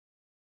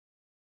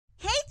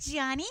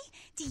Johnny.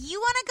 Do you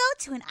want to go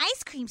to an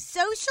ice cream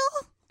social?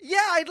 Yeah,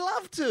 I'd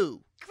love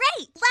to.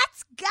 Great,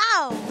 let's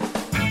go.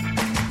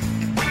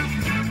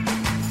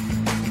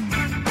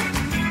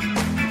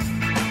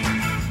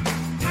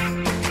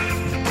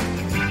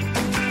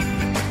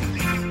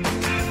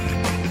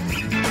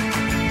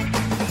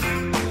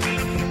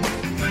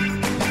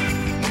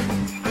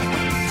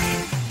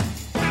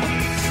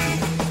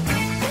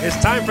 It's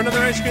time for another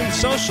Ice Cream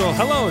Social.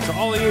 Hello to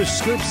all of you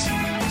scoops,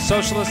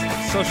 socialists,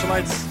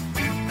 socialites,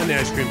 and the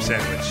ice cream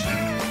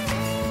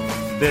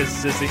sandwich.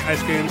 This is the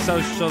Ice Cream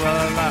Social.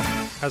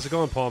 How's it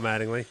going, Paul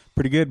Mattingly?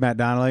 Pretty good, Matt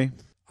Donnelly.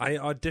 I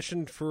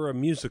auditioned for a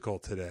musical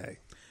today.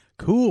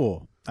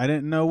 Cool. I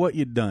didn't know what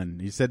you'd done.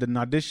 You said an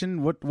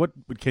audition. What?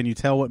 Can you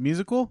tell what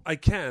musical? I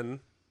can.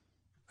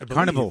 I believe.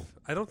 Carnival.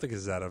 I don't think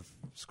it's out of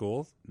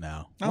school.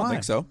 No. I don't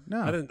think so.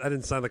 No. I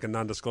didn't sign like a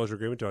non-disclosure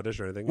agreement to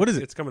audition or anything. What is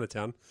it? It's coming to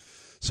town.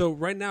 So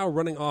right now,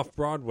 running off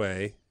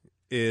Broadway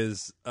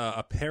is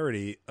a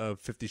parody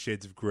of 50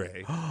 Shades of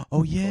Grey.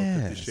 Oh,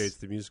 yeah. 50 Shades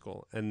the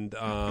musical. And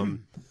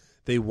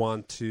they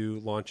want to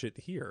launch it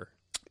here.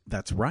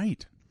 That's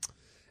right.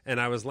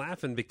 And I was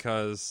laughing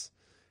because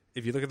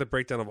if you look at the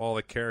breakdown of all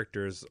the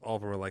characters, all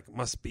of them are like,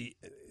 must be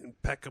in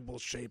impeccable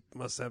shape,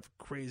 must have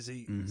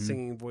crazy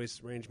singing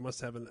voice range, must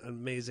have an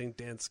amazing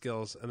dance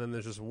skills. And then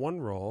there's just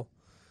one role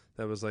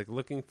that was like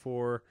looking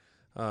for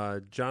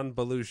John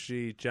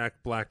Belushi,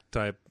 Jack Black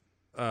type,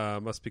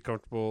 must be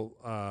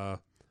comfortable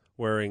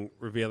wearing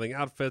revealing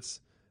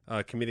outfits,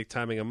 comedic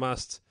timing a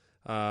must,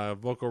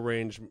 vocal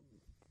range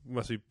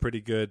must be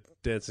pretty good,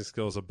 dancing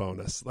skills a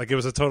bonus. Like it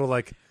was a total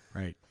like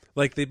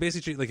they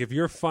basically treat, like if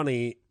you're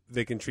funny,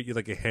 they can treat you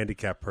like a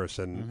handicapped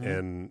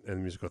person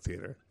in musical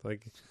theater.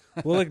 Like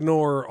we'll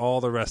ignore all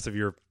the rest of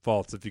your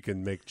faults if you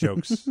can make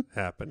jokes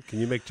happen. Can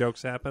you make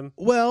jokes happen?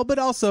 Well, but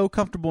also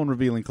comfortable in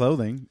revealing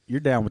clothing.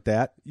 You're down with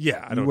that.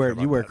 Yeah, I don't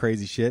You wear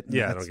crazy shit.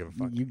 Yeah, I don't give a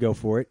fuck. You go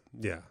for it.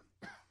 Yeah.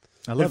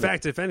 I love In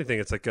fact, if anything,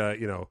 it's like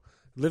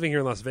living here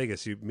in Las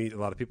Vegas, you meet a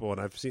lot of people,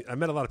 and I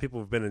met a lot of people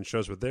who've been in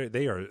shows where they're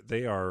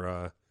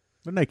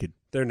naked.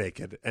 They're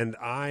naked, and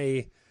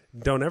I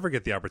don't ever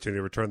get the opportunity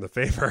to return the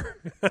favor.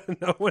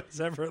 No one's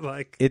ever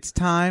like. It's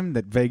time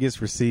that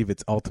Vegas receive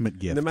its ultimate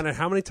gift. No matter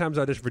how many times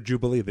I audition for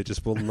Jubilee, they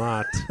just will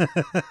not.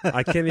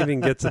 I can't even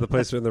get to the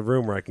place in the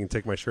room where I can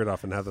take my shirt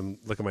off and have them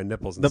look at my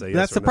nipples and say yes.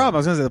 That's or the problem. no. I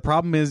was going to say the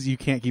problem is you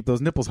can't keep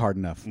those nipples hard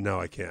enough. No,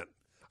 I can't.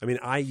 I mean,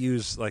 I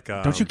use like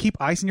a. Don't you keep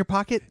ice in your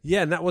pocket?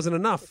 Yeah, and that wasn't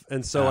enough,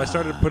 and so I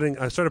started putting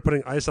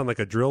ice on like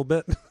a drill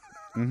bit,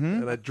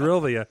 and I drill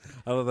the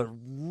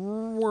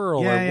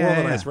whirl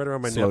that ice right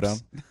around my Slow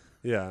nips. down.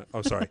 Yeah.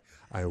 Oh, sorry.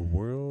 I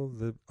whirl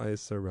the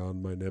ice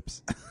around my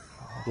nips.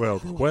 Well,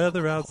 the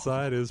weather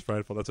outside is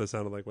frightful. That's what I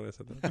sounded like when I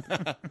said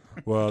that.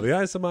 Well, the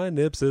ice on my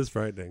nips is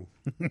frightening,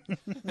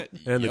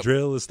 and the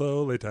drill is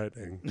slowly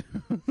tightening.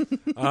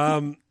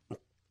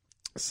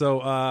 So,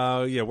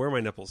 where are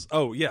my nipples?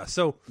 Oh, yeah.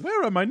 So,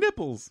 where are my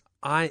nipples?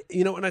 And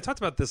I talked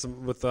about this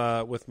with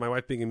my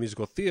wife being in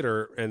musical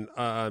theater, and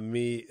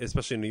me,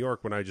 especially in New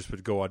York, when I just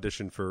would go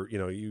audition for,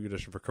 you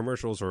audition for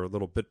commercials or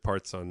little bit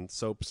parts on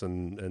soaps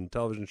and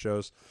television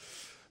shows.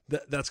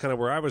 That's kind of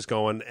where I was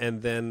going.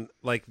 And then,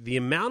 like, the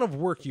amount of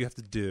work you have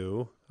to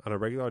do on a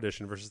regular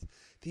audition versus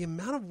the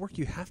amount of work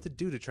you have to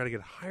do to try to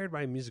get hired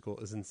by a musical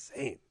is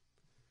insane.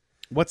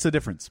 What's the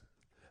difference?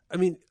 I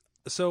mean,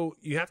 so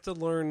you have to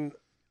learn.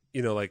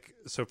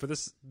 So for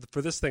this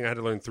thing, I had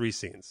to learn 3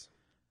 scenes.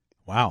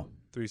 Wow,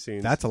 3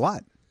 scenes. That's a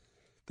lot.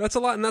 That's a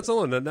lot, and that's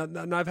all.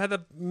 Now, I've had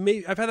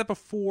that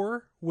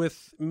before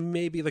with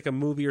maybe like a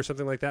movie or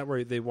something like that,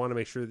 where they want to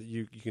make sure that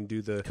you can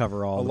do the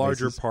cover all a the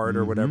larger bases. part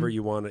or whatever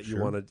you want to. Sure.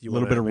 You want to a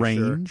little bit of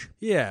range. Sure.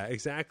 Yeah,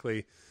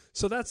 exactly.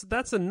 So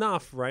that's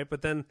enough, right?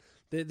 But then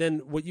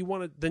what you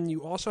want to then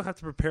you also have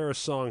to prepare a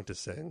song to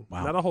sing.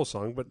 Wow. Not a whole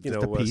song, but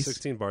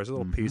 16 bars, a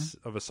little piece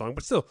of a song.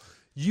 But still,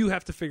 you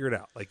have to figure it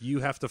out. Like you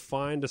have to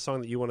find a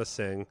song that you want to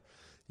sing.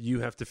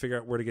 You have to figure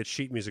out where to get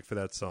sheet music for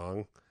that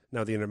song.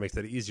 Now the internet makes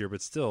that easier,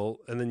 but still,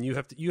 and then you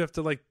have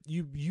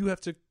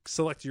to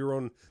select your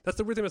own. That's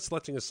the weird thing about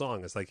selecting a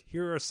song. It's like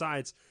here are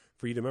sides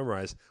for you to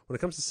memorize. When it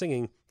comes to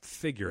singing,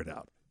 figure it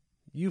out.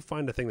 You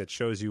find a thing that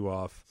shows you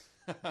off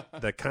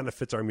that kind of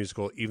fits our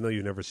musical, even though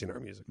you've never seen our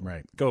musical.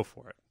 Right. Go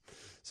for it.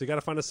 So you got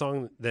to find a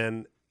song.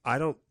 Then I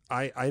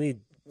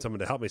need someone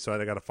to help me. So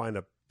I got to find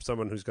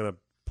someone who's going to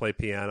play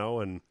piano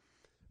and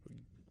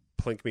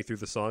plink me through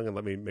the song and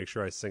let me make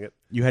sure I sing it.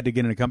 You had to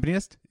get an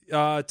accompanist?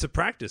 To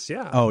practice,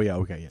 yeah. Oh, yeah,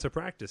 okay, yeah. To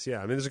practice, yeah.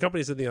 I mean, there's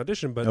accompanist in the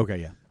audition, but okay,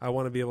 yeah. I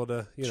want to be able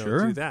to,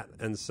 Sure. do that.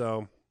 And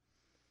so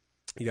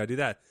you got to do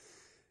that.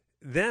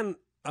 Then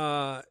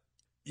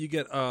you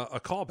get a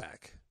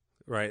callback,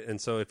 right? And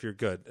so if you're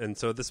good. And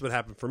so this is what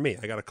happened for me.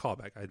 I got a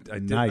callback. I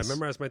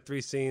memorized my 3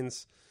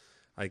 scenes.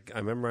 I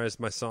memorized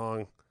my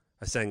song.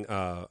 I sang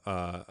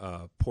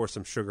Pour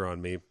Some Sugar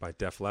on Me by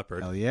Def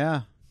Leppard. Hell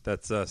yeah.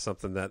 That's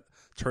something that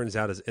turns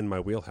out is in my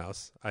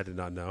wheelhouse. I did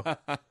not know.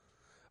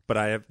 But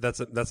I have that's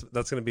going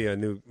to be a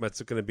new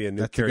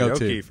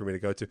karaoke for me to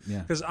go to.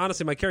 Because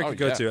honestly, my karaoke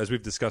go-to, as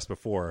we've discussed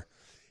before,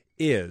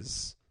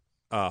 is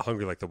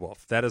Hungry Like the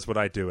Wolf. That is what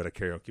I do at a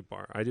karaoke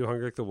bar. I do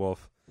Hungry Like the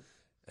Wolf,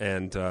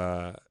 and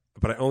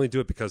but I only do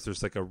it because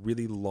there's like a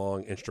really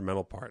long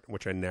instrumental part in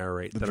which I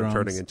narrate that I'm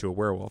turning into a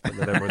werewolf and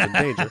that everyone's in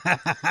danger.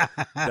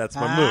 That's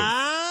my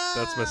move.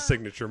 That's my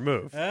signature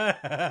move.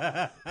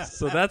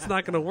 So that's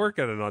not going to work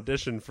at an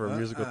audition for a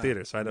musical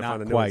theater. So I had to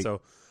find a new one.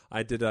 So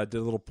I did a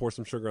little Pour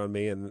Some Sugar on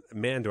Me, and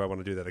man, do I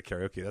want to do that at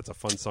karaoke. That's a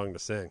fun song to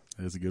sing.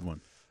 That is a good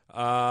one.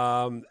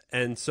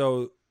 And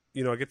so,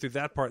 I get through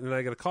that part, and then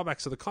I get a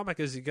callback. So the callback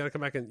is you got to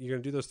come back, and you're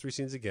going to do those 3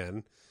 scenes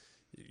again.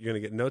 You're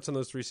going to get notes on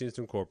those 3 scenes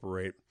to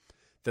incorporate.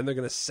 Then they're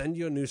going to send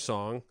you a new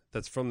song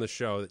that's from the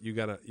show that you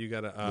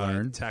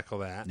gotta tackle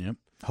that. Yep.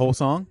 Whole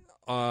song?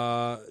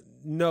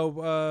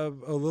 No,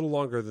 a little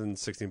longer than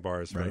 16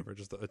 bars, right. Whatever.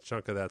 Just a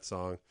chunk of that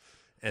song.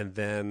 And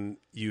then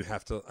you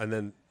have to, and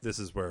then this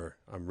is where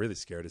I'm really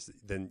scared, is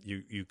then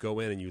you go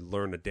in and you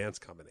learn a dance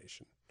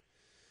combination.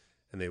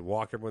 And they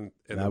walk everyone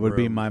in the room. That would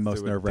be my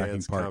most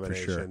nerve-wracking part for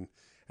sure. And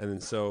then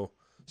so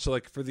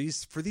like for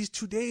these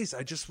 2 days,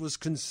 I just was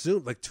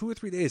consumed. Like 2 or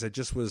 3 days, I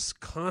just was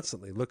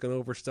constantly looking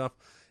over stuff,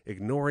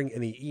 ignoring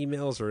any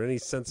emails or any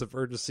sense of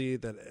urgency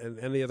that in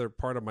any other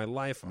part of my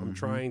life. I'm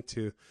trying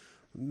to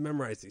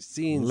memorize these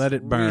scenes, let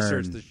it burn,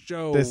 research the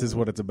show. This is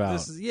what it's about.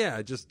 This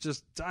is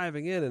just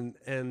diving in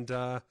and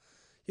the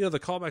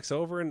callback's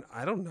over and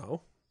I don't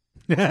know.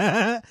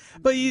 But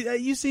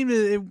it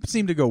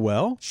seemed to go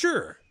well.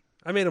 Sure,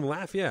 I made him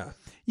laugh. Yeah,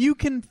 you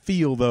can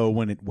feel though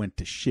when it went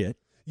to shit.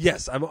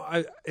 Yes,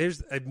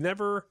 I've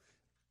never.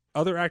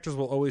 Other actors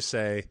will always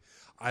say,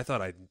 I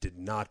thought I did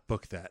not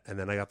book that, and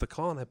then I got the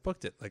call and I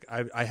booked it. Like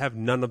I have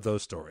none of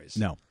those stories.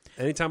 No.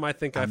 Anytime I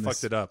think I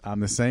fucked it up, I'm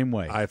the same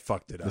way. I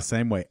fucked it up. The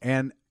same way.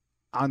 And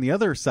on the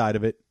other side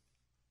of it,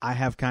 I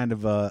have kind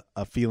of a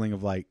feeling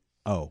of like,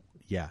 oh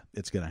yeah,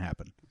 it's going to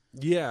happen.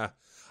 Yeah,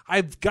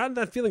 I've gotten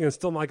that feeling and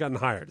still not gotten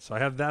hired, so I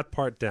have that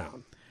part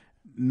down.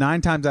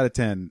 9 times out of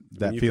 10,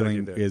 that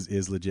feeling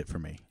is legit for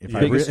me.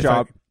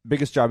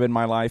 Biggest job in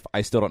my life.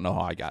 I still don't know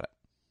how I got it.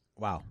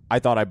 Wow. I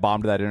thought I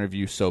bombed that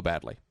interview so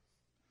badly.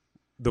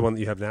 The one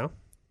that you have now?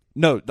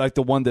 No, like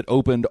the one that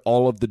opened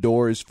all of the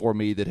doors for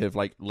me that have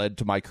like led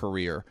to my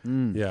career.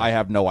 Yeah. I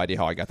have no idea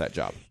how I got that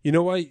job. You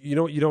know why? You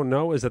know what you don't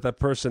know is that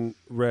person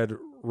read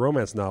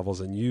romance novels,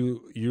 and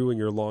you and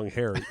your long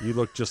hair, you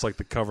look just like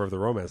the cover of the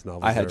romance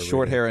novels. I had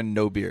short hair and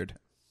no beard.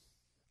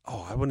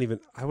 Oh, I wouldn't even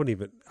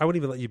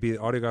let you be the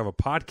audio guy of a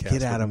podcast.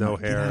 Get out of no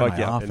hair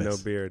and no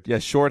beard. Yeah,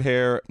 short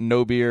hair,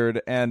 no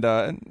beard, and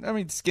I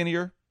mean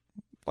skinnier.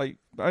 Like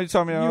I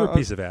saw me. You're a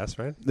piece of ass,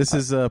 right? This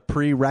is a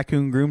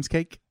pre-raccoon groom's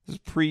cake. This is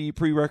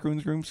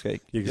pre-raccoon's groom's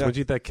cake. Yeah, because once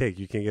you eat that cake,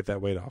 you can't get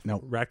that weight off. No,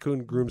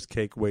 raccoon groom's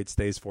cake weight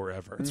stays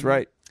forever. That's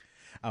right.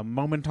 A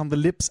moment on the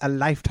lips, a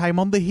lifetime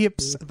on the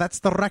hips. That's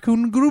the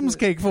raccoon groom's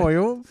cake for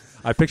you.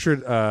 I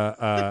pictured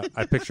a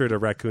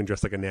raccoon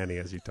dressed like a nanny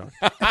as you talk.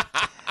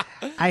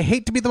 I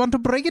hate to be the one to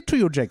break it to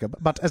you, Jacob,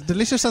 but as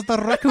delicious as the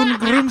raccoon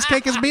groom's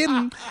cake has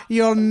been,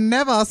 you'll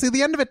never see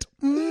the end of it.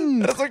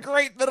 That's a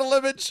great middle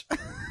image.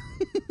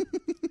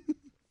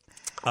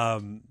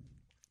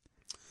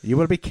 You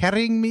will be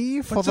carrying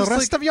me for the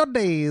rest of your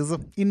days.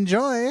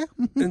 Enjoy.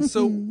 And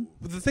so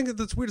the thing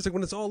that's weird is like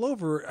when it's all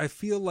over, I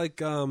feel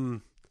like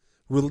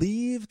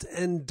relieved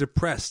and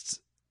depressed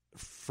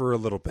for a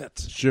little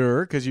bit.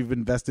 Sure, because you've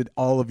invested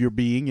all of your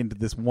being into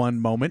this one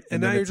moment,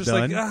 and now you're just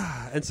done.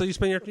 like, and so you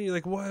spend your afternoon, you're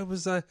like, what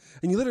was I?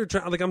 And you literally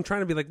try, like, I'm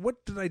trying to be like,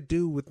 what did I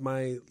do with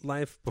my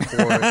life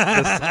before this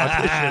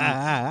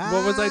audition?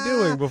 What was I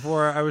doing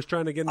before I was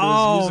trying to get into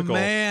this musical? Oh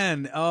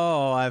man,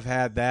 I've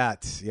had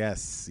that.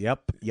 Yes,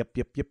 yep.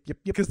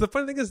 Because the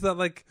funny thing is that,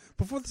 like,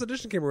 before this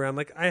audition came around,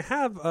 like, I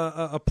have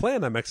a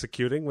plan I'm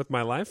executing with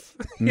my life.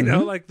 You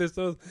know, like there's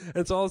those,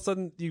 and so all of a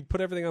sudden you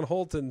put everything on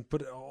hold and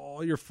put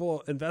all your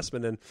full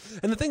investment in.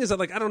 And the thing is that,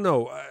 like, I don't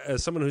know,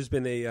 as someone who's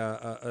been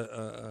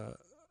an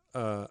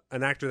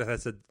actor that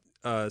has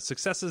had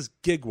successes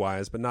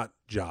gig-wise, but not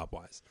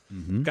job-wise,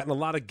 gotten a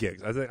lot of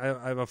gigs. I think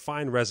I have a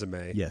fine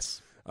resume.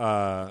 Yes,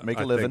 make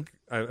a living.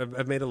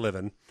 I've made a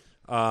living,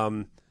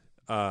 but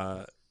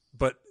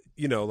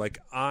you know, like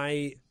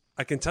I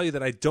can tell you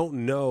that I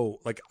don't know.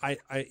 Like I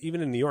even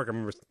in New York, I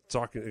remember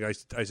talking. I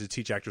used to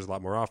teach actors a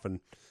lot more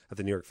often at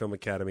the New York Film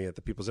Academy, at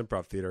the People's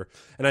Improv Theater.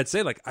 And I'd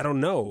say, like, I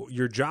don't know.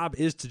 Your job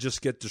is to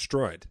just get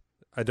destroyed.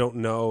 I don't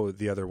know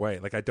the other way.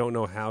 Like, I don't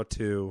know how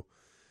to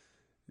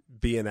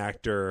be an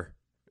actor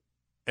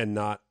and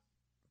not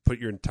put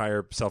your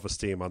entire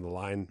self-esteem on the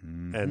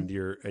line and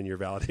your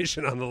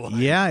validation on the line.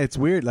 Yeah, it's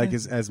weird. Like,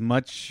 as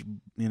much,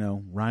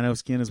 rhino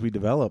skin as we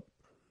develop,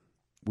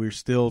 we're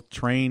still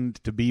trained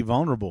to be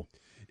vulnerable.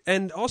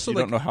 And also, you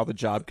don't know how the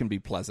job can be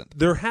pleasant.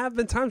 There have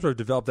been times where I've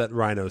developed that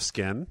rhino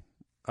skin,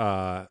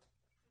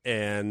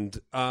 and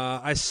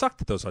I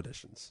sucked at those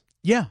auditions.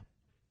 Yeah.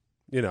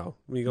 You know,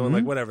 when you go in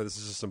like, whatever, this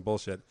is just some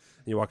bullshit.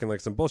 And you walk in like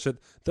some bullshit,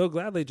 they'll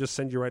gladly just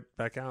send you right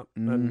back out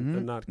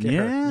and not care.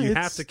 Yeah, you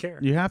have to care.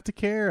 You have to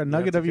care. A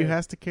nugget of you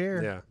has to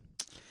care. Yeah.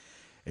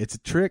 It's a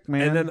trick,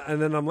 man.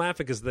 And then I'm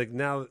laughing because like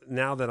now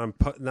that I'm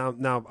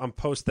I'm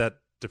post that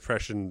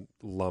depression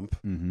lump,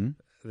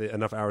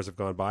 enough hours have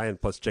gone by, and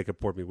plus Jacob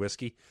poured me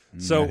whiskey,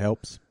 so that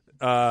helps.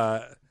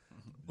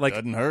 Like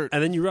Doesn't hurt.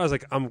 And then you realize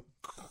like I'm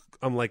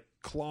like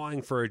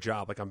clawing for a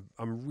job, like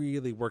I'm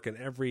really working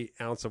every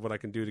ounce of what I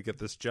can do to get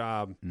this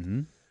job,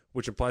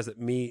 which implies that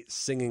me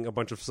singing a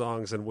bunch of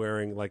songs and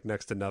wearing like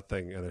next to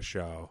nothing in a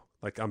show,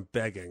 like I'm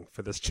begging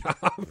for this job.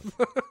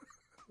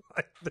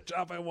 Like, the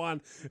job I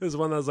want is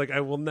one that I was like, I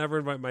will never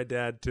invite my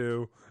dad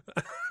to.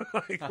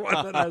 Like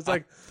one that I was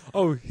like,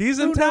 oh, he's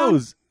in Who town.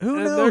 knows? Who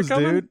and knows, they're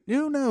coming? dude?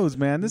 Who knows,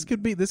 man? This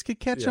could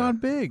catch Yeah. on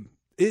big.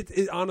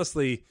 It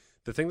honestly,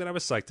 the thing that I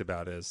was psyched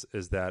about is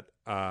that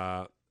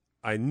I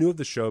knew of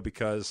the show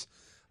because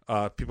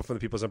people from the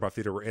People's Improv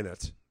Theater were in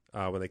it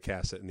when they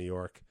cast it in New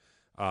York.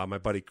 My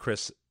buddy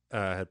Chris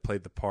had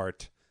played the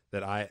part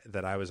that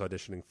I was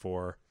auditioning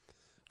for.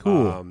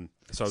 Cool.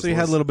 So So you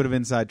had a little bit of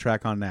inside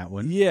track on that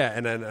one. Yeah,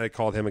 and then I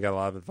called him and got a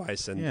lot of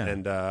advice, and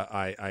Yeah.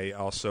 I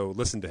also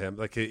listened to him.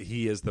 Like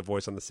he is the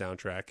voice on the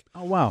soundtrack,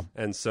 Oh wow.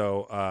 and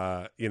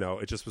so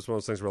it just was one of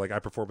those things where like I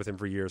performed with him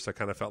for years, so I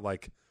kind of felt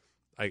like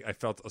I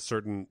felt a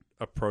certain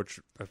approach,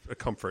 a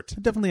comfort.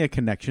 Definitely a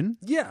connection.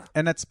 Yeah,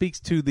 And that speaks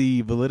to the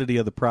validity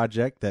of the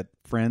project, that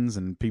friends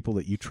and people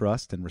that you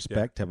trust and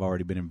respect have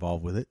already been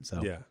involved with it.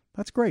 So yeah.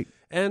 that's great.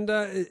 And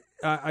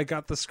I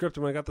got the script,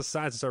 and when I got the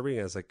sides and started reading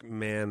it, I was like,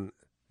 man,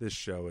 this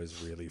show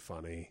is really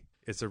funny.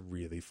 It's a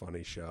really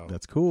funny show.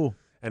 That's cool.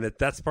 And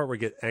that's the part where I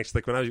get anxious.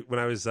 Like when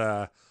I was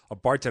a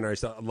bartender, I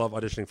used to love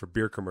auditioning for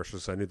beer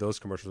commercials. So I knew those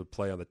commercials would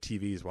play on the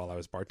TVs while I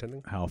was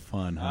bartending. How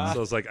fun, huh? So I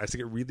was like, I used to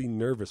get really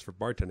nervous for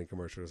bartending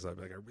commercials. I'd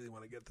be like, I really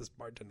want to get this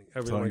bartending. I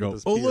really So I want to go, get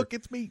this oh, beer. look,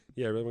 it's me.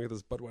 Yeah, I really want to get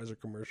this Budweiser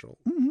commercial.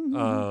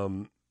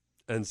 Mm-hmm.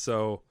 And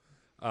so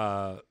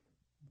that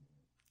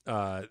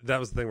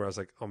was the thing where I was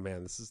like, oh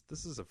man, this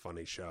is a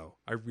funny show.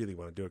 I really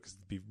want to do it because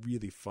it'd be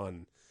really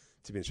fun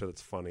to be in a show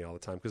that's funny all the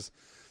time. Because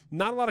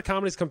not a lot of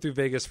comedies come through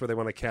Vegas where they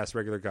want to cast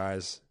regular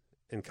guys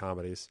in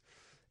comedies,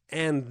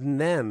 and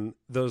then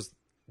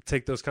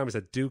take those comedies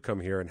that do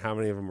come here, and how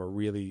many of them are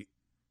really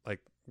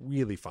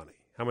funny?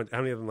 How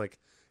many of them like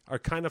are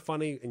kind of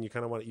funny, and you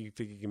kind of want you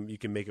think you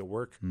can make it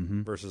work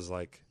versus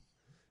like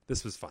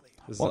this was funny.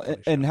 This is a funny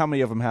show. And how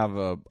many of them have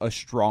a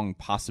strong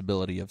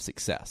possibility of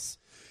success?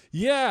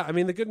 Yeah, I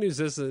mean the good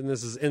news is, and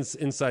this is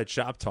inside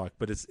shop talk,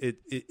 but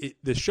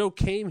the show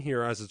came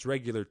here as its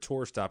regular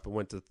tour stop and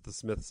went to the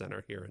Smith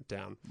Center here in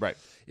town. Right.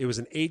 It was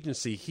an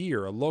agency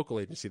here, a local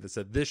agency that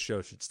said this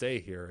show should stay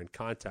here, and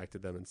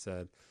contacted them and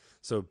said,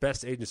 so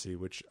Best Agency,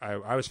 which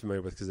I was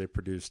familiar with because they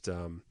produced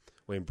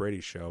Wayne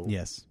Brady's show.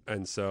 Yes.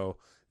 And so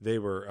they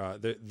were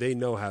they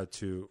know how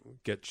to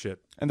get shit.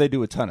 And they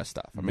do a ton of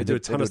stuff. I mean, They do a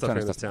ton of stuff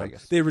here in this in town.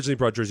 Vegas. They originally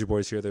brought Jersey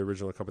Boys here. The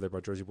original couple they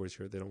brought Jersey Boys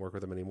here. They don't work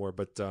with them anymore,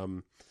 but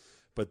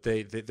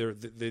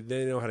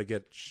they know how to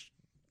get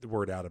the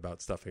word out about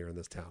stuff here in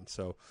this town.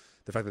 So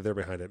the fact that they're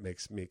behind it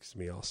makes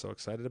me also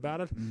excited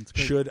about it.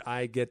 Should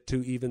I get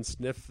to even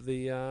sniff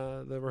the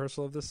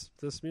rehearsal of this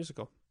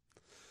musical?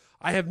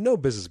 I have no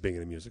business being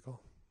in a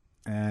musical.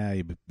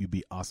 You'd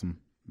be awesome.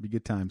 It'd be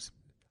good times.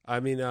 I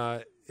mean,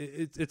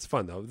 it's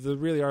fun though. They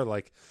really are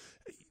like.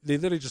 They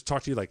literally just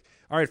talk to you like,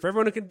 all right, for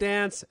everyone who can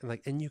dance,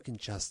 and you can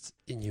just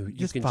you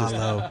can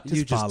follow.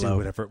 just do follow.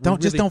 whatever.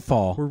 Don't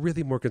fall. We're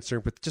really more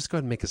concerned with just go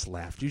ahead and make us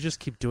laugh. You just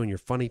keep doing your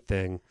funny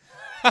thing.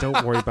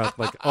 Don't worry about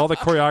like all the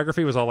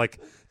choreography was all like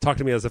talk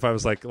to me as if I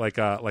was like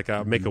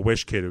a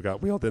Make-A-Wish kid who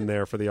got wheeled in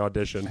there for the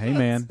audition. Hey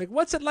man, Like,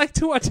 what's it like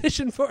to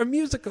audition for a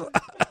musical?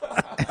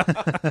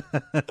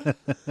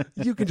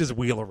 You can just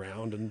wheel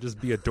around and just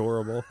be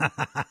adorable.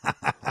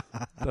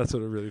 That's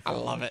what it really felt. I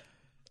love it.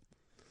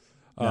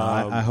 no,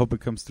 I hope it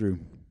comes through.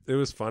 It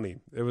was funny.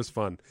 It was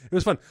fun. It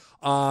was fun.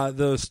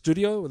 The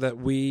studio that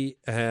we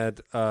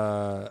had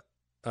did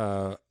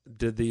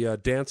the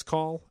dance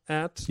call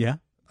at. Yeah.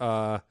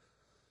 I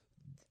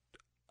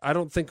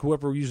don't think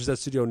whoever uses that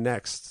studio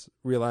next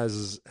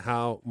realizes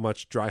how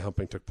much dry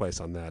humping took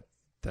place on that.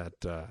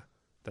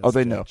 Oh,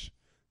 they know. sketch.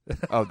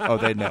 Oh,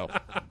 they know.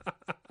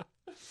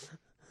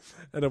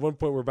 And at one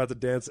point, we're about to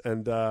dance,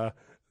 and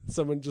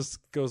someone just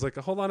goes like,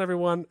 "Hold on,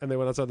 everyone!" And they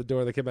went outside the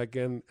door. They came back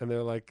in, and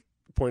they're like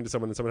pointing to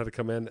someone, and someone had to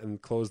come in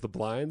and close the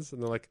blinds.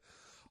 And they're like,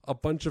 "A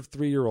bunch of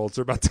 3-year-olds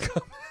are about to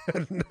come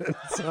in," and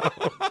so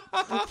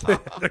they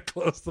had to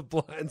close the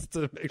blinds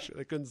to make sure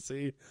they couldn't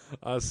see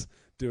us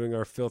doing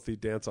our filthy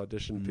dance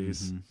audition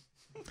piece.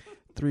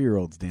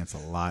 3-year-olds dance a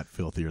lot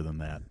filthier than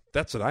that.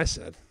 That's what I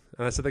said,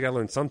 and I said they got to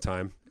learn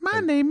sometime.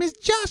 My name is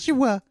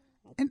Joshua,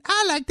 and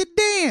I like to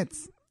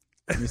dance.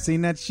 You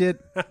seen that shit?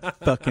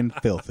 Fucking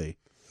filthy.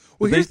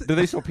 Well, Do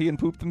they still pee and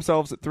poop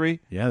themselves at 3?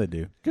 Yeah, they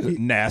do. Because it's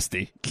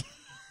nasty.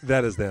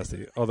 That is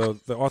nasty. Although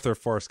the author of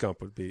Forrest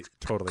Gump would be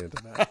totally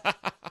into that.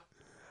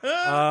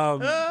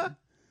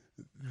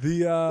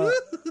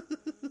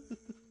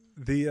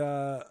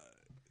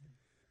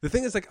 The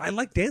thing is, like, I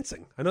like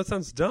dancing. I know it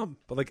sounds dumb,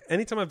 but like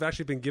anytime I've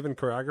actually been given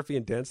choreography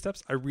and dance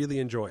steps, I really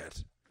enjoy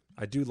it.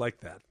 I do like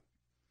that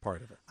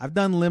part of it. I've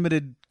done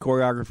limited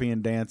choreography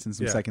and dance in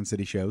some Yeah. Second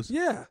City shows.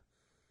 Yeah,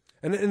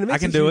 and it makes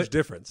can a do huge it.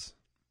 difference.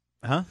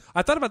 Huh?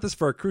 I thought about this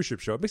for a cruise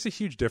ship show. It makes a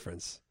huge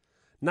difference.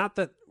 not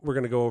that we're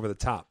going to go over the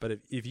top, but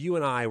if you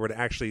and I were to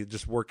actually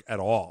just work at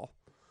all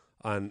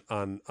on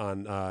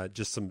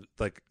just some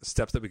like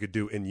steps that we could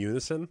do in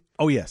unison,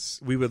 Oh yes,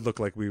 we would look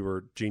like we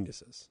were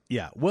geniuses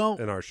yeah. Well,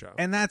 in our show.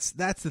 and that's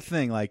the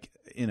thing. Like,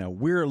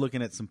 we're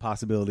looking at some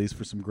possibilities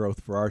for some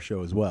growth for our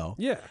show as well.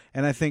 Yeah.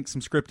 And I think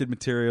some scripted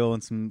material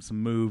and some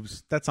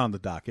moves that's on the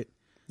docket.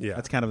 Yeah.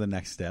 That's kind of the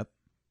next step.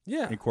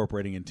 Yeah.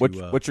 Incorporating into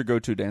What's your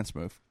go-to dance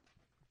move?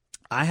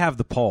 I have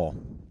the Paul.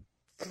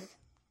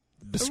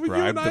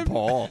 Describe the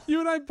Paul.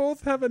 You and I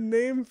both have a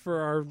name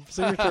for our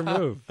signature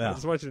move. Yeah. I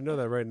just want you to know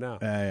that right now.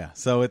 Yeah.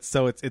 So it's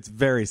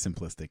very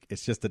simplistic.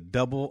 It's just a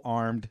double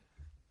armed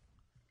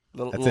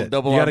Little it.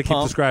 double You got arm to keep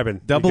pump.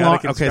 describing. double You gotta arm.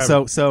 keep Okay,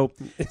 describing.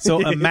 so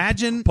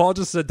imagine Paul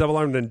just said double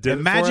armed and did it for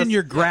Imagine us.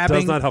 you're grabbing-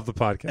 Does not help the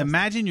podcast.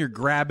 imagine you're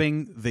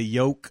grabbing the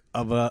yoke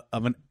of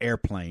an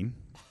airplane.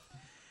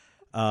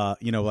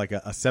 Like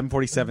a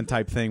 747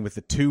 type thing with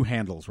the two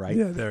handles, right?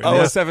 yeah, there. Oh,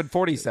 now, a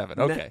 747.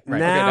 Okay. now Okay,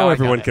 now I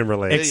everyone got can it.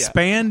 relate. Yeah.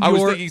 Expand I was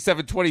your thinking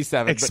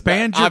 727.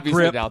 expand but your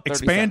obviously grip. now 37.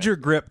 Expand your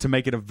grip to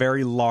make it a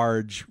very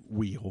large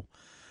wheel.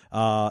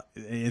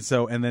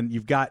 And then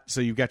you've got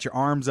your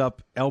arms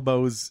up,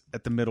 elbows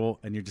at the middle,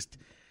 and you're just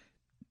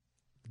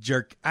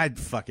jerk.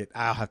 Fuck it.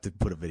 I'll have to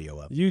put a video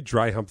up. You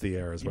dry hump the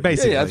air is what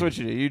Basically. Yeah, that's what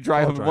you do. You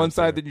dry hump dry one hump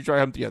side, there. then you dry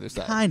hump the other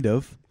side. Kind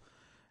of.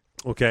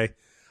 Okay.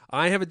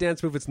 I have a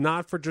dance move. It's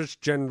not for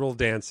just general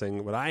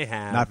dancing. What I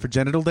have. Not for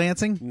genital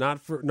dancing.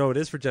 No, it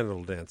is for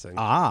genital dancing.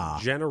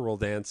 General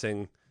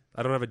dancing.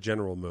 I don't have a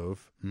general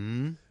move.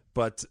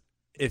 But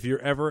if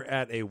you're ever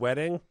at a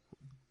wedding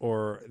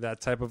or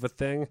that type of a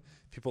thing,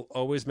 people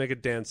always make a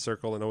dance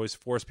circle and always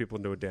force people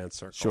into a dance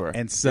circle. Sure.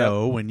 And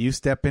so when you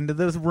step into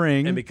the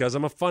ring, And because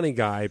I'm a funny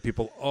guy,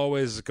 people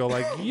always go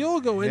like,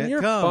 "You'll go in. It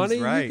You're comes,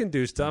 funny. right. You can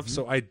do stuff."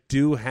 So I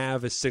do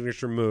have a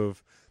signature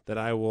move that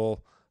I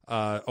will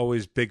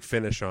always big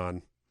finish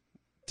on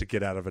to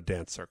get out of a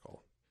dance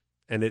circle,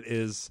 and it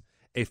is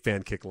a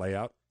fan kick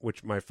layout,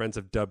 which my friends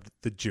have dubbed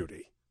the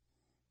Judy.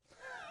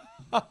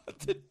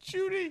 The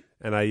Judy.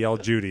 And I yell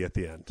Judy at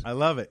the end. I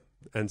love it.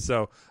 And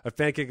so a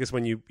fan kick is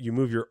when you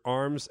move your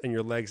arms and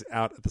your legs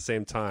out at the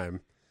same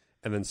time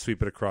and then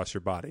sweep it across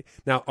your body.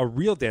 Now, a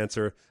real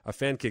dancer, a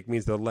fan kick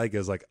means the leg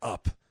is like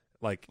up,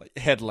 like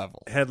Head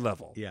level. head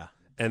level. Yeah.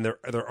 And their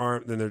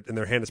arm and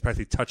their hand is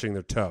practically touching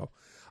their toe.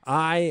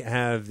 I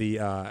have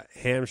the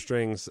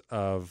hamstrings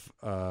of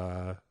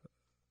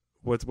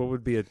what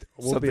would be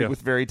Something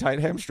with very tight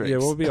hamstrings. yeah,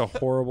 what would be a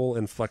horrible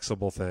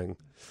inflexible thing?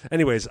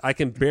 Anyways, I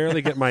can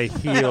barely get my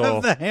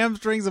heel. The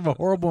hamstrings of a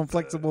horrible,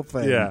 inflexible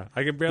thing. Yeah,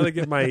 I can barely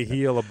get my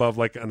heel above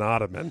like an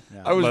ottoman.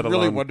 I was let really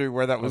alone wondering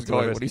where that was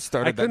whatsoever. going when he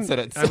started I that couldn't-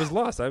 sentence. I was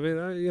lost. I mean,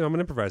 I'm an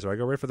improviser. I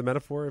go right for the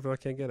metaphor if I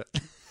can't get it.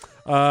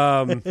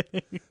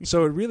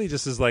 So it really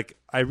just is like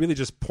I really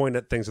just point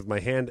at things with my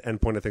hand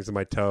and point at things with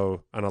my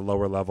toe on a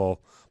lower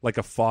level, like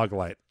a fog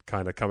light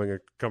kind of coming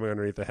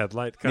underneath the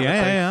headlight. Kind of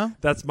thing. Yeah.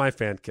 That's my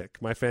fan kick.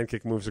 My fan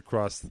kick moves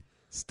across,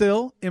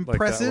 Still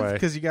impressive way.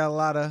 because you got a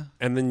lot of.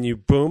 and then you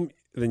boom.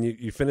 Then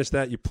you finish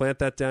that. You plant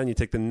that down. You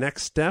take the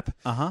next step,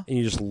 Uh-huh. and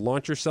you just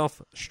launch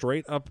yourself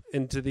straight up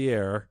into the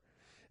air,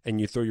 and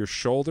you throw your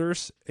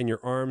shoulders and your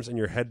arms and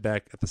your head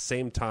back at the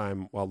same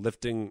time while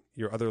lifting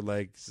your other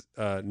leg's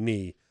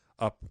knee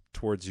up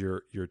towards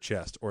your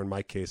chest, or in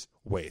my case,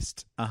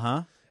 waist.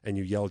 Uh-huh. And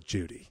you yell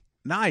Judy.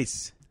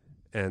 Nice.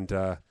 And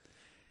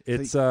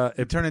it's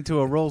It turned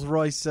into a Rolls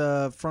Royce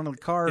front of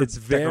the car. it's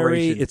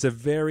decoration. it's a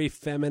very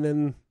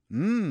feminine,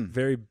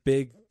 very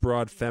big,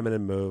 broad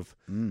feminine move.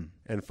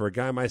 And for a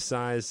guy my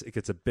size, it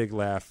gets a big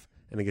laugh.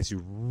 And it gets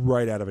you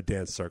right out of a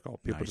dance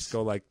circle. People just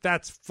go like,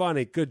 "That's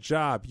funny. Good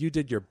job. You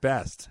did your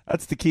best."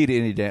 That's the key to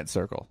any dance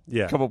circle.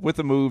 Yeah. Come up with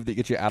a move that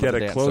gets you out Get of the a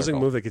dance closing circle.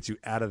 move that gets you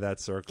out of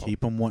that circle. Keep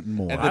them wanting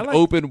more. And I then like-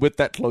 open with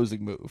that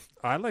closing move.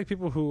 I like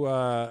people who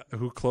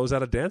close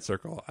out a dance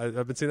circle.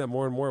 I've been seeing that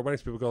more and more at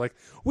weddings. People go like,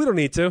 "We don't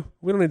need to.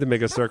 We don't need to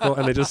make a circle,"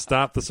 and they just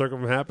stop the circle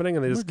from happening,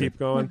 and they just keep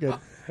going.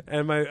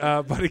 And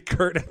my buddy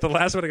Kurt at the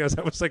last wedding I was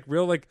at was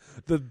like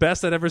the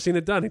best I'd ever seen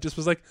it done. He just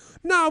was like,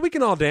 "No, we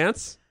can all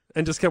dance,"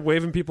 and just kept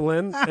waving people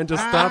in and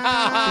just stopped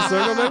the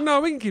circle. I'm like,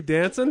 "No, we can keep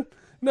dancing.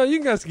 No,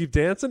 you guys keep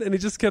dancing." And he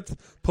just kept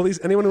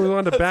anyone who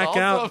wanted to back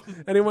out,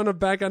 anyone to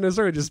back out in the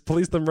circle, just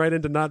policed them right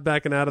into not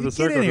backing out of the Get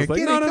circle. in here, Just like,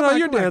 get no, in, no, come no, on,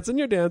 you're come on." dancing,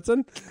 you're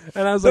dancing.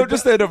 And I was Don't like,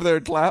 just stand over there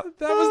and clap.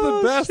 that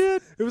was the best.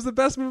 shit. It was the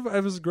best move.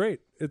 It was great.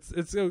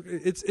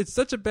 It's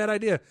such a bad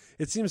idea.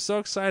 It seems so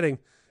exciting,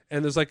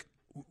 and there's like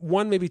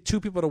one, maybe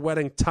two people at a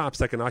wedding tops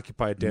that can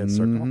occupy a dance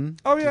circle.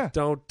 Oh, yeah.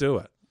 Don't do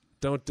it.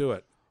 Don't do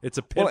it. It's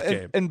a pimp Well,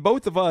 game. and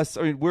both of us,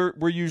 I mean, we're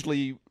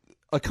usually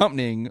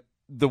accompanying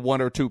the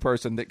one or two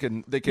person that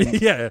can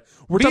yeah,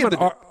 we're Be talking in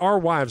about our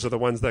wives are the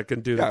ones that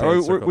can do the Yeah, dance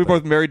we're circle we're thing.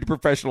 both married to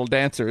professional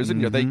dancers,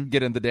 and they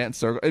get in the dance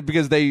circle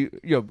because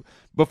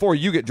before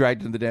you get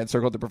dragged into the dance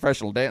circle, the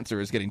professional dancer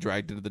is getting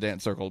dragged into the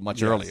dance circle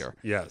much earlier.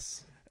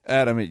 Yes.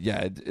 And I mean,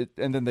 yeah,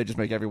 and then they just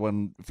make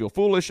everyone feel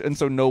foolish, and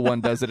so no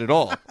one does it at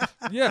all.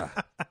 Yeah.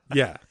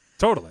 Yeah.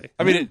 Totally.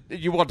 I mean,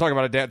 you want to talk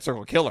about a dance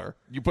circle killer?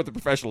 You put the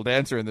professional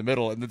dancer in the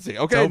middle, and then say,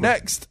 "Okay,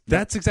 next."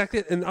 That's exactly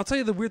it. And I'll tell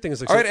you the weird thing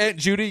is, like, All so right, Aunt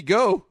Judy,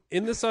 go.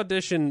 in this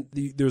audition,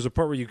 there was a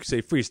part where you could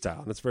say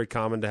freestyle, and it's very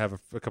common to have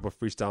a couple of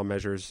freestyle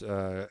measures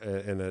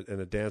in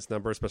a dance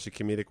number, especially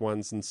comedic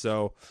ones. And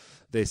so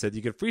they said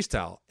you could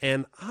freestyle,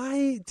 and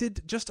I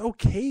did just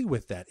okay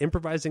with that,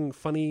 improvising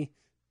funny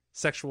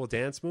sexual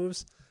dance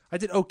moves. I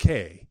did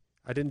okay.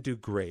 I didn't do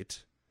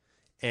great,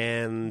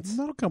 and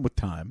That'll come with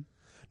time.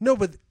 no,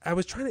 but I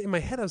was trying to, in my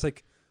head, I was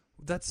like,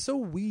 that's so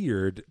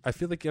weird. I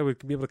feel like I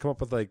would be able to come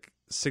up with like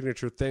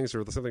signature things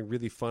or something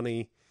really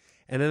funny.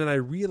 And then I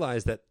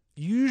realized that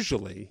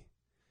usually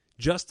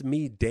just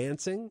me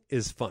dancing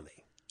is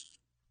funny.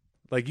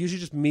 Like usually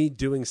just me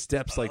doing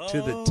steps like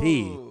to the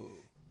T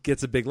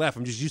gets a big laugh.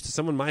 I'm just used to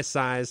someone my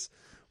size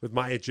with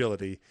my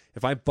agility.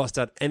 If I bust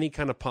out any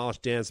kind of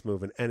polished dance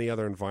move in any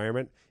other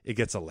environment, it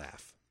gets a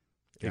laugh.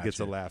 It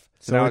gets a laugh.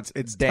 So now it's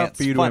tough dance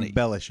for you funny. to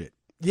embellish it.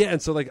 Yeah,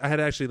 and so like I had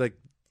to actually like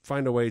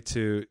find a way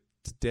to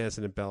dance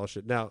and embellish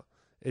it. Now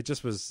it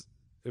just was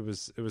it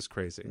was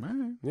crazy. All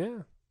right. Yeah,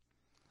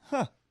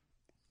 Huh.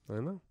 I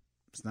know.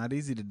 It's not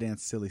easy to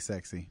dance silly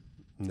sexy.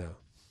 No,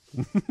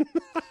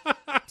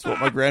 That's what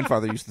my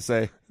grandfather used to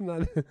say.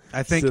 not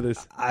I think silly.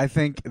 I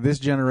think this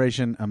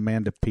generation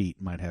Amanda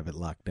Peet might have it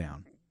locked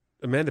down.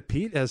 Amanda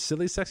Peet has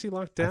silly sexy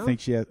locked down. I think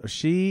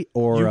she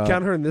or you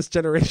count her in this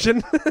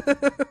generation.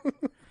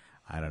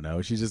 I don't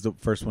know. She's just the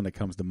first one that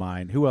comes to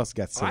mind. Who else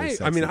got silly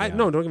sexy? I mean, down?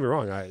 no, don't get me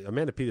wrong.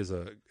 Amanda Peet is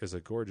a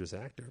gorgeous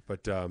actor,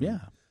 but Yeah.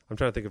 I'm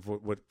trying to think of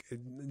what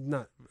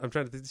not. I'm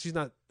trying to think. She's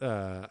not.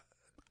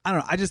 I don't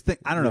know. I just think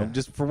I don't know. Yeah.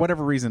 Just for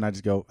whatever reason, I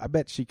just go. I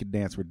bet she could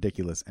dance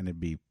ridiculous and it'd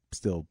be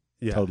still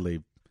Yeah.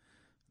 totally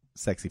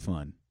sexy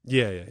fun.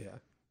 Yeah.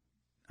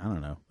 I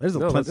don't know. There's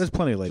No, let's there's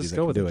plenty of ladies Just that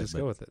go can with do it. it. Just but,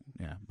 go with it.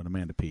 Yeah, but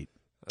Amanda Peet.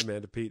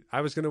 Amanda Peet. I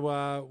was gonna.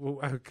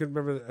 I couldn't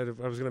remember.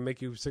 I was gonna make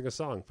you sing a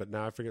song, but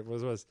now I forget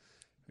what it was.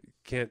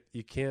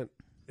 You can't.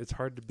 It's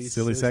hard to be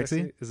Silly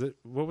sexy? Is it?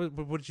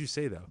 What did you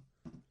say though?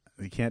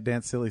 You can't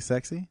dance silly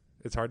sexy.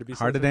 It's hard to be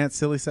Hard to silly dance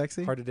silly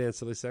sexy. Hard to dance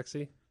silly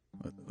sexy.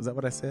 Was that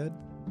what I said?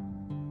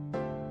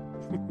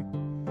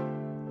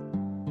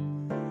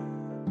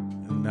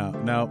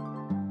 No,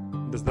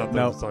 That's not the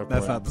no. song.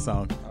 That's for it. not the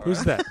song.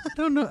 Who's that? I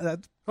don't know.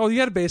 That's Oh, you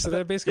got a bass in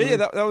there. Bass. Yeah,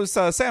 that was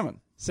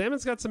Salmon.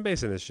 Salmon's got some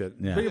bass in his shit.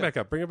 Yeah. Bring it back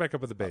up. Bring it back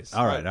up with the bass.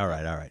 all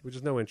right. Which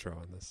is no intro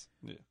on this.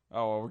 Yeah.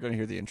 Oh, well, we're going to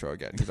hear the intro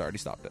again because I already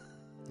stopped it.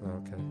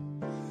 Okay.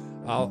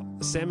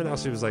 Salmon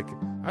also was like,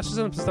 I should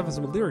send him some stuff with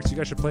some lyrics. You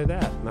guys should play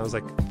that. And I was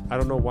like, I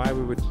don't know why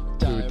we would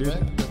do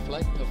that.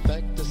 Reflect,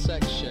 perfect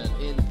dissection,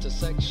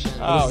 intersection.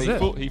 Oh, This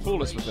is it. he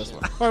fooled us with this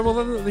one. All right,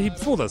 well, he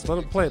fooled us. Let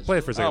him play it for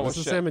a second. Oh, well, This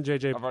is shit. Salmon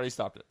JJ. I've already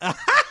stopped it.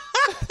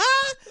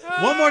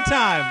 One more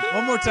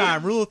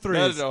time. Rule of three.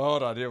 No,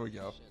 hold on. Here we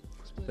go.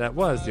 That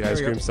was the Ice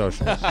Cream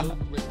Social.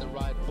 With the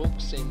right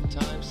books in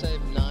time,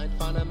 save 9,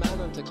 find a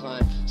mountain to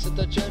climb. Set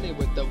the journey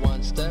with the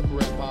one step,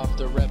 rep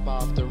after rep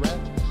after rep.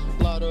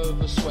 Blood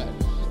over sweat,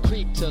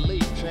 creep to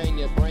leap, train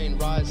your brain,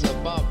 rise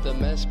above the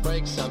mess,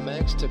 break some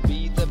eggs to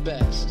be the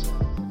best.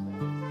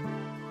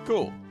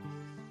 Cool.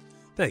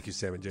 Thank you,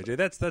 Salmon JJ.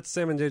 That's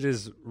Salmon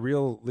JJ's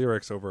real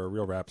lyrics over a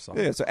real rap song.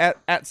 Yeah, so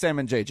at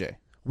Salmon JJ.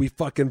 We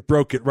fucking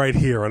broke it right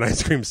here on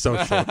Ice Cream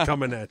Social,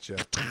 coming at you.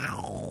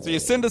 So you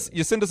send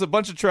us a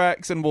bunch of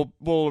tracks, and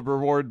we'll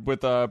reward with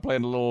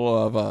playing a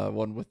little of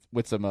one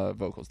with some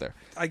vocals there.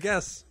 I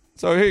guess.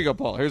 So here you go,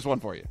 Paul. Here's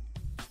one for you.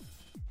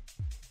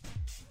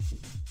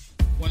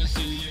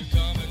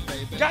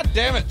 God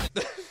damn it!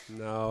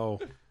 No.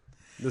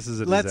 This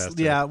is a Let's.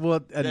 disaster. Yeah.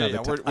 Well, another yeah,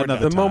 time. we're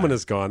Another The time. moment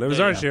is gone. It was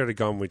Yeah, already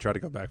gone when we tried to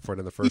go back for it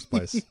in the first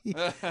place.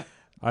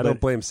 I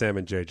don't blame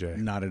Salmon JJ.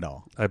 Not at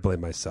all. I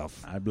blame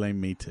myself. I blame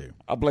me too.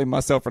 I blame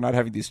myself for not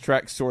having these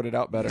tracks sorted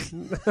out better.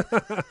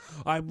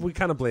 We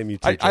kind of blame you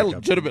too. I Jacob.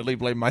 legitimately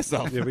blame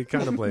myself. Yeah, we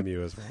kind of blame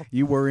you as well.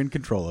 You were in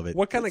control of it.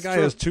 What kind of guy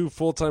true. has 2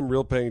 full-time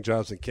real-paying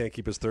jobs and can't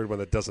keep his third one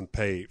that doesn't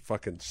pay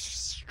fucking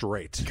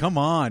straight? Come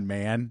on,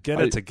 man. Get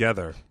it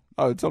together.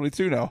 Oh, it's only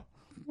 2 now.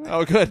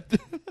 Oh, good.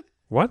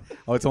 What?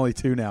 Oh, it's only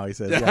 2 now. He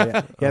says.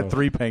 Yeah. He had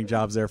 3 paying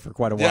jobs there for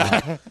quite a while.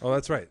 Yeah. Oh,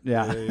 that's right.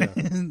 Yeah.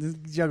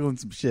 Juggling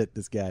some shit.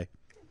 This guy.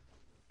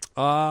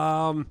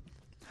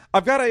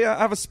 I've got I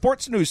have a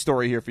sports news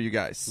story here for you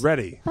guys.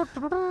 Ready.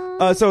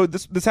 So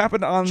this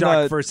happened on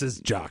Jock versus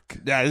Jock.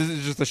 Yeah, this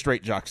is just a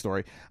straight Jock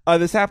story.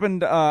 This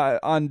happened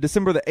on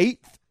December the 8th.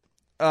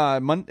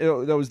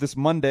 That was this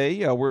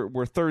Monday.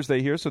 We're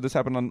Thursday here, so this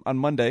happened on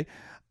Monday.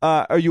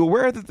 Are you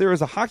aware that there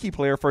is a hockey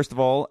player, first of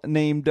all,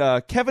 named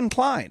Kevin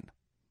Kline?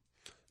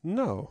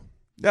 No.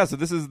 Yeah, so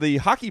this is the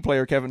hockey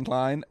player Kevin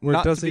Kline, Where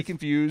not does to be he-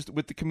 confused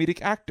with the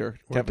comedic actor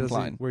Kevin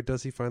Kline. Where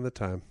does he find the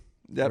time?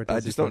 Yep, Where does I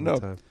he just don't find the know.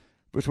 time?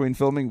 Between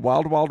filming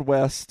Wild Wild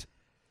West.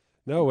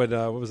 No, what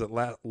was it?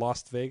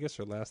 Lost Vegas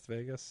or Last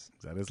Vegas?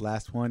 Is that his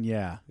last one?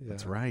 Yeah.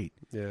 That's right.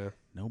 Yeah.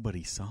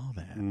 Nobody saw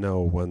that.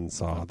 No one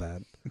saw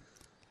that.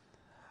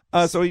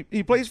 So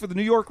he plays for the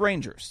New York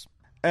Rangers.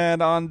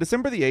 And on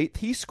December the 8th,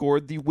 he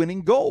scored the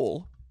winning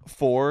goal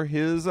for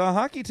his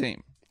hockey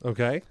team.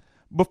 Okay.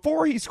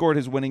 Before he scored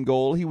his winning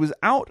goal, he was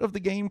out of the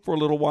game for a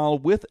little while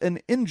with an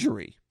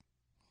injury.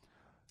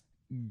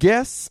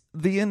 Guess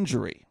the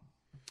injury.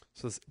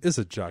 So this is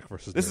a jock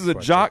versus. This nerd is a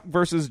question. jock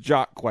versus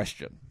jock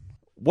question.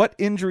 What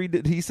injury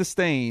did he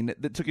sustain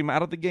that took him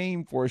out of the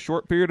game for a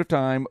short period of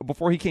time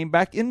before he came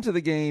back into the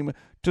game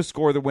to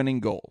score the winning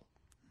goal?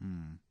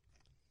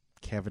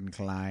 Kevin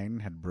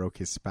Kline had broke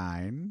his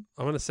spine.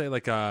 I'm gonna say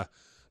like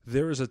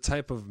there is a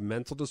type of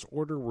mental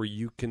disorder where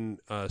you can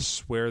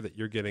swear that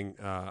you're getting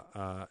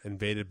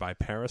invaded by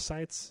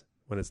parasites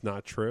when it's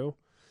not true,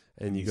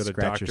 and you go to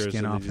Scratch your doctors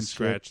skin and off you and just shit.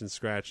 scratch and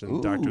scratch,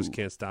 and doctors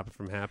can't stop it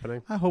from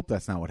happening. I hope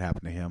that's not what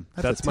happened to him.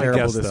 That's a my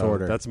terrible guess.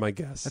 disorder. Though. That's my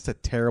guess. That's a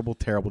terrible,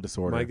 terrible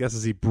disorder. My guess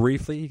is he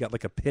briefly got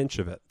like a pinch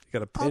of it. He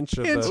got a pinch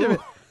of Pinch the, of it.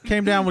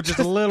 Came down with just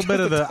a little bit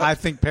of the, I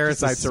think,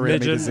 parasites are in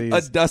me smidgen. disease.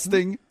 A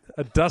dusting.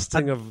 a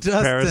dusting of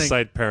dusting.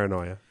 parasite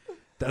paranoia.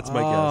 That's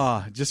my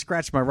guess. Just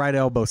scratched my right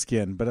elbow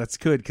skin, but that's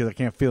good because I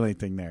can't feel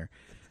anything there.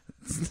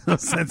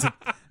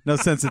 No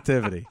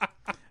sensitivity.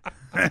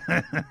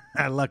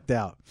 I lucked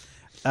out.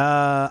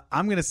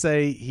 I'm gonna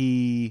say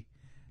he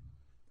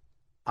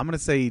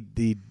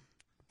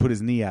put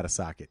his knee out of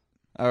socket.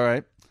 All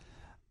right.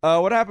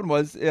 What happened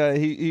was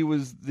he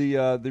was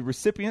the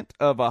recipient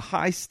of a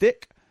high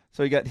stick,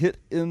 so he got hit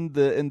in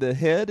the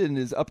head in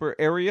his upper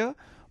area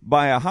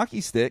by a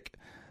hockey stick.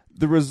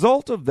 The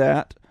result of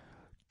that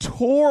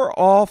tore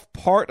off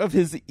part of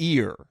his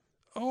ear.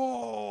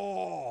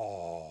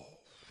 Oh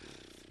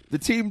The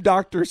team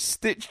doctor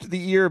stitched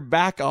the ear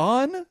back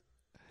on,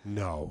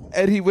 no!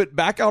 and he went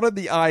back out on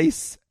the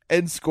ice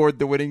and scored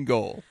the winning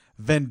goal.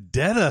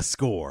 Vendetta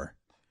score.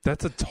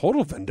 That's a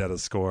total vendetta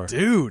score.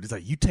 Dude, it's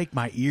like, you take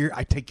my ear,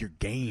 I take your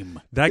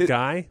game. That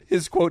guy,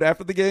 His quote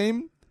after the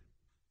game,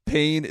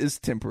 "Pain is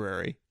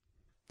temporary."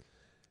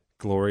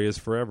 glory is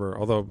forever.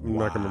 Although I'm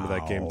not going to remember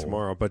that game Wow.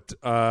 tomorrow. But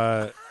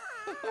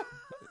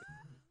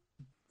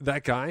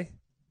that guy,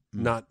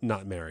 not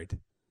married.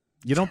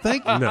 You don't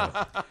think? No,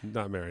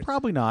 not married.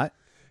 Probably not.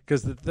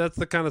 Because that's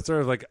the kind of story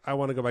of like, I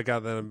want to go back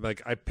out there. And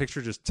like, I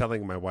picture just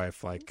telling my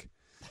wife, like,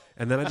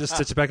 and then I just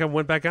stitched it back up and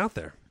went back out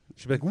there.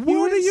 She'd be like,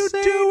 what are you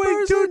insane doing?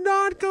 person. Do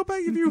not go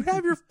back. If you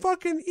have your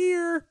fucking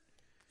ear,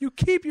 you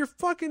keep your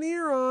fucking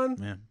ear on.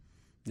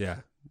 Yeah.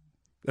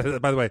 Yeah.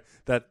 By the way,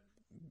 that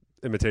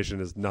imitation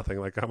is nothing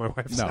like how my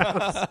wife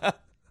sounds.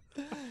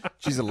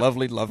 She's a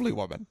lovely, lovely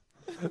woman.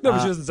 No,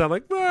 but she doesn't sound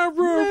like, she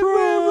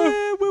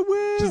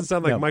doesn't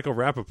sound like No. Michael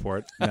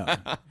Rappaport. No.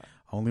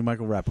 Only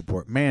Michael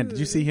Rappaport. Man, did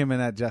you see him in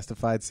that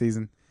Justified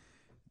season?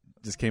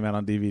 Just came out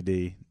on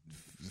DVD.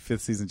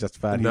 5th season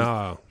Justified.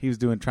 No. He was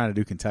trying to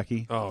do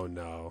Kentucky. Oh,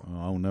 no.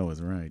 Oh, no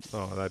is right.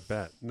 Oh, I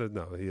bet.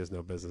 No, he has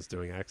no business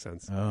doing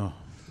accents. Oh.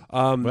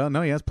 Um, Well,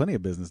 no, he has plenty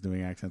of business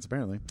doing accents,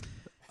 apparently.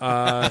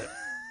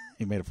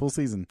 He made a full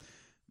season.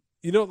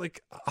 you know,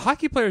 like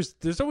hockey players,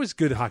 there's always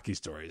good hockey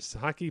stories.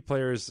 Hockey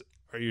players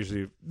are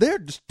usually, They're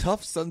just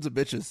tough sons of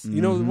bitches.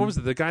 you know, what was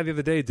it? The guy the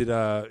other day did,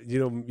 you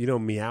know,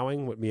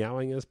 meowing, what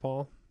meowing is,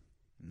 Paul?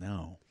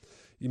 No.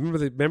 You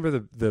remember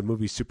the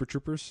movie Super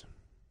Troopers?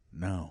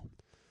 No.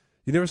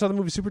 You never saw the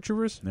movie Super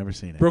Troopers? Never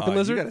seen it. Broken You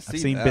Lizard? gotta see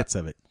I've seen that. bits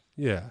of it,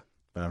 Yeah.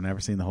 but I've never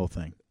seen the whole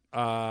thing.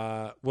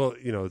 Well,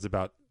 you know, it's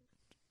about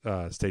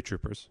state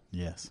troopers.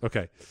 Yes.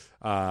 Okay.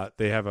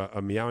 They have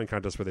a meowing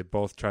contest where they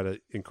both try to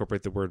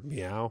incorporate the word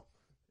meow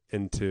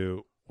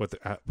into what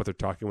they're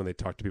talking when they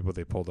talk to people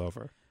they pulled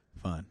over.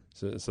 Fun.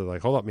 So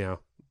like, hold up, meow.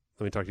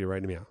 Let me talk to you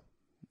right in meow.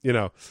 You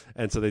know,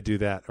 and so they do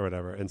that or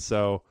whatever. And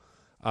so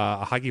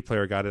a hockey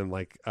player got in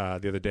like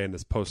the other day in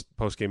this post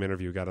game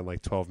interview, got in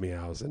like 12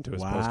 meows into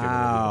his post game interview,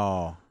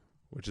 Wow.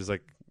 which is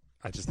like,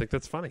 I just think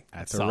that's funny.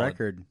 That's Solid. a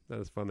record. That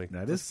is funny.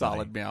 That It's is a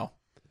solid funny. meow.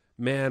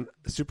 Man,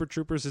 Super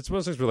Troopers. It's one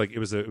of those things where like it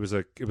was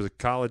a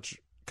college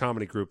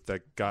comedy group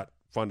that got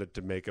funded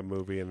to make a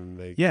movie, and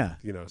they Yeah.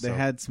 you know They so,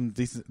 had some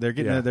decent. They're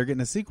getting. Yeah. They're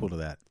getting a sequel to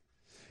that.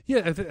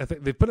 yeah. I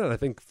think they put out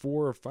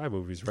 4 or 5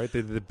 movies, right?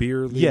 They did the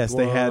beer league Yes,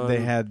 they one, had. They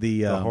had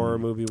the horror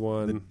movie The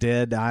one,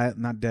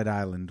 not Dead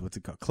Island. What's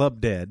it called? Club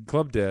Dead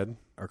Club Dead.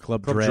 or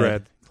Club Club Dread.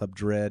 Dread. Club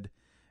Dread.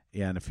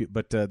 Yeah, and a few.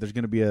 But there's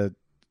going to be a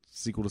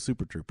sequel to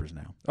Super Troopers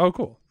now. Oh,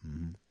 cool.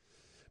 Mm-hmm.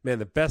 Man,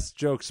 the best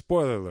joke.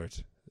 Spoiler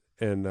alert!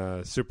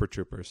 In Super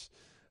Troopers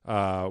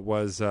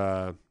was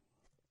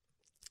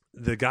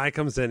the guy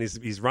comes in. He's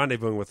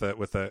rendezvousing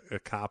with a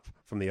cop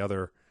from the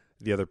other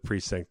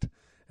precinct,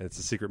 and it's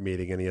a secret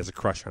meeting, and he has a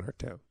crush on her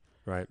too,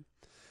 right?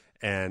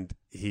 And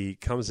he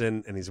comes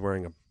in, and he's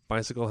wearing a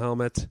bicycle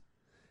helmet,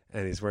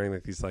 and he's wearing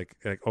like these like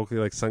Oakley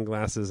like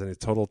sunglasses, and a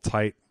total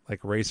tight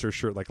like racer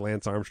shirt, like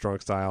Lance Armstrong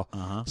style,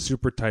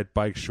 super tight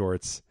bike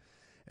shorts.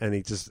 And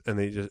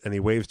he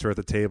waves to her at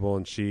the table,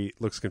 and she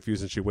looks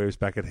confused, and she waves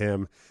back at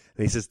him.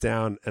 And he sits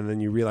down, and then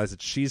you realize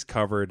that she's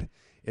covered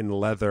in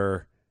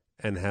leather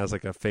and has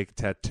like a fake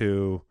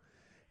tattoo,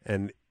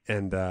 and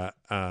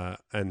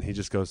he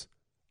just goes,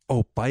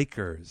 "Oh,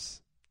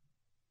 bikers."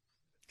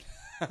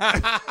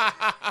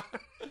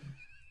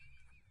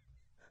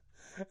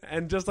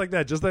 And just like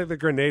that, just like the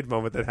grenade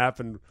moment that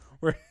happened,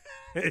 where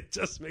it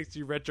just makes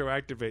you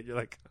retroactivate. You're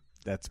like,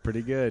 That's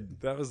pretty good.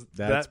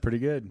 That's pretty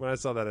good. When I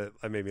saw that,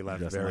 it made me laugh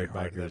Justin very like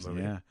hard. In that bikers,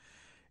 movie.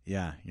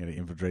 Yeah. You got to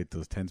infiltrate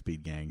those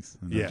 10-speed gangs.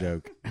 No Yeah.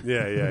 joke.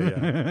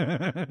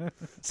 Yeah.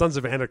 Sons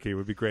of Anarchy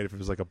would be great if it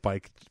was like a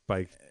bike.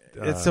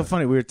 It's so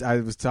funny.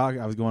 I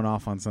was going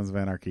off on Sons of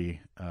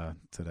Anarchy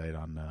today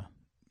on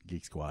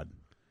Geek Squad,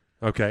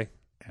 Okay.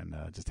 and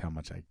just how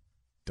much I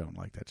don't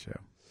like that show.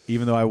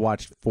 Even though I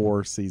watched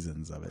 4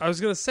 seasons of it. I was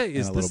gonna say,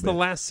 is a this little the bit.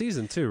 last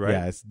season too? Right.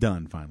 Yeah, it's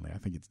done finally. I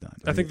think it's done.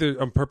 I think they're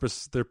on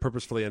purpose. They're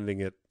purposefully ending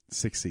it.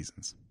 6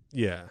 seasons.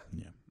 Yeah.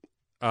 Yeah.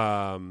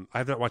 I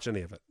have not watched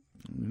any of it.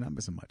 You're not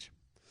missing much.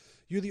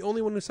 You're the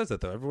only one who says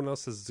that, though. Everyone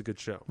else says it's a good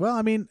show. Well,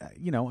 I mean,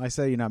 I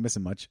say you're not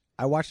missing much.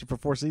 I watched it for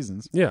 4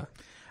 seasons. Yeah.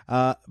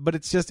 But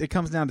it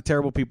comes down to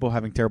terrible people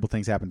having terrible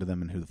things happen to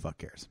them, and who the fuck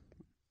cares?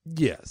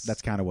 Yes.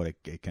 That's kind of what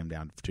it came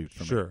down to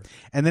for me. Sure.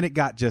 And then it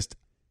got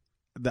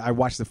I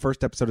watched the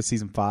first episode of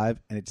season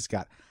 5, and it just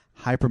got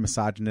hyper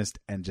misogynist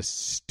and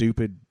just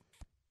stupid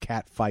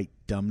cat fight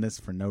dumbness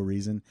for no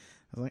reason.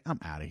 I was like, I'm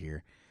out of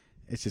here.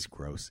 It's just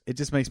gross. It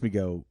just makes me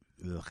go,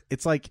 ugh.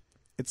 It's like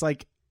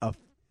a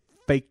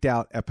faked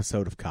out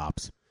episode of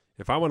Cops.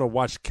 If I want to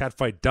watch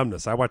catfight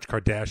dumbness, I watch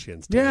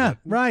Kardashians. Yeah,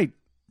 right.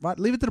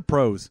 Leave it to the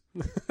pros.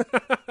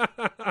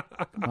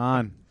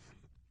 Come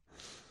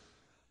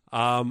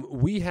on.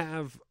 We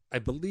have, I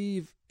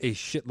believe, a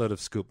shitload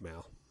of scoop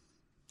mail.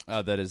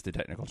 That is the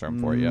technical term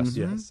for it, yes.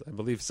 Yes. I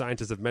believe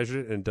scientists have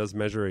measured it, and it does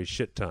measure a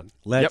shit ton.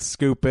 Let's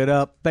scoop it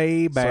up,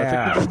 baby. So I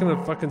think we're just going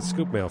to fucking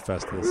scoop mail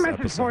fest this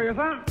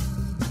episode.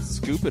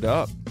 Scoop it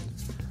up.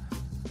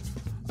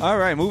 All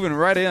right, moving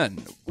right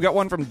in. We got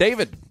one from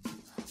David.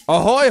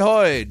 Ahoy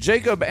hoy,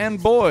 Jacob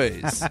and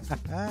boys.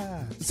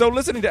 So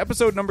listening to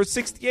episode number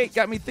 68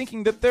 got me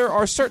thinking that there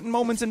are certain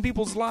moments in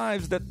people's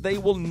lives that they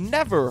will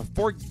never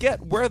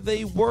forget where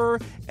they were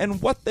and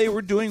what they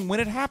were doing when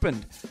it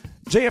happened.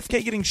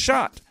 JFK getting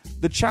shot,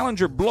 the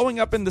Challenger blowing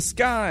up in the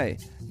sky,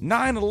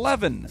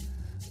 9/11,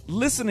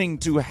 listening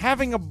to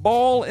Having a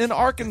Ball in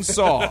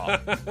Arkansas.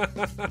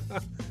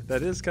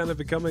 That is kind of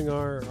becoming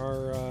our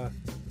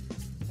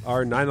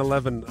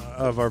 9/11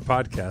 of our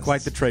podcast.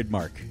 Quite the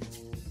trademark.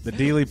 The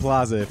Dealey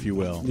Plaza, if you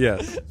will.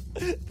 Yes.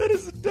 That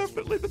is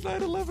definitely the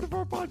 9/11 of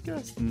our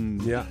podcast.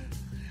 Yeah.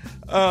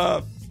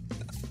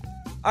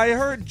 I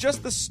heard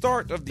just the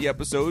start of the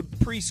episode,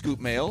 pre-scoop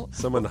mail,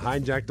 Someone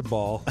hijacked a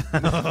ball.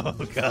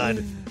 Oh,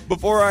 God.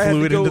 before I had Flew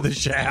to it go into the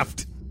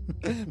shaft.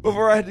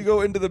 before I had to go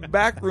into the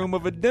back room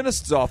of a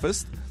dentist's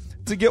office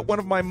to get one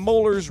of my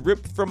molars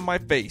ripped from my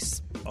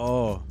face.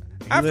 Oh.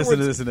 You Afterwards- listen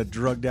to this in a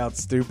drugged out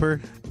stupor?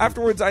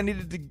 Afterwards, I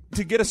needed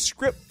to get a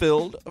script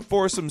filled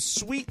for some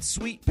sweet,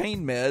 sweet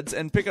pain meds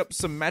and pick up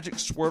some Magic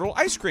Swirtle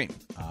ice cream.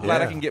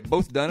 Glad I can get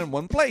both done in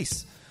one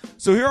place.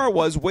 So here I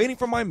was, waiting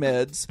for my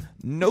meds,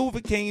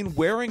 Novocaine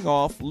wearing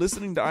off,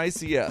 listening to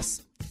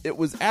ICS. It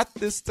was at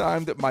this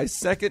time that my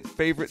second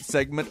favorite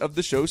segment of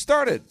the show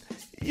started.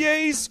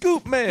 Yay,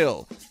 scoop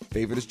mail!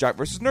 Favorite is Jock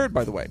vs. Nerd,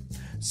 by the way.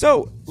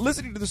 So,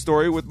 listening to the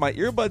story with my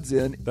earbuds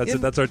in... That's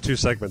it. That's our 2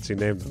 segments. You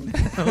named them.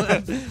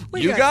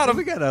 You got 'em.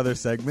 We got other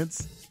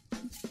segments.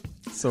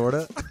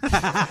 Sorta.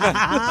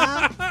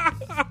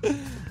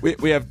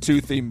 We have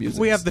 2 theme musics.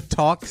 We have the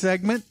talk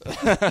segment.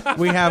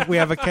 we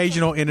have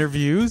occasional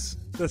interviews.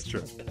 That's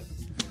true.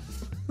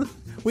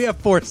 We have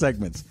 4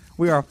 segments.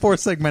 We are a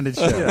 4-segmented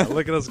show. Yeah,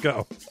 look at us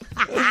go.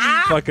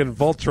 Fucking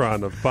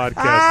Voltron of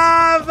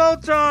podcasts.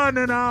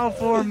 Voltron, and I'll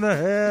form the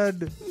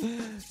head.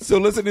 So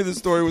listening to the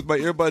story with my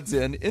earbuds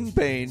in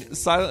pain,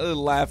 silently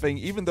laughing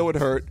even though it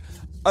hurt,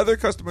 other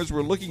customers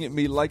were looking at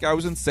me like I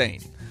was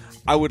insane.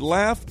 I would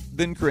laugh,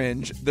 then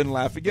cringe, then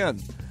laugh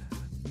again.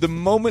 The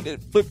moment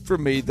it flipped for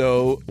me,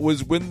 though,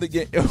 was when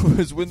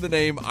the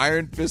name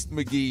Iron Fist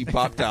McGee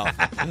popped out.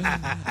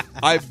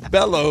 I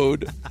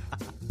bellowed,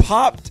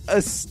 popped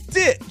a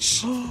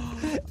stitch,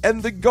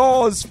 and the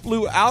gauze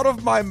flew out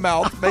of my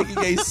mouth, making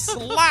a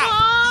slap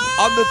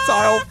on the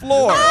tile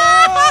floor.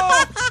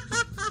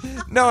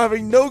 Now,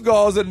 having no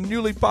gauze and a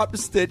newly popped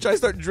stitch, I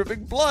start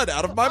dripping blood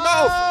out of my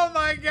mouth. Oh,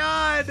 my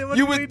God.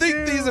 You would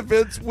think these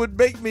events would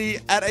make me,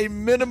 at a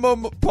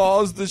minimum,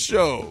 pause the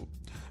show.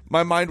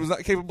 My mind was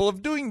not capable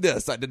of doing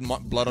this. I didn't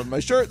want blood on my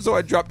shirt, so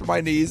I dropped to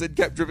my knees and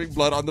kept dripping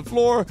blood on the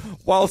floor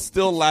while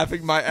still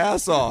laughing my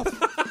ass off.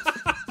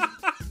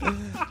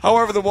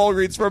 However, the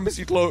Walgreens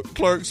pharmacy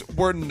clerks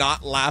were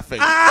not laughing.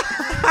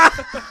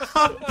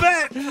 I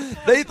bet.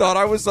 They thought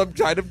I was some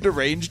kind of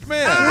deranged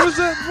man.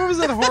 What was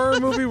that horror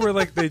movie where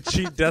like they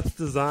cheat Death's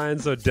design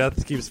so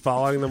Death keeps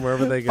following them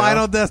wherever they go?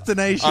 Final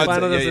Destination.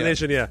 Final Yeah,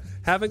 Destination, yeah.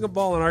 Having a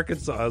ball in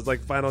Arkansas is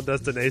like Final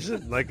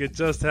Destination. Like it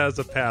just has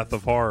a path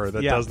of horror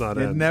that does not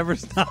it end. never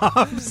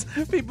stops.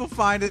 People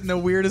find it in the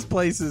weirdest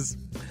places.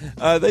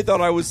 They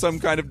thought I was some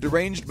kind of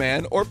deranged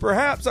man, or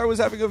perhaps I was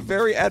having a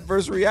very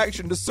adverse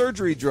reaction to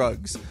surgery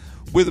drugs.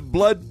 With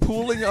blood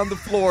pooling on the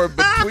floor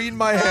between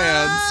my hands,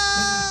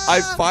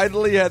 I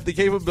finally had the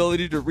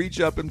capability to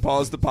reach up and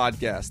pause the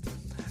podcast.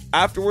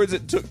 Afterwards,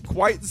 it took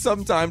quite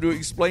some time to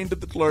explain to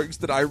the clerks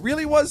that I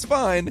really was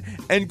fine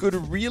and could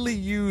really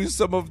use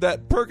some of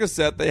that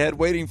Percocet they had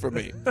waiting for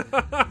me.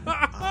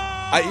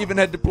 I even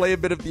had to play a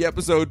bit of the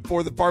episode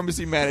for the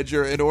pharmacy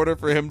manager in order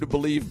for him to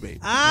believe me.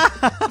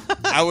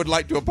 I would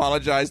like to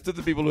apologize to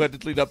the people who had to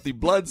clean up the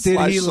blood Did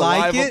he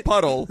like saliva it?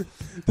 puddle,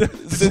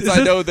 since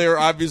I know they're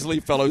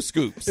obviously fellow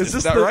scoops. Is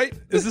that right?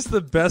 Is this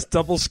the best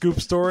double scoop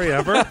story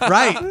ever?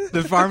 Right.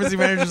 The pharmacy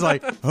manager's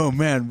like, oh,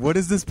 man, what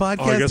is this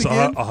podcast I guess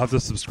again? I'll have to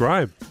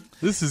subscribe.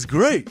 This is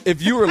great.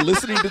 If you are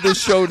listening to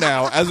this show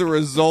now as a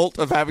result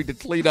of having to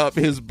clean up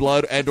his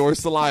blood and or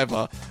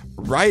saliva,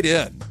 write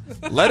in.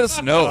 Let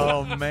us know.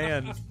 Oh,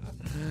 man.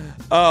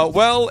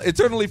 Well,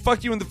 eternally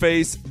fuck you in the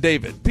face,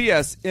 David.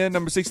 P.S. In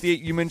number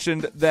 68, you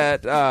mentioned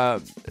that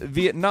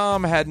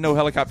Vietnam had no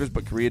helicopters,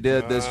 but Korea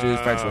did. This is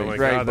factually my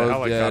right. God, the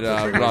Both did.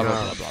 helicopter Blah,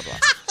 blah, blah, blah, blah.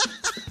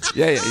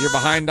 Yeah, you're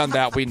behind on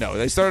that. We know.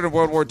 They started in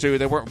World War II.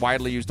 They weren't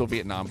widely used till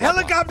Vietnam. Blah,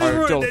 blah. Helicopters Or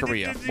were till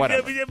Korea.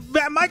 Whatever.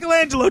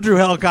 Michelangelo drew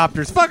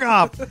helicopters. Fuck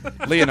off.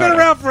 Leonardo. They've been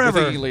around We're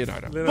forever. thinking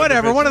Leonardo.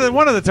 Whatever. One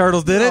of the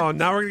turtles did it. Oh,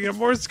 now we're gonna get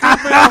more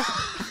scoop mail.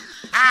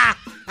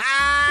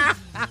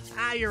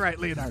 You're right,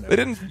 Leonardo. They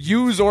didn't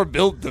use or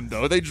build them,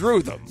 though. They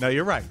drew them. No,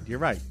 you're right. You're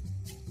right.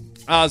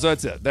 So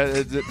that's it.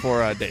 That's it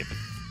for David.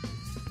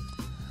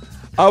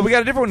 We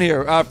got a different one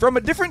here from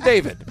a different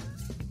David.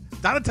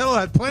 Donatello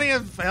had plenty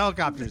of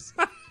helicopters.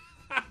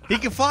 He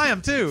can fly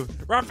them, too.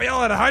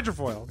 Raphael had a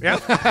hydrofoil. Yeah.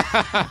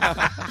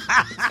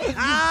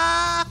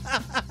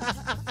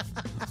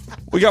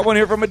 We got one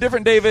here from a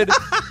different David.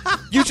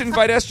 You should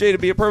invite SJ to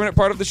be a permanent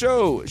part of the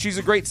show. She's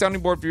a great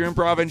sounding board for your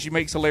improv, and she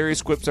makes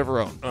hilarious quips of her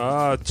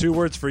own. 2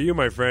 words for you,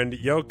 my friend.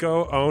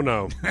 Yoko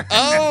Ono.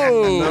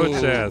 Oh! No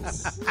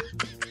chance.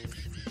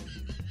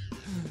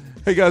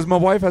 Hey, guys, my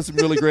wife has some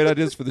really great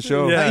ideas for the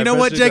show. Yeah. You know I bet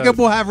what, she Jacob? does.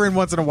 We'll have her in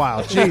once in a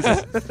while.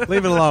 Jesus.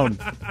 Leave it alone.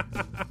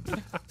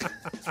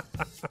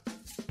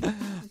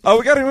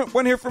 We got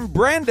one here from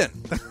Brandon.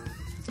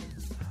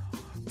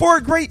 For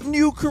a great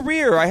new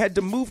career, I had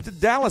to move to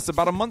Dallas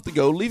about a month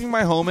ago, leaving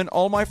my home and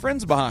all my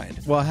friends behind.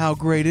 Well, how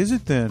great is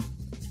it then?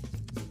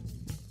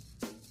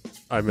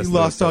 I You missed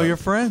lost this, all your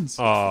friends.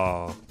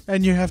 Oh.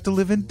 And you have to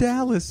live in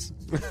Dallas.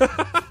 Well,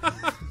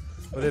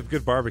 they have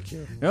good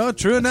barbecue. Oh,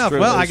 true enough. true,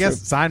 Well, I that's guess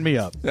true. sign me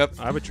up. Yep.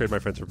 I would trade my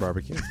friends for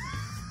barbecue.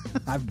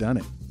 I've done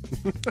it.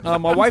 My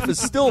wife is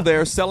still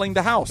there selling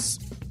the house.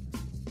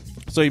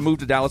 So he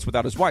moved to Dallas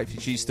without his wife.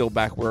 She's still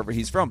back wherever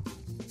he's from.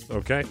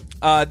 Okay.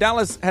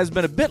 Dallas has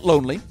been a bit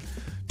lonely.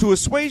 To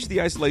assuage the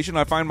isolation,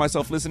 I find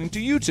myself listening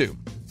to you two.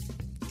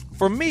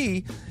 For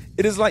me,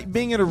 it is like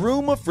being in a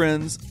room of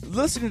friends,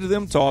 listening to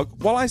them talk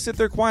while I sit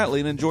there quietly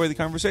and enjoy the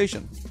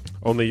conversation.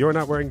 Only you're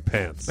not wearing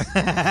pants.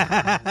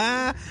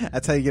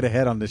 That's how you get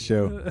ahead on this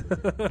show.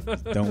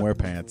 Don't wear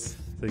pants.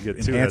 So you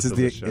get 2 heads on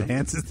this show.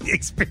 Enhances the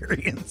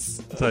experience.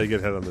 That's how you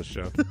get head on this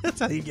show. That's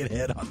how you get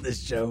ahead on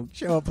this show.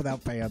 Show up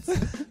without pants.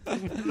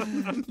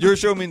 Your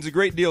show means a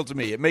great deal to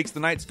me. It makes the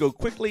nights go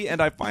quickly, and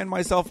I find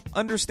myself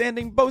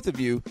understanding both of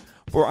you,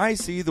 for I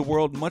see the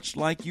world much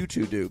like you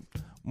two do.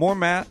 More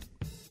Matt.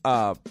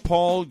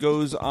 Paul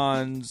goes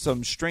on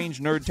some strange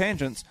nerd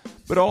tangents,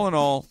 but all in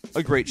all,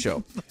 a great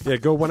show. Yeah,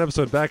 go 1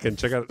 episode back and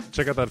check out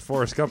that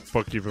Forrest Gump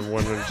book you've been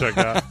wanting to check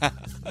out.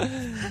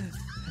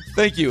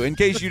 Thank you. In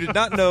case you did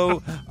not know,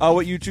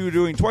 what you two are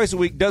doing twice a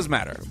week does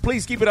matter.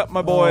 Please keep it up,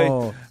 my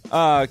boy.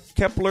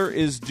 Kepler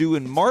is due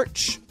in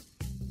March.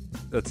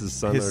 That's his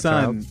son. His or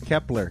son, child.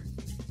 Kepler.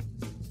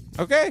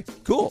 Okay,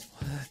 cool.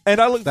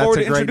 And I look That's forward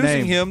a to great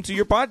introducing name. him to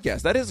your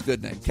podcast. That is a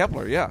good name.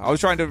 Kepler, yeah. I was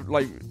trying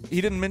to,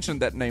 he didn't mention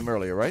that name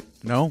earlier, right?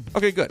 No.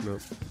 Okay, good. Nope.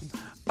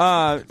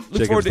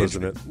 Look forward to Jacob's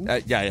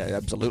listening. yeah,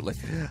 absolutely.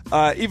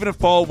 Even if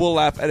Paul will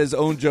laugh at his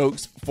own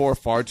jokes for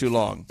far too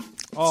long.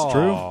 It's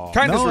true.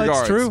 Kindest no,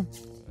 regards. It's true.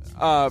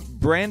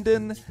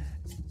 Brandon,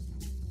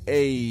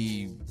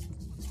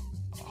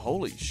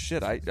 holy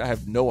shit, I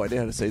have no idea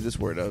how to say this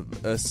word. A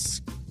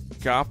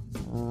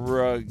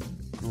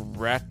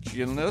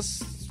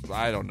scopragratinus?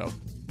 I don't know.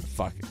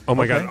 Fuck. Oh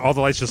my god, all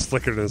the lights just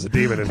flickered and there's a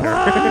demon in here.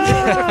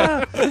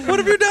 What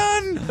have you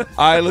done?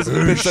 I listened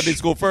to Mid Sunday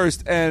School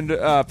first and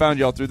found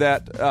y'all through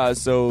that.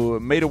 So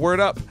made a word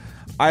up.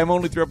 I am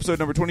only through episode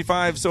number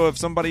 25, so if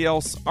somebody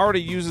else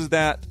already uses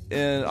that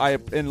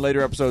in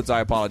later episodes, I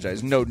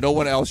apologize. No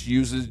one else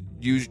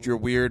used your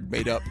weird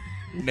made up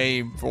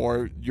name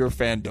for your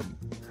fandom.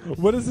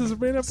 What is this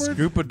made up word?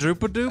 Scoopa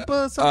droopa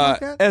doopa? Something like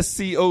that?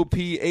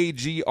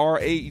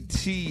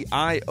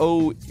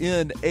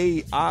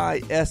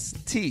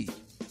 SCOPAGRATIONAIST.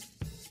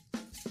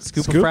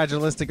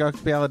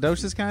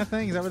 Scoopophragilistic kind of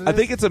thing? Is that what it is? I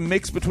think it's a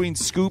mix between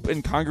scoop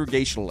and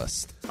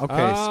congregationalist. Okay,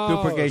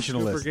 Oh,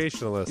 scoopogationalist.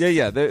 Scoopergationalist.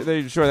 Yeah,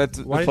 they sure that's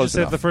Why did you close say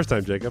it enough. the first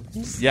time, Jacob?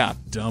 Yeah.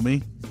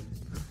 Dummy.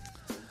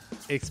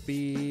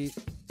 XP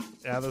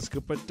the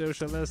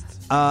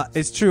Scoopergationalist.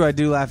 It's true. I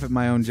do laugh at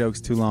my own jokes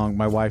too long.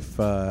 My wife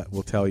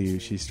will tell you.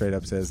 She straight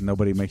up says,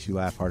 "Nobody makes you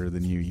laugh harder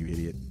than you, you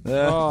idiot." And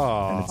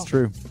Oh. it's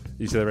true.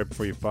 You say that right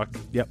before you fuck?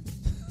 Yep.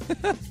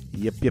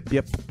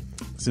 Yep.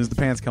 As soon as the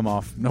pants come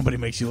off, nobody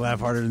makes you laugh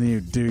harder than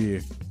you, do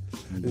you?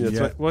 That's Yeah.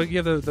 right. Well,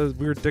 you have those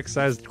weird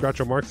dick-sized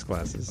Groucho Marx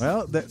glasses.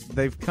 Well,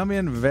 they've come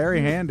in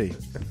very handy.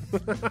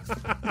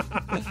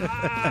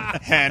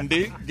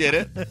 Handy, get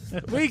it?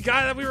 we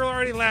got it. We were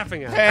already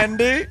laughing at it.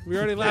 Handy. We were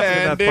already laughing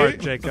at that Handy. part,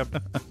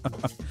 Jacob.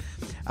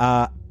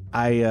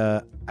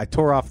 I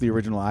tore off the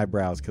original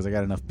eyebrows because I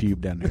got enough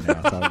pube down there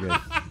now. It's all good.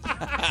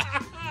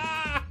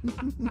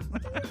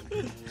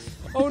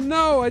 Oh,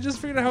 no. I just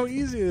figured out how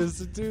easy it is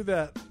to do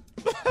that.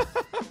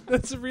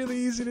 That's really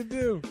easy to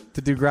do.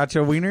 To do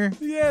Groucho Wiener?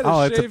 Yeah. To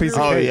Oh, it's a shave piece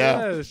your, of cake.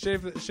 yeah.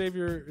 Shave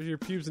your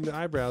pubes and the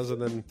eyebrows,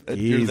 and then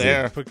You're Easy.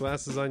 there. put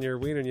glasses on your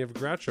wiener, and you have a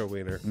Groucho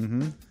wiener.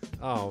 Mm-hmm.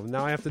 Oh,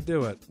 now I have to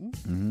do it.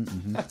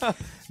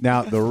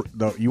 Now,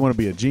 you want to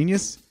be a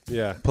genius?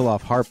 Yeah. Pull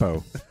off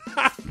Harpo.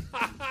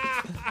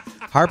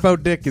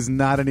 Harpo dick is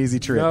not an easy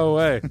trick. No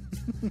way.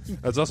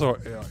 That's also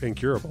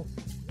incurable.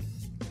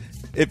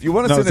 If you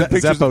want to No, send in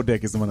pictures, Zeppo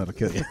dick is the one that'll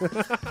kill you.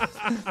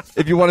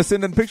 if you want to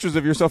send in pictures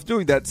of yourself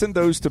doing that, send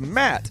those to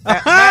Matt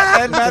at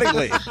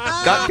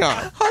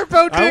mattandmattingly.com.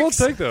 Harpo dicks. I will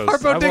take those. I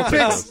Harpo will dick take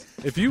pics. those.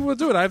 If you will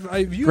do it,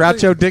 I've used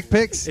Groucho dick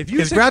pics. If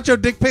you Is say- Groucho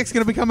dick pics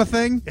going to become a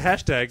thing?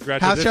 hashtag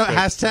Groucho dick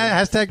pics.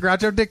 Hashtag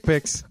Groucho dick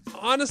pics.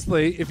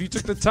 Honestly, if you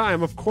took the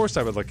time, of course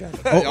I would look at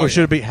it. Or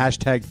should it be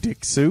hashtag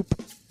dick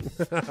soup?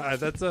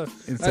 That's a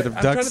Instead of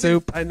I'm duck trying to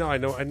soup? think- I know.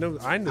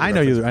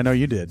 I know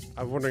you did.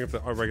 I'm wondering if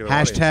our regular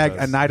Hashtag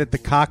audience a night at the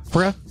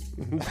cockbra.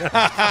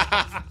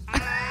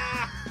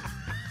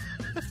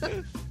 does.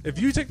 If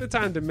you take the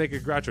time to make a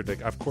Groucho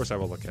dick, of course I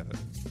will look at it.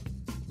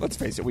 Let's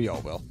face it, we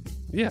all will.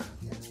 Yeah,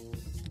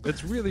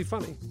 it's really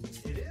funny.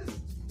 It is.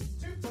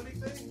 Two funny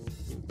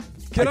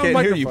things. Get I on can't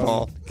microphone. hear you,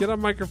 Paul. Get on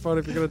microphone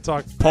if you're going to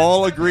talk.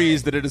 Paul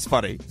agrees that it is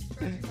funny.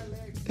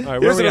 All right,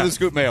 where Here's we another at?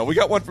 scoop mail. We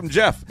got one from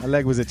Jeff. My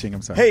leg was itching.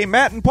 I'm sorry. Hey,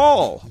 Matt and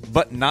Paul,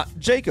 but not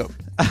Jacob.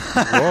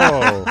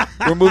 Whoa.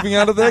 We're moving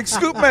on to the next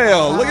scoop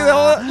mail. Look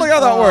how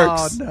that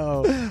works.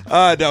 Oh,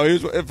 no. No,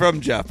 here's from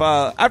Jeff.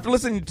 After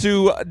listening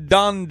to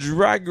Don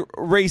Drag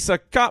Race a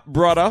Cop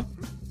Brother,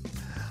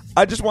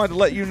 I just wanted to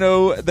let you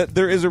know that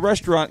there is a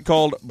restaurant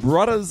called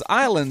Brother's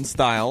Island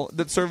Style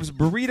that serves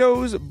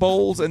burritos,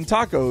 bowls, and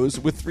tacos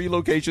with 3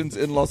 locations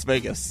in Las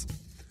Vegas.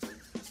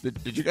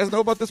 Did you guys know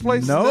about this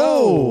place?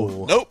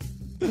 No. Nope.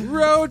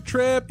 Road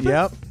trip.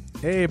 Yep.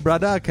 Hey,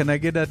 brother, can I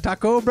get a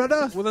taco,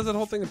 brother? Well, there's that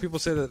whole thing that people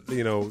say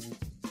that,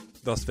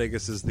 Las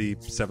Vegas is the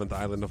 7th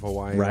island of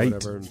Hawaii Right. or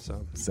whatever. And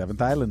so. Seventh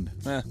Island.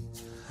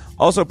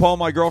 Also, Paul,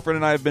 my girlfriend,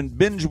 and I have been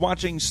binge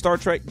watching Star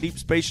Trek Deep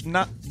Space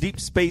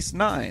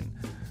Nine.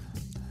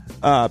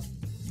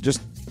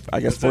 Just, I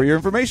guess, for your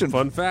information.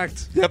 Fun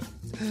fact. Yep.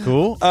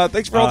 Cool.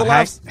 Thanks for all the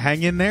laughs.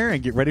 Hang in there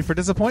and get ready for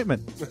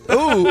disappointment.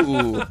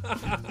 Ooh.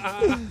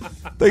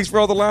 Thanks for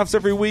all the laughs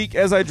every week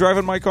as I drive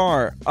in my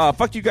car.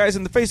 Fuck you guys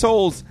in the face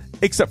holes,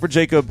 except for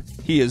Jacob.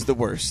 He is the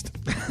worst.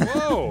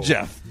 Whoa.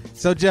 Jeff.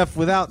 So, Jeff,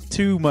 without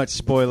too much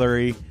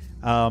spoilery,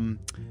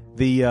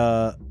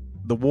 the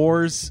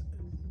wars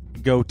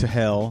go to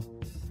hell.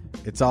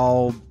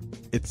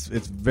 It's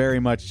very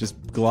much just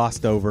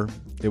glossed over.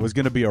 It was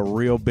going to be a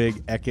real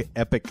big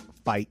epic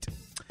fight.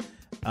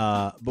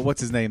 But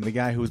what's his name? The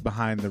guy who was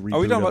behind the reboot. Are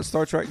we talking of- about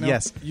Star Trek now?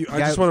 Yes. I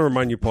just want to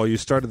remind you, Paul, you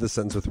started the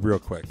sentence with real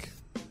quick.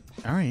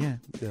 All right, yeah.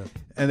 Yeah.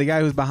 And the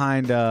guy who's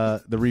behind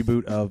the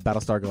reboot of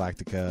Battlestar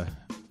Galactica.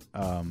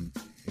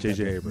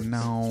 J.J. Abrams.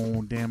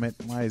 No, damn it.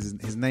 Why is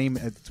his name?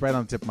 It's right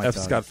on the tip of my F.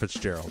 tongue. Scott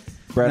Fitzgerald.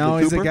 Bradley No,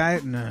 he's Cooper? a guy.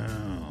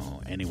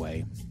 No.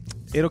 Anyway,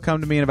 it'll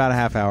come to me in about a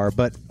half hour.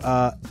 But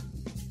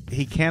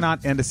he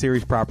cannot end a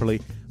series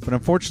properly. But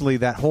unfortunately,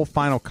 that whole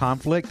final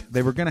conflict,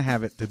 they were going to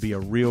have it to be a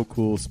real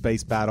cool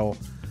space battle.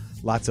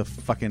 Lots of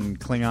fucking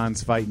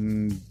Klingons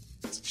fighting,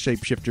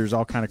 shapeshifters,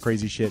 all kind of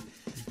crazy shit.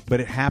 But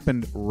it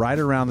happened right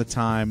around the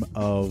time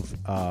of,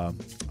 I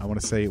want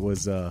to say it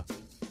was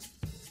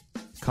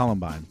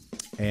Columbine.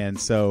 And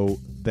so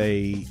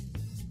they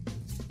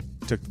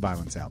took the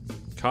violence out.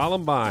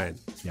 Columbine.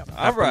 Yep.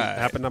 All right.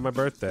 Happened on my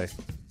birthday.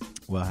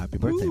 Well, happy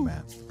birthday,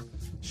 Matt.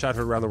 Shot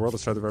heard around the world to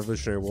start the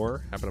Revolutionary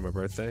War. Happened on my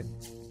birthday.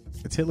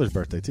 It's Hitler's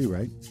birthday, too,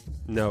 right?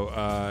 No,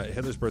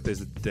 Hitler's birthday is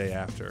the day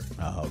after.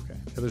 Oh, okay.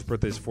 Hitler's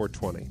birthday is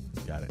 420.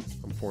 Got it.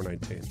 I'm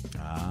 419.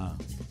 Ah.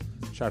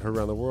 Shot heard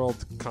around the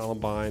world,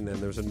 Columbine, and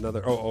there's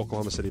another. Oh,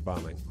 Oklahoma City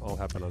bombing. All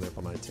happened on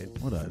April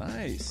 19th. What a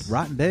Nice.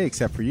 rotten day,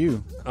 except for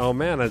you. Oh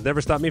man, it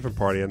never stopped me from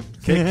partying.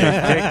 Cake,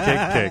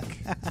 cake,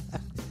 cake, cake,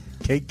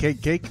 Cake,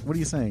 cake, cake. What are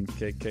you saying?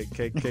 cake, cake,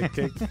 cake, cake,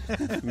 cake.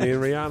 Me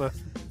and Rihanna.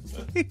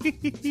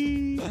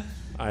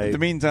 I In the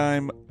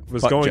meantime,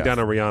 was fuck going Jeff. down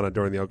on Rihanna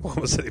during the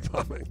Oklahoma City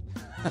bombing.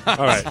 All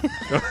right,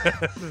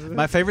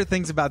 My favorite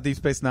things about Deep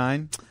Space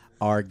Nine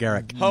are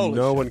Garrick. Holy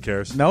no shit. one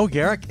cares. No,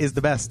 Garrick is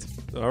the best.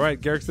 All right,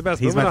 Garrick's the best.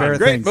 He's Moving my on. favorite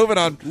Great. things. Moving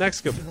on.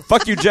 Next, go.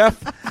 Fuck you,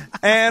 Jeff.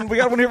 And we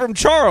got one here from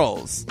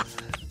Charles.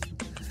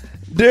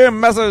 Dear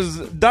Messrs.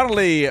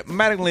 Donnelly,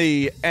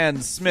 Mattingly,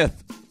 and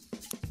Smith.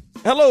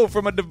 Hello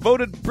from a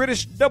devoted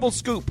British double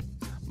scoop.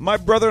 My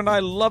brother and I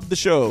love the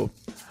show.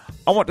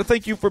 I want to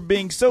thank you for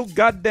being so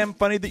goddamn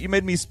funny that you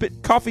made me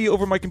spit coffee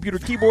over my computer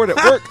keyboard at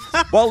work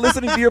while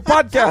listening to your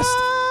podcast.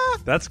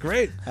 That's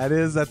great.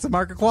 That's a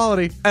mark of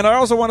quality. And I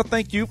also want to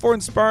thank you for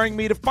inspiring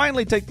me to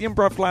finally take the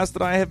improv class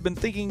that I have been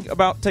thinking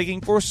about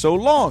taking for so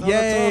long.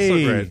 That's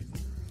also great.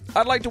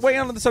 I'd like to weigh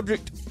in on the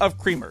subject of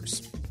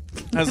creamers,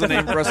 as the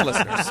name for us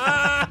listeners.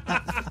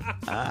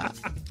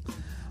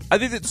 I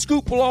think that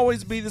Scoop will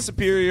always be the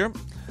superior,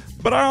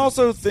 but I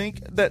also think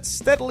that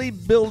steadily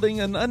building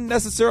an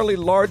unnecessarily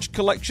large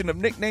collection of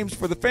nicknames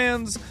for the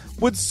fans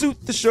would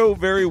suit the show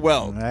very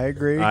well. I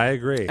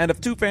agree. And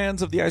if two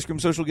fans of the Ice Cream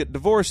Social get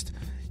divorced,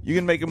 you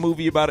can make a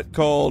movie about it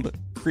called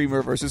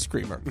Creamer versus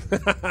Creamer.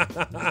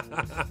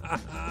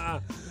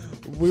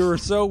 We were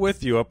so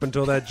with you up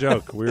until that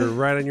joke. We were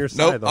right on your side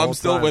Nope, the whole I'm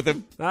still time. with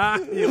him.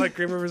 You like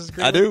Creamer versus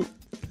Creamer? I do.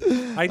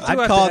 I'd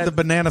I'd call it the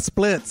banana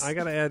splits. I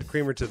got to add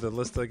Creamer to the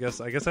list, I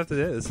guess. I guess I have to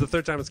do it. It's the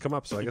third time it's come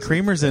up, so I guess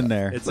Creamer's in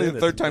there. It's It's like in. the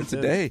third time It's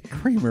in. today.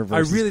 Creamer I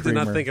versus really did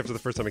not Creamer. think after the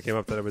first time it came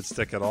up that it would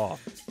stick at all.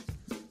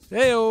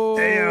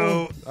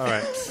 Heyo. All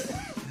right.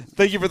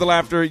 Thank you for the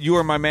laughter. You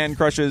are my man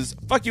crushes.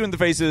 Fuck you in the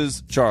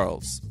faces,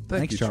 Charles.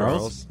 Thank Thanks, you,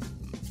 Charles.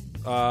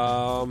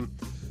 All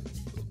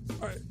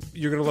right.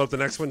 You're going to load up the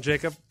next one,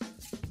 Jacob?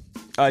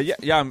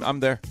 Yeah, I'm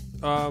there.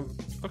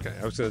 Okay.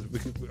 I was going to.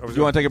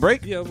 You want to take a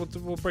break? Yeah,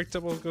 we'll break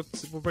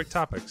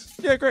topics.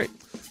 Yeah, great.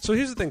 So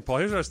here's the thing, Paul.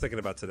 Here's what I was thinking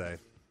about today.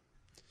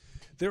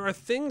 There are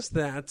things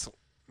that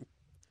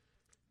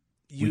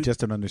we just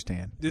don't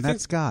understand. Do you And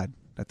that's think- God.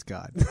 That's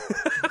God.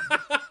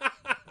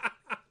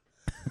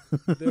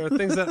 there are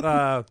things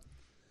that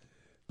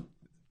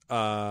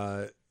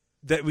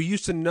that we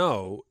used to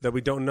know that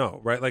we don't know,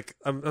 right? Like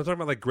I'm talking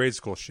about like grade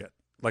school shit.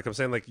 Like I'm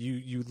saying, like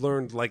you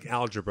learned like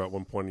algebra at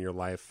one point in your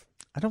life.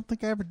 I don't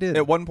think I ever did.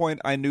 At one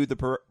point, I knew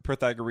the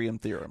Pythagorean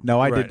theorem. No,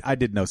 I Right. did. I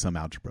did know some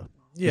algebra.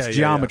 Yeah, It's yeah,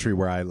 geometry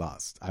where I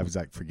lost. I was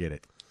like, forget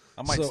it.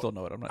 I might So, still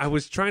know it. I'm not I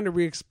was trying to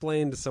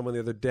re-explain to someone the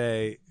other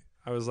day.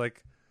 I was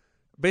like,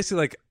 basically,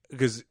 like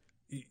because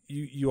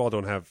you all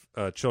don't have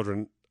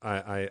children.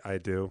 I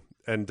do,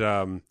 and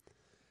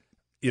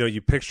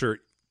you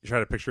try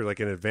to picture like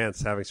in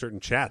advance having certain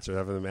chats or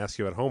having them ask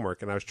you at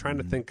homework. And I was trying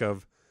to think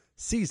of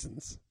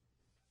seasons,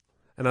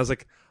 and I was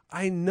like,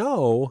 I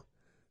know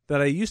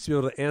that I used to be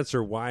able to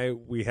answer why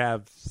we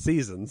have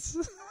seasons,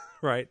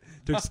 right?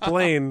 To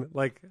explain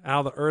like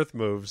how the Earth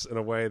moves in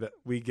a way that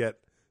we get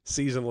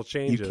seasonal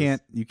changes.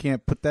 You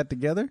can't put that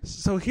together.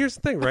 So here's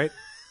the thing, right?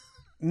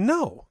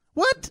 No,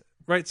 What?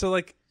 right? So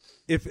like,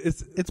 if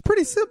it's It's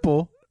pretty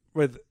simple.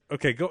 with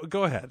okay,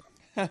 go ahead.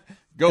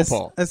 Go,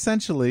 Paul.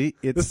 Essentially,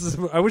 it's This is.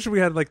 I wish we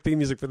had like theme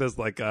music for this.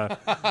 Like,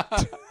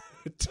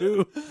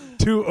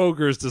 two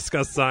ogres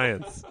discuss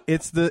science.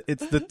 it's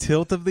the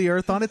tilt of the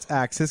Earth on its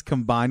axis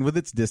combined with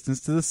its distance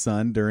to the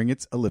sun during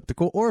its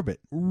elliptical orbit.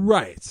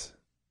 Right.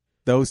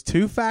 Those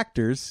two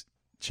factors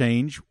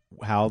change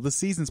how the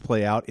seasons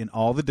play out in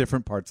all the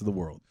different parts of the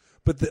world.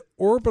 But the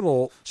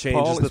orbital change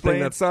Paul is the thing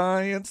explained that's.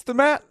 science to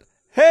Matt.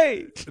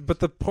 Hey! But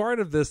the part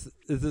of this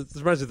is it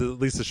reminds me of the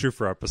Lisa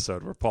Schufer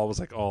episode where Paul was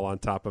like all on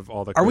top of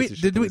all the. Are we? crazy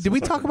shit Did we? Lisa Did we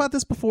was talk talking about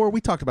this before? We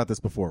talked about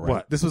this before, right?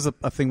 What? This was a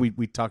thing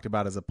we talked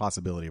about as a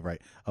possibility,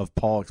 right? Of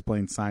Paul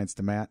explaining science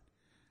to Matt.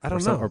 I don't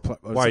or so- know.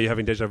 or Why are you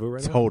having deja vu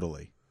right now?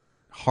 Totally,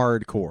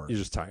 hardcore. You're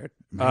just tired.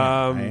 Man,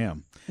 I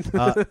am.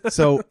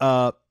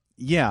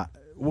 Yeah.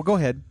 Well, go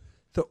ahead.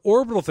 The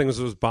orbital thing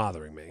was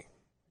bothering me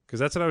because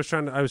that's what I was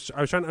trying to. I was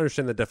trying to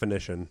understand the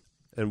definition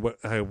and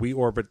how we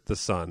orbit the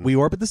sun. We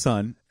orbit the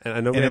sun, and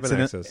I know we and have it's an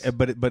an- axis.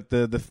 but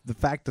the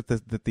fact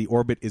that the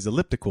orbit is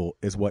elliptical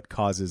is what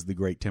causes the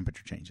great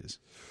temperature changes.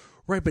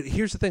 Right, but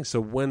here's the thing. So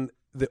when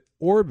the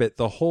orbit,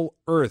 the whole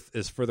Earth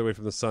is further away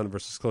from the sun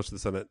versus close to the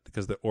sun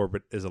because the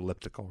orbit is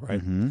elliptical, right?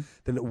 Mm-hmm.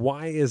 Then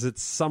why is it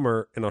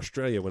summer in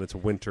Australia when it's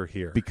winter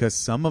here? Because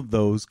some of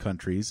those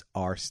countries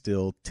are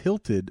still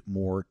tilted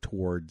more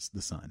towards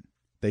the sun.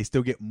 They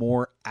still get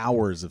more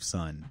hours of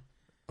sun.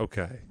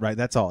 Okay. Right,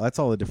 that's all. That's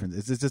all the difference.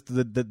 It's just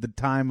the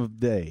time of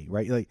day,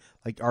 right? Like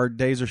our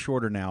days are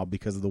shorter now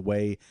because of the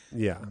way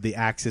Yeah. the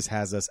axis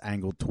has us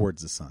angled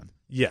towards the sun.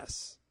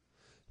 Yes.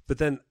 But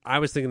then I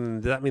was thinking,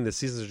 does that mean the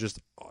seasons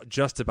are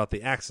just about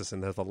the axis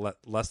and have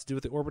less to do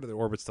with the orbit, or the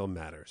orbit still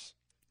matters?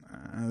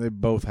 They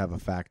both have a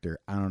factor.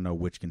 I don't know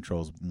which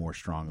controls more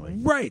strongly.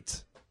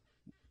 Right.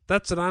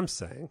 That's what I'm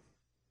saying.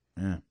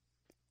 Yeah.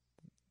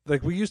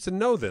 Like, we used to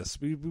know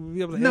this. We'd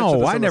be able to answer No,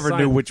 this I on a never knew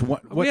science- which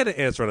one. We had to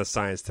answer on a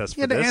science test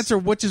You for had to this. answer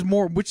which is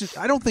more. Which is.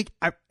 I don't think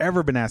I've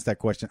ever been asked that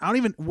question. I don't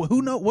even.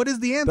 Who know? What is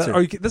the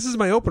answer? This is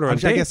my opener on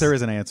Actually, I dates. guess there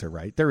is an answer,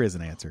 right? There is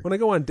an answer. When I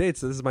go on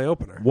dates, this is my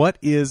opener. What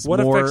is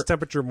What more? affects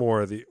temperature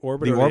more, the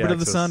orbit the or orbit the of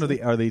the axis? sun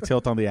or the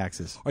tilt on the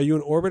axis? Are you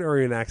an orbit or are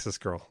you an axis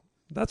girl?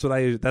 That's what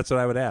I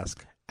would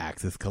ask.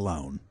 Axis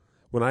cologne.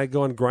 When I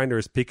go on Grindr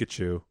as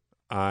Pikachu,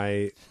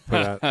 I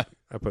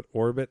put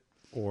orbit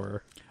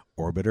or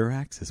Orbit or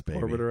axis, baby.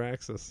 orbit or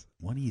axis.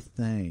 What do you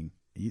think?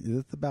 Is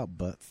this about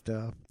butt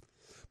stuff?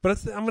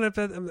 But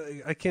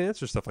I can't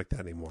answer stuff like that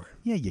anymore.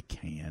 Yeah, you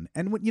can.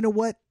 And you know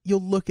what?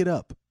 You'll look it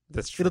up.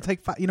 That's true. It'll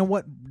take 5. You know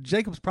what?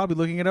 Jacob's probably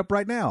looking it up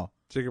right now.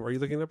 Jacob, are you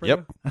looking it up right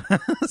Yep. now?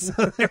 So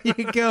there you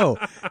go.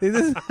 This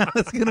is how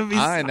it's going to be.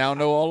 I now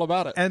know all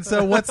about it. And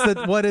so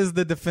what is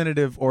the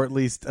definitive, or at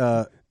least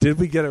Did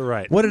we get it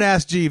right? what did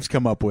Ask Jeeves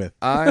come up with?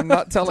 I'm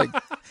not telling.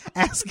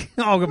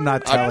 I'm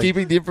not telling. I'm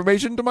keeping the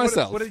information to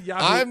myself. what did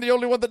Yahoo- I'm the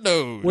only one that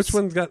knows. Which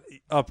one got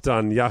upped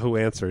on Yahoo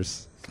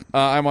Answers?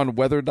 I'm on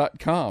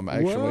weather.com,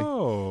 actually.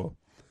 Whoa.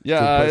 Yeah,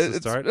 Good place to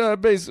it's start.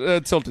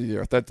 tilt of the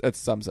earth. That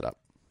sums it up.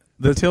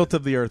 The tilt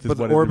of the Earth is But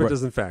what the orbit it,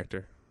 doesn't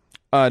factor.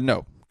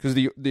 No, because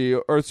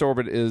the Earth's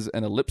orbit is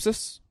an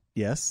ellipsis,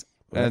 yes.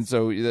 and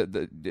so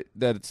that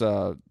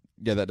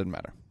doesn't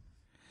matter.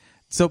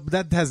 So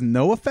that has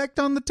no effect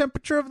on the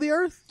temperature of the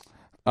Earth?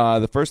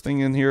 The first thing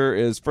in here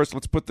is first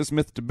let's put this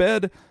myth to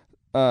bed.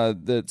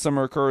 That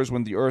summer occurs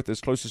when the Earth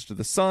is closest to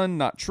the sun.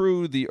 Not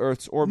true. The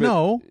Earth's orbit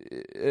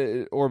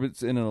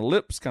orbits in an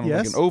ellipse, kind of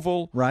like Yes. an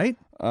oval. Right?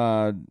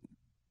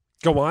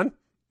 Go on.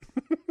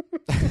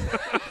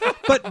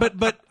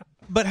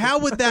 But how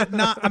would that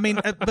not? I mean,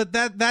 but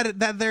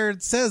that there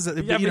it says that,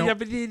 you know,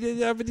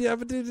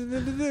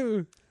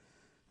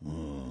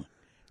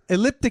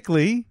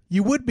 elliptically,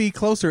 you would be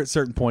closer at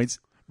certain points.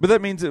 But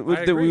that means that we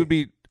agree. would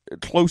be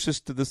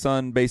closest to the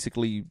sun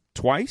basically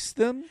twice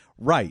then?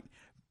 Right.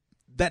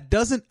 That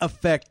doesn't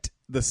affect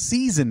the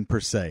season per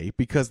se,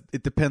 because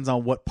it depends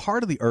on what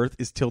part of the Earth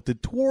is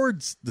tilted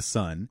towards the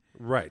sun.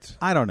 Right.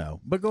 I don't know,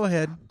 but go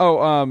ahead.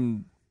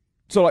 Oh,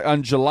 so like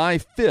on July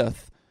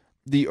 5th,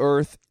 the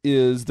Earth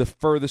is the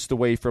furthest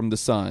away from the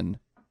sun,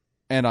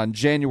 and on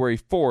January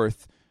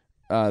 4th,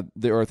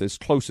 the Earth is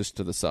closest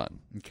to the sun.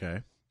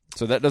 Okay.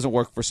 So that doesn't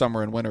work for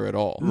summer and winter at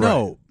all.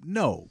 No.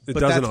 It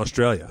But does in that's-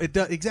 Australia. It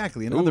does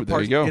exactly in Ooh, other there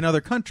parts, you go. in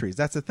other countries.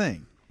 That's the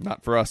thing.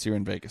 Not for us here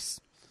in Vegas.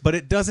 But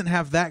it doesn't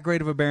have that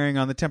great of a bearing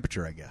on the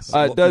temperature, I guess.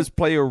 It does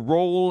play a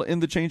role in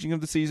the changing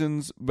of the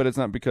seasons, but it's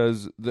not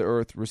because the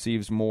Earth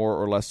receives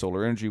more or less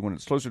solar energy when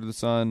it's closer to the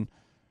sun.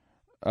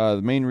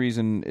 The main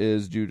reason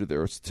is due to the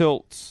Earth's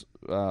tilt.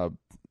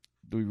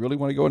 Do we really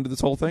want to go into this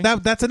whole thing?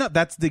 That's enough.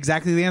 That's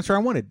exactly the answer I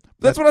wanted.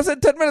 That's what I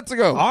said 10 minutes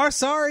ago. Oh,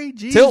 sorry,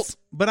 geez. Tilt.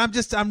 But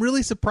I'm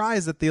really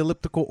surprised that the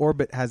elliptical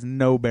orbit has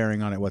no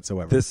bearing on it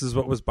whatsoever. This is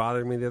what was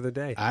bothering me the other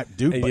day.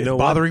 Dude, And but you it's know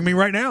what? bothering me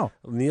right now.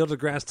 Neil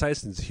deGrasse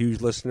Tyson's a huge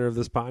listener of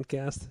this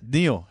podcast.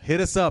 Neil, hit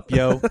us up,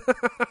 yo.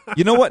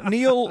 You know what,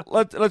 Neil?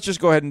 Let's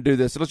just go ahead and do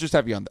this. Let's just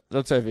have you on.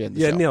 Let's have you in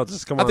the Yeah, show. Neil,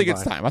 just come I on think by.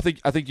 it's time. I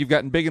think you've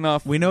gotten big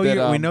enough. We know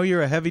that,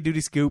 you're a heavy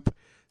duty scoop,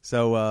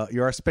 so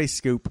you're our space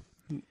scoop.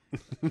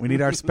 We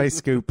need our space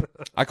scoop,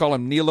 I call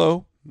him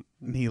Nilo.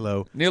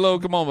 Nilo. Nilo,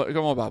 come on,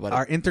 by, buddy.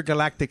 Our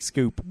intergalactic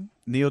scoop,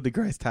 Neil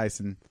deGrasse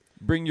Tyson.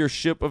 Bring your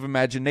ship of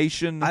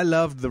imagination. I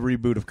loved the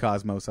reboot of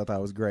Cosmos. I thought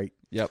it was great.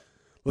 Yep.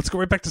 Let's go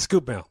right back to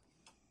Scoop Mail.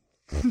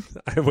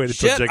 I waited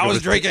Shit, till Jacob I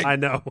was drinking. I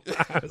know.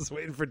 I was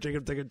waiting for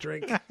Jacob to take a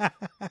drink.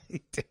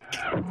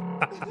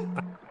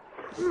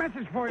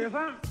 Message for you,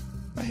 son.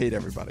 I hate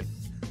everybody.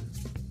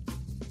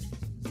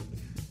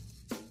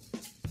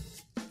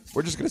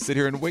 We're just gonna sit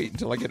here and wait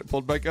until I get it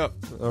pulled back up.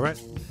 All right.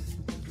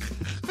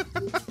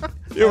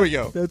 Here we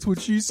go. That's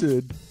what she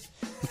said.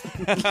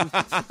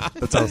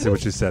 That's honestly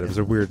what she said. It was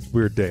a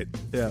weird date.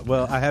 Yeah,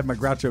 well, I had my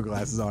Groucho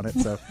glasses on it,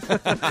 so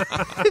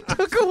it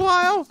took a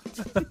while.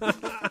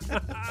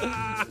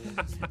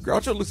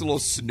 Groucho looks a little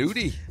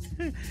snooty.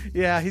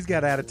 Yeah, he's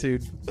got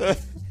attitude.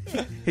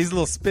 He's a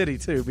little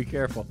spitty too. Be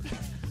careful.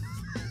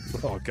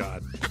 Oh,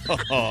 God.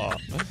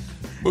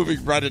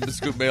 Moving right into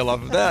scoop mail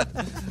off of that.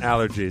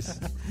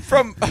 Allergies.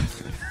 From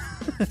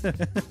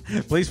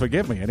Please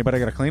forgive me. Anybody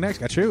got a Kleenex?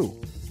 Got you.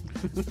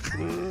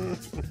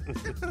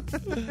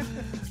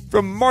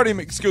 From Marty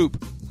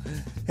McScoop.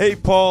 Hey,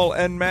 Paul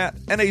and Matt,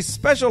 and a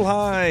special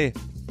hi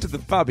to the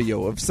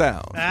Fabio of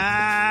sound.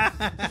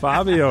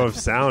 Fabio of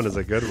Sound is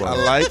a good one.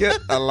 I like it.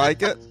 I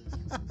like it.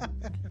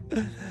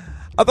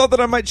 I thought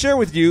that I might share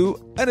with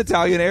you an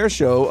Italian air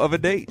show of a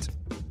date.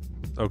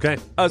 Okay.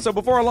 So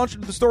before I launch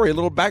into the story, a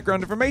little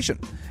background information.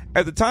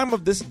 At the time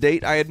of this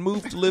date, I had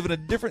moved to live in a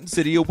different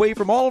city away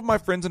from all of my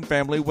friends and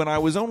family when I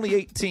was only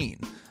 18.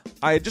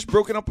 I had just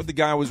broken up with the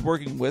guy I was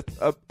working with,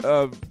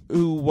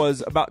 who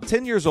was about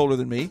 10 years older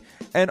than me,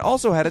 and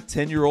also had a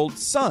 10-year-old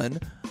son.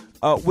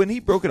 When he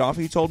broke it off,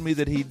 he told me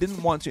that he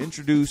didn't want to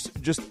introduce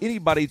just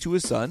anybody to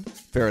his son.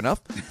 Fair enough.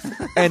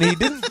 And he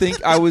didn't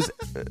think I was...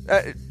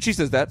 she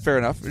says that. Fair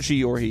enough.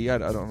 She or he. I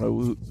don't know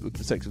who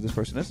the sex of this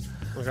person is.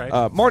 Okay.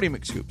 Marty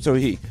McScoop. So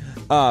he.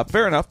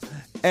 Fair enough.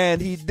 And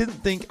he didn't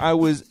think I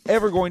was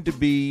ever going to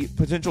be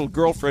potential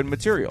girlfriend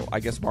material. I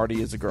guess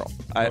Marty is a girl.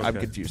 I'm Okay.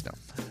 confused now.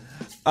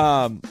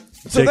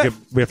 So Jacob,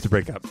 we have to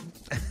break up.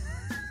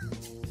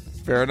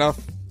 fair enough.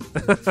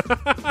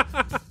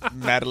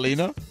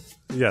 Madalena?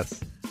 Yes.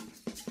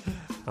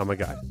 I'm a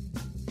guy. All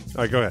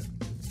right, go ahead.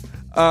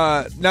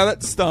 Now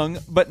that stung,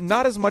 but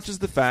not as much as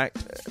the fact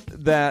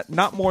that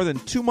not more than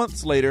 2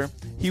 months later,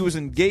 he was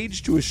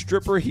engaged to a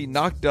stripper he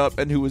knocked up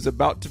and who was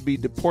about to be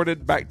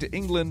deported back to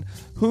England,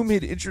 whom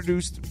he'd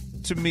introduced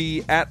to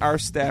me at our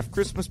staff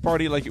Christmas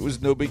party like it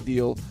was no big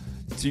deal.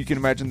 So you can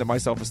imagine that my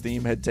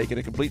self-esteem had taken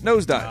a complete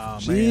nosedive.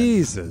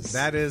 Jesus.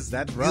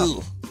 That's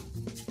rough.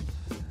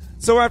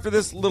 So after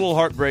this little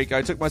heartbreak,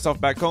 I took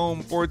myself back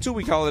home for a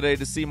 2-week holiday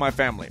to see my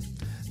family.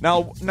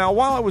 Now,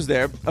 while I was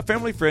there, a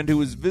family friend who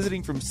was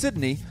visiting from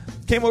Sydney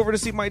came over to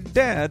see my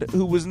dad,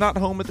 who was not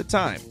home at the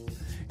time.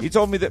 He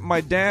told me that my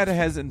dad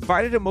has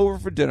invited him over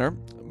for dinner,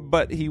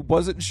 but he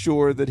wasn't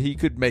sure that he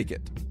could make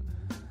it.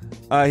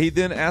 He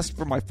then asked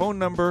for my phone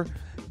number,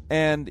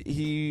 and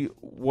he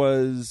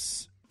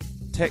was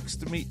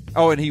text me.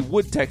 Oh, and he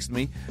would text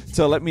me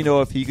to let me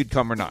know if he could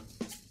come or not.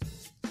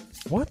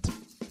 What?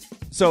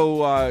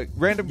 So,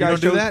 random guy You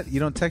don't do shows- that? You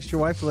don't text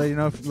your wife to let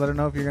her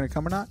know if you're going to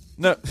come or not?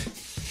 No.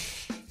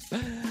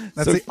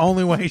 That's So- the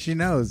only way she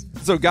knows.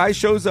 So, guy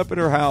shows up at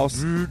her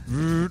house,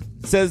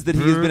 says that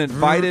he has been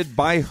invited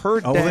by her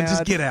dad. Oh, well, then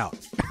just get out.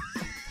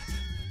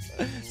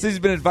 Says he's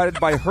been invited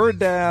by her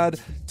dad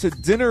to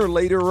dinner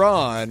later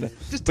on.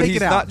 Just but take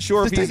he's it out. not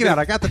sure Just if he's take it out.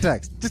 gonna- I got the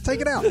text. Just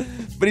take it out.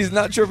 But he's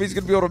not sure if he's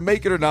going to be able to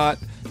make it or not.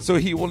 So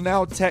he will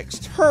now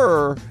text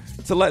her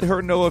to let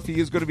her know if he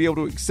is going to be able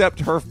to accept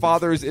her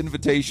father's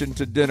invitation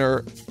to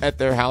dinner at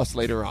their house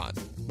later on.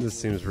 This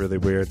seems really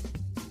weird.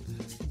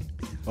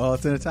 Well,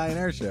 it's an Italian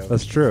air show.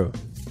 That's true.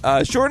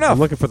 Sure enough. I'm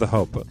looking for the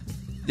hope.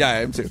 Yeah, I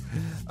am too.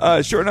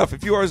 Sure enough, a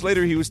few hours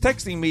later, he was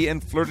texting me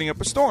and flirting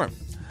up a storm.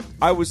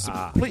 I was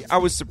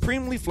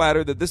supremely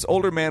flattered that this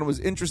older man was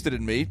interested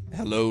in me.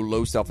 Hello,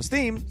 low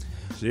self-esteem.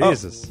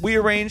 Jesus. We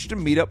arranged to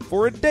meet up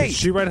for a Did date.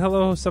 she write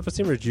hello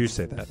self-esteem, or did you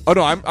say that? Oh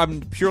no,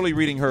 I'm purely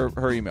reading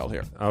her email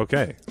here.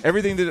 Okay.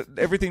 Everything that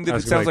I it was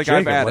sounds gonna like be like,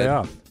 I've Jacob, lay added.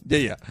 off.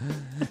 Yeah.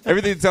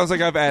 Everything that sounds like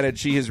I've added,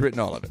 she has written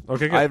all of it.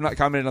 Okay, good. I have not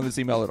commented on this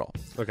email at all.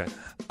 Okay.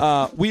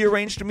 We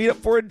arranged to meet up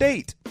for a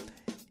date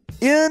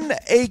in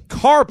a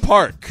car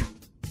park.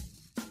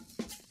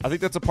 I think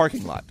that's a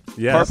parking lot.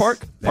 Yes. Car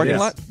park? Parking Yes.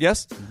 lot?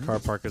 Yes. Car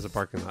park is a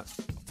parking lot.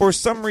 For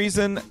some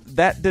reason,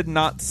 that did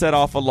not set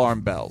off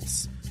alarm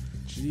bells.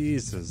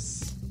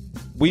 Jesus.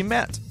 We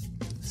met.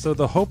 So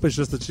the hope is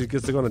just that she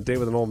gets to go on a date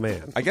with an old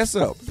man. I guess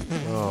so.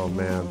 Oh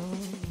man.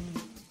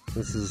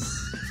 This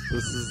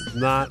is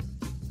not.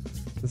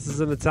 This is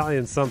an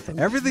Italian something.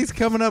 Everything's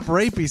coming up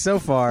rapey so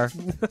far.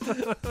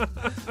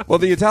 Well,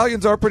 the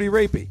Italians are pretty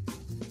rapey.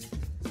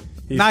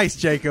 Nice,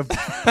 Jacob.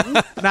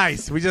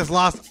 Nice. We just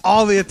lost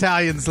all the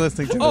Italians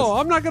listening to this. Oh,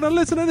 I'm not going to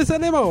listen to this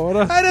anymore.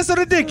 Hey, that's so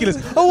ridiculous.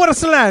 Oh, what a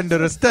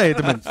slanderous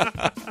statement.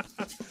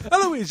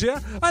 Luigi,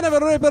 I never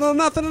raped on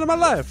nothing in my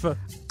life.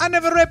 I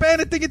never rap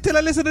anything until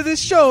I listen to this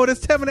show that's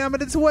telling me I'm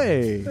in its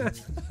way.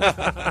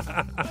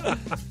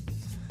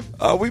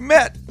 We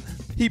met.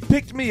 He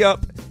picked me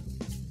up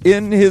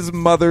in his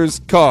mother's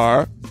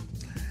car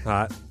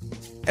Hot.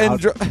 and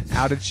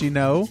How did she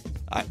know?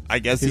 I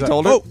guess he He's like,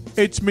 told her. oh,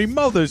 it's me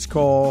mother's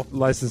call.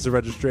 License and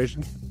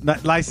registration.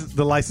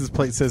 The license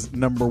plate says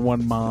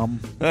 #1 mom.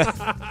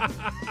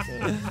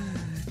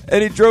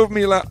 And he drove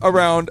me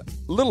around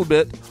a little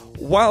bit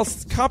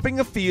whilst copping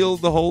a feel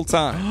the whole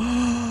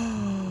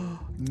time.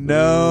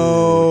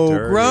 No. Ooh,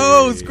 dirty,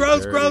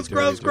 gross.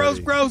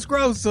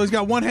 dirty. So he's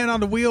got one hand on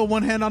the wheel,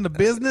 one hand on the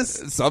business.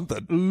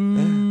 Something.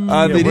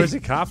 Yeah, Then where's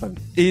he copping?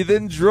 he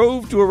then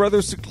drove to a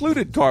rather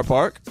secluded car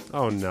park.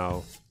 Oh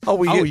no. Oh,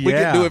 we Oh, get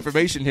yeah. new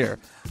information here.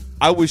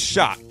 I was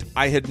shocked.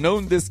 I had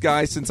known this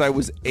guy since I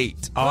was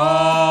 8.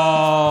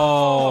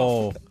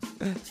 Oh.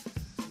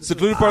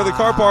 Secluded part of the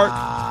car park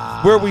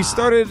where we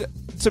started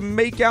to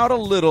make out a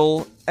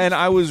little, and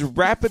I was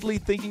rapidly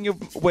thinking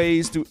of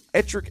ways to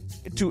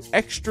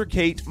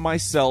extricate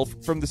myself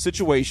from the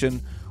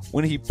situation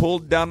when he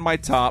pulled down my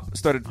top,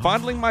 started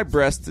fondling my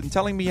breasts, and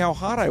telling me how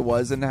hot I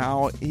was and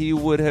how he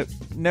would have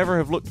never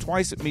have looked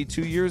twice at me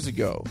 2 years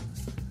ago.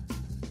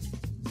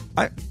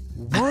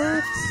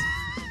 What?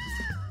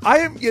 I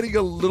am getting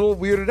a little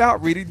weirded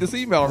out reading this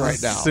email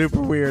right now. Super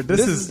weird.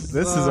 This is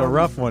a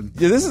rough one.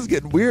 Yeah, this is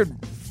getting weird.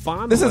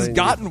 Fondling. This has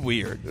gotten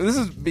weird. This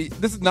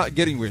is not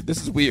getting weird.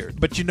 This is weird.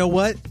 But you know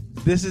what?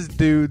 This is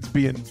dudes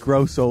being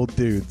gross old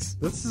dudes.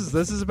 This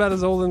is about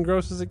as old and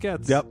gross as it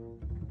gets. Yep.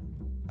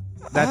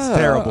 That's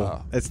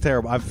terrible. It's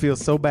terrible. I feel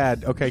so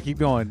bad. Okay, keep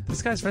going.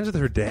 This guy's friends with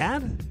her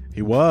dad?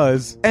 He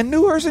was. And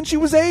knew her since she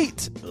was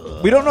 8.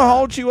 We don't know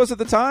how old she was at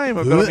the time.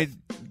 But I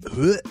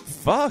mean,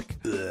 fuck.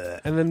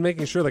 And then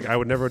making sure, like, I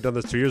would never have done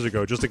this 2 years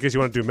ago, just in case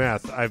you want to do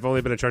math. I've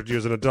only been attracted to you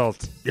as an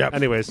adult. Yep.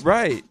 Anyways.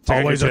 Right.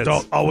 check out your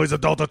tits. Always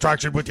adult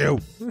attraction with you.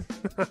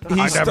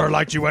 I never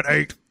liked you at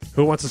 8.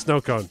 Who wants a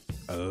snow cone?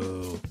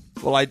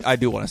 Well, I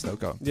do want a snow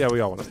cone. Yeah,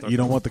 we all want a snow You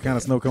don't want the kind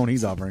of snow cone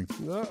he's offering.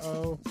 cone.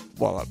 Uh-oh.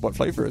 Well, what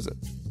flavor is it?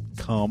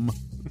 Come.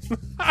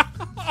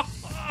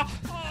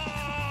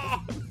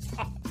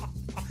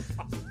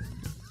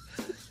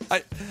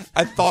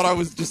 I thought I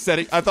was just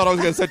setting. I thought I was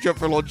going to set you up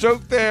for a little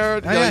joke there.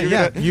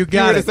 You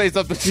got it. Say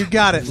something. You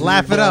got it.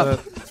 Laugh it up.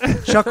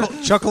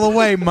 Chuckle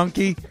away,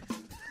 monkey.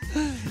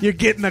 You're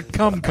getting a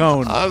cum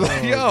cone. I was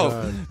like,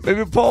 yo,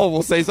 maybe Paul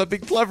will say something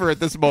clever at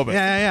this moment.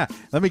 Yeah.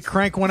 Let me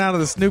crank one out of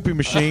the Snoopy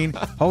machine.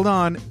 Hold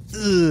on.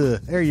 Ugh,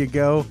 there you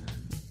go.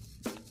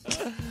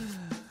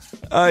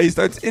 He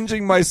starts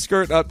inching my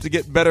skirt up to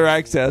get better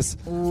access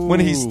when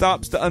he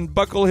stops to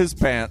unbuckle his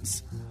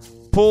pants,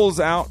 pulls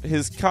out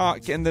his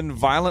cock, and then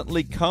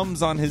violently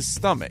comes on his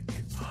stomach.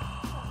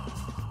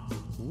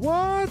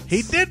 What?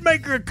 He did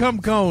make her a cum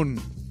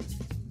cone.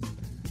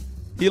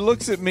 He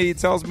looks at me,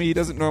 tells me he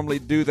doesn't normally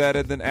do that,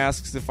 and then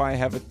asks if I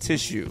have a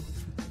tissue.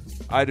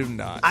 I do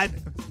not.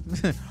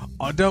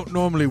 I don't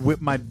normally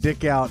whip my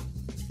dick out,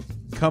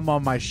 come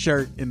on my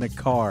shirt in the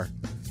car.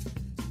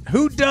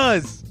 Who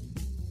does?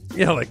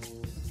 Yeah, like,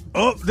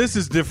 Oh, this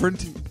is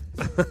different.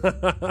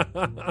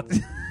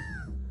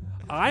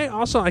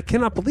 I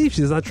cannot believe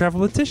she does not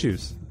travel with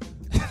tissues.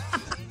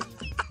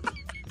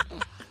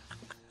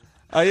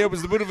 He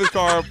opens the boot of his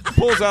car,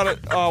 pulls out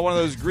one of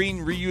those green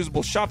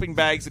reusable shopping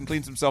bags, and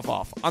cleans himself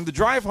off. On the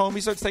drive home,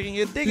 he starts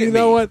taking a dig at me. You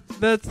know what?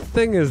 That's the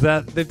thing is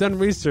that they've done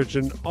research,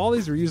 and all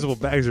these reusable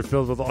bags are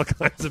filled with all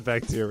kinds of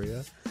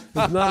bacteria. It's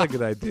not a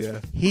good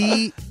idea.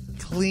 He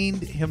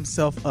cleaned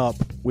himself up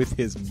with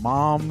his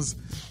mom's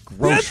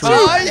grocery.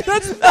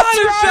 That's not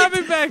a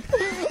shopping bag.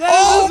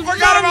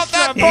 Forgot about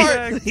that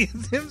part. He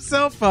cleans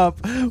himself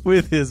up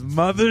with his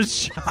mother's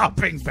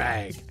shopping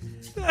bag.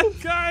 That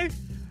guy.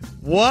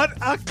 What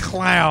a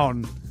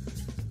clown.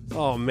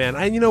 Oh, man.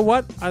 And you know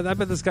what? I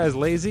bet this guy's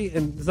lazy,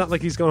 and it's not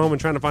like he's going home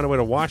and trying to find a way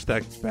to wash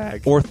that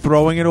bag. Or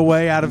throwing it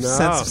away out of No.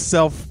 sense of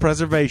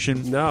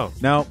self-preservation. No.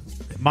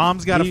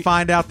 Mom's got to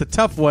find out the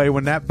tough way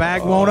when that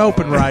bag won't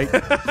open right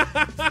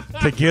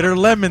to get her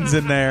lemons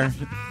in there.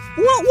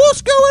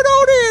 What's going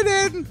on here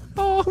then?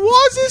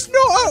 Why is this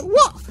not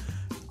what?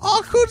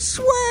 I could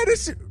swear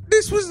this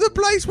was the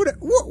place with it.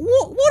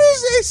 What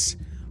is this?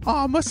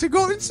 I must have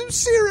gotten some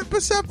syrup or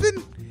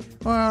something.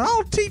 Well,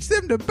 I'll teach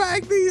them to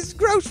bag these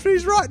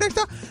groceries right next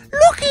time.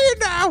 Look here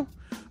now.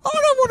 I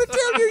don't want to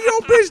tell you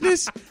your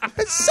business.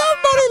 And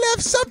somebody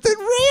left something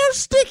real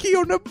sticky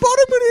on the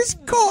bottom of this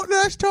cart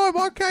last time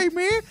I came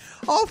here.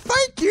 I'll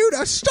thank you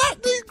to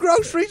stack these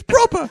groceries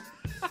proper.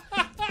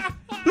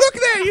 Look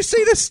there, you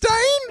see the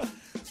stain?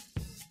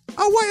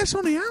 Oh, wait, it's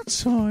on the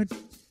outside.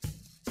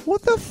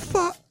 What the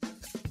fuck?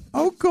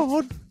 Oh,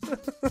 God.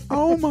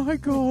 Oh, my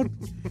God.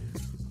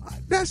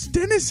 That's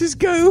Dennis's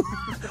goo.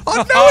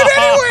 I know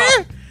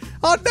it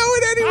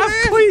anywhere.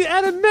 I've cleaned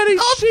out of many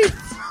sheets.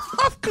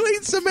 I've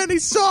cleaned so many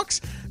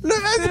socks.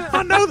 Look,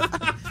 I know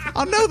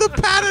the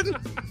pattern.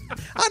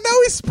 I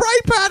know his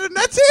spray pattern.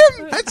 That's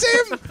him.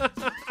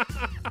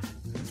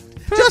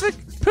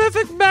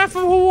 Perfect map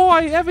from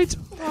Hawaii every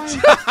time.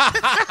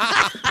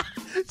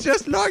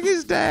 Just like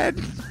his dad.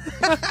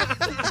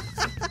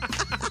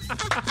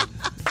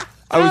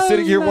 I was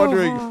sitting here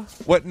wondering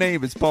what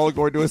name is Paul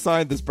going to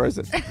assign this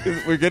person.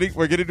 We're getting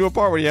to a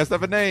part where he has to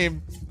have a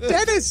name.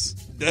 Dennis.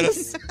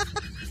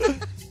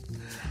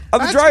 On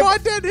the That's drive, my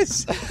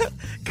Dennis.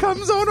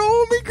 Comes on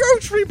all me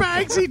grocery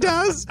bags, he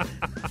does.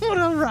 What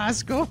a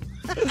rascal.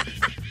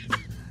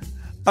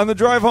 on the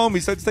drive home,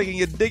 he starts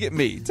taking a dig at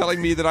me,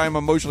 telling me that I am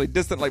emotionally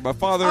distant like my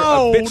father,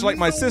 Oh, a bitch like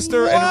my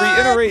sister, what? and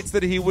reiterates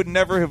that he would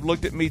never have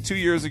looked at me 2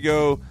 years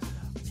ago.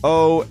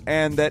 Oh,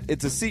 and that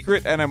it's a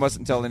secret, and I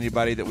mustn't tell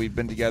anybody that we've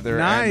been together,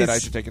 and that I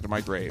Nice. should take it to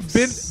my grave.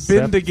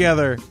 Been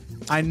together.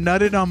 I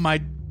nutted on my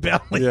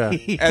belly. Yeah.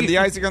 And the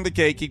icing on the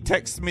cake, he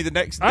texts me the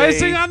next day.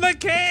 Icing on the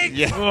cake.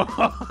 Yeah.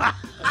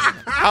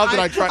 How did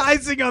I try?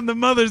 Icing on the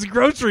mother's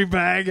grocery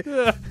bag.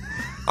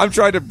 I'm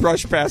trying to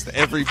brush past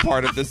every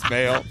part of this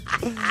mail.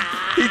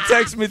 He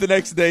texts me the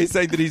next day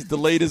saying that he's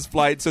delayed his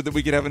flight so that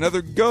we could have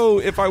another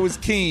go if I was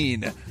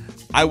keen.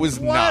 I was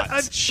What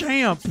not. a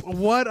champ.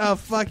 What a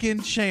fucking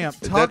champ.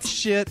 Talks That's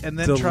shit and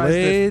then tries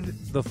Delayed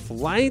the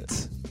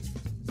flight.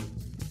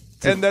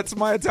 And that's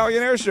my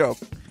Italian air show.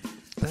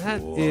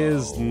 That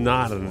is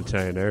not an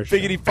Italian air show.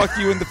 Biggity fuck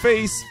you in the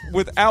face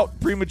without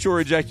premature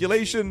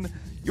ejaculation.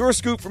 Your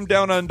scoop from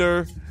down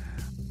under.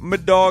 My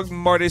dog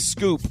Marty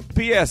Scoop.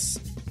 P.S.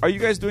 Are you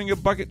guys doing a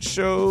bucket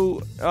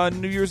show on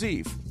New Year's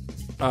Eve?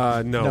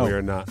 No, No. we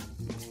are not.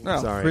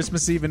 No. Sorry.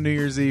 Christmas Eve and New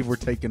Year's Eve we're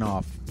taking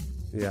off.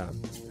 Yeah.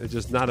 It's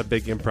just not a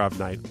big improv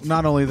night.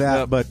 Not only that,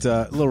 Yep. but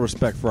a little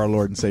respect for our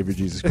Lord and Savior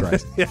Jesus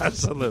Christ. Yeah,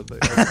 absolutely.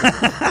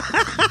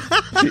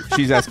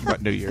 She's asking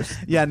about New Year's.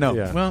 Yeah, no.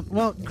 Yeah.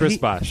 Well, Chris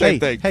Bosh. Hey, Same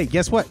thing. hey,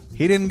 guess what?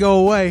 He didn't go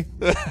away.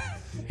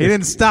 He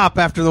didn't stop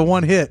after the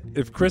one hit.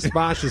 If Chris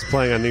Bosh is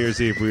playing on New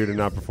Year's Eve, we would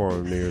not perform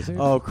on New Year's Eve.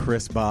 Oh,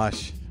 Chris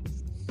Bosh.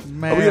 Are we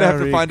going to have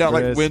to find out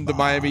like Chris when the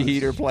Miami Bosh.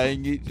 Heat are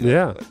playing each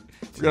Yeah.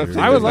 We're gonna have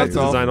to I take would those love nights to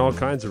off. design all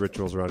kinds of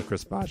rituals around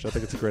Chris Bosh. I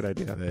think it's a great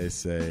idea. They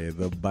say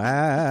the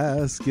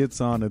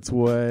basket's on its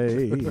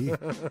way.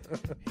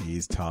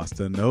 He's tossed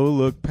a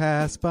no-look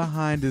pass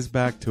behind his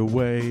back to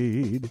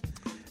Wade.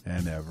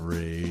 And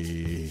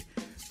every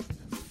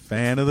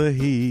fan of the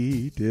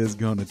Heat is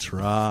going to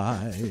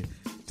try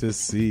to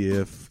see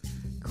if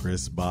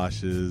Chris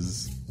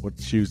Bosh's... What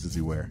shoes does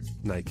he wear?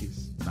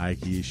 Nikes.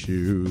 Nike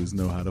shoes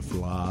know how to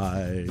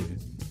fly.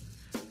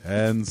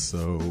 And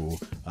so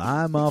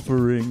I'm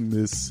offering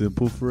this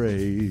simple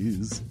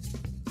phrase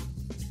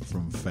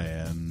from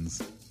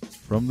fans,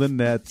 from the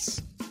Nets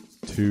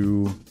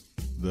to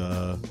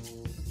the...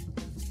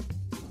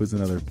 Who's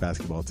another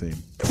basketball team?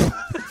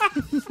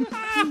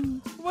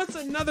 What's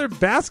another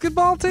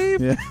basketball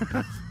team? Yeah.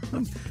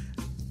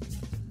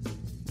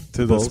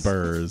 To the Bulls.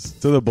 Spurs,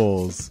 to the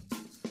Bulls.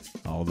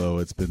 Although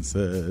it's been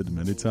said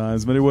many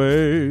times, many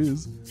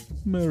ways,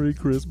 Merry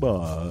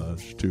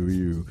Christmas to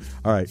you.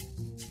 All right.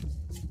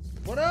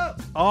 What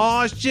up?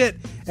 Oh,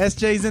 shit.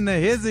 SJ's in the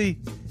hizzy.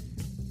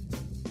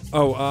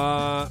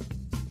 Oh,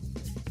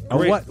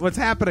 great. What's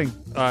happening?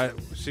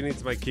 She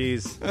needs my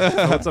keys.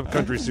 What's up,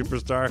 country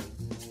superstar?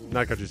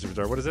 Not country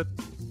superstar. What is it?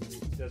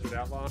 Desert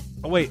Outlaw?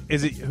 Oh, wait.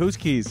 Is it whose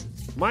keys?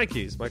 My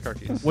keys. My car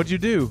keys. What'd you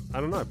do?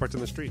 I don't know. I parked in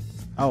the street.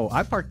 Oh,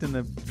 I parked in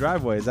the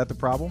driveway. Is that the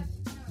problem?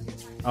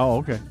 Oh,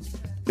 okay.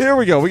 Here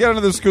we go. We got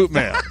another scoop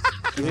mail.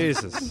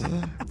 Jesus.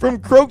 From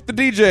Croak the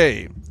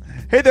DJ.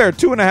 Hey there,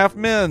 2.5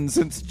 men.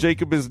 Since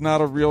Jacob is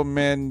not a real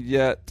man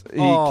yet, he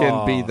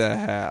can be the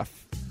half.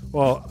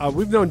 Well,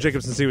 we've known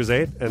Jacob since he was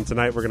 8, and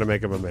tonight we're going to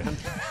make him a man.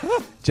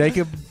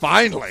 Jacob.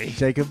 Finally.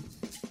 Jacob,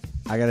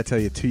 I got to tell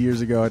you, 2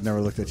 years ago, I'd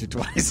never looked at you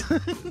twice.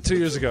 2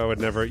 years ago,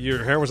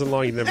 your hair wasn't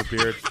long, you never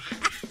beard.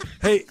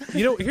 Hey,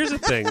 here's the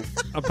thing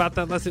about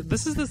that lesson.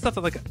 This is the stuff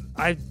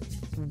that,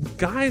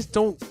 guys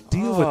don't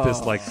deal with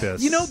this like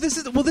this.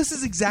 This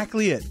is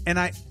exactly it. And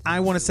I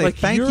want to say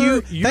thank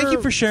you're-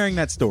 you for sharing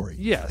that story.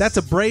 Yes. That's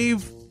a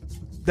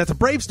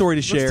brave story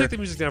to share. Let's take the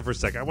music down for a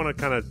second. I want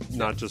to kind of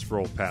not just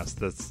roll past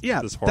this.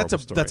 Yeah, this horrible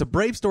story. That's a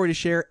brave story to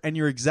share, and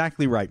you're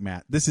exactly right,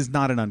 Matt. This is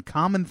not an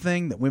uncommon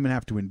thing that women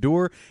have to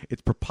endure.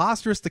 It's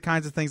preposterous, the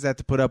kinds of things they have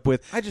to put up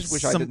with. I just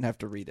wish I didn't have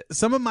to read it.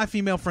 Some of my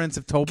female friends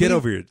have told me Get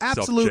over yourself,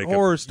 absolute Jacob.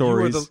 horror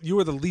stories. You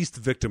are the least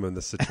victim in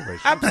this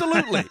situation.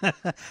 Absolutely.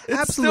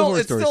 It's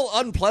horror stories. still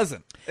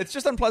unpleasant. It's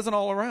just unpleasant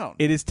all around.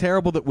 It is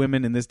terrible that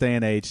women in this day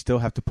and age still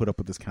have to put up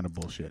with this kind of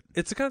bullshit.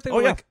 It's the kind of thing Oh,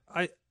 where,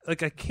 yeah. I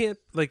can't,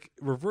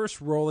 reverse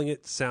rolling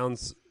it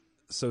sounds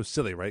so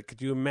silly, right? Could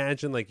you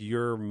imagine,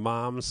 your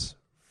mom's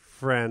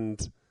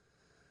friend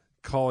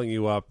calling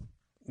you up,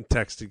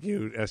 texting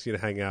you, asking you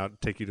to hang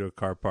out, take you to a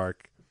car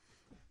park,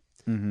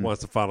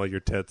 wants to fondle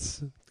your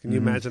tits? Can you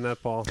imagine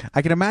that, Paul?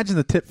 I can imagine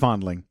the tit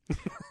fondling,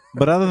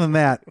 but other than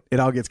that, it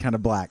all gets kind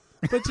of black.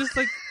 But just,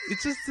 it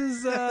just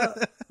is,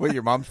 Wait,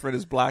 your mom's friend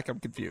is black? I'm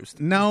confused.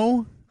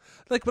 No.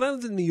 when I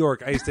was in New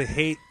York, I used to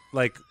hate,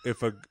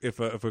 if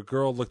a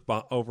girl looked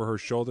over her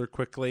shoulder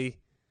quickly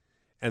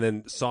and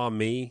then saw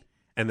me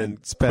and then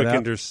sped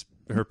quickened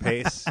her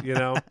pace,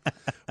 But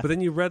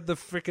then you read the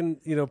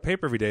freaking,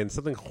 paper every day, and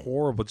something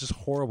horrible, just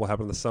horrible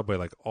happened on the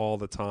subway, all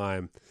the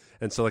time.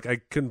 And so, I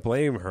couldn't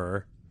blame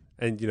her.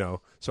 And,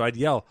 so I'd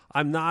yell,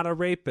 "I'm not a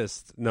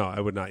rapist." No, I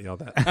would not yell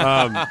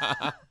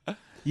that.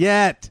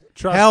 Yet.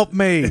 Trust- Help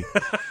me.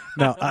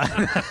 No.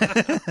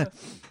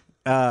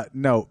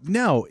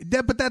 No.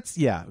 But that's,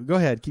 yeah. Go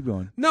ahead. Keep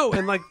going. No,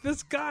 and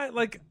this guy,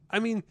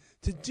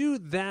 to do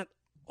that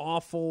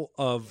awful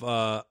of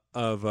a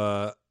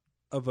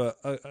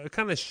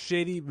kind of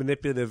shady,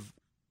 manipulative,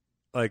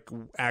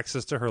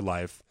 access to her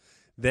life,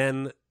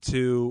 then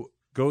to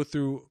go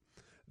through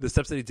the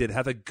steps that he did,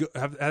 have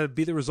it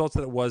be the results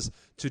that it was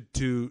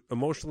to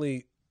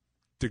emotionally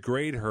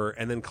degrade her,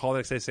 and then call the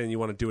next day saying you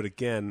want to do it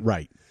again.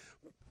 Right.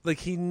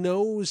 He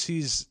knows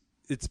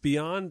it's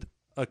beyond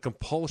a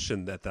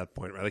compulsion at that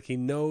point, right? He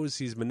knows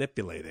he's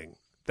manipulating.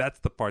 That's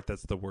the part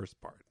that's the worst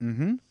part.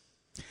 Mm-hmm.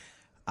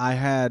 I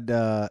had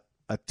a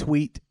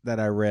tweet that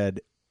I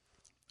read,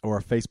 or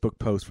a Facebook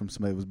post from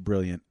somebody that was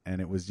brilliant,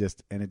 and it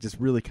just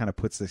really kind of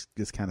puts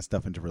this kind of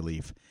stuff into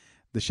relief,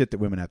 the shit that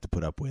women have to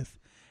put up with.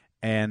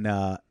 And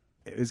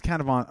it was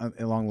kind of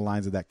along the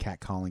lines of that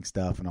catcalling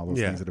stuff and all those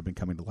things that have been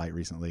coming to light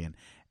recently.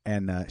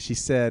 And she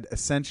said,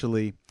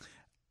 essentially,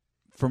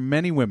 for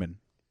many women,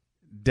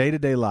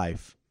 day-to-day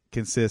life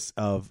consists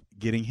of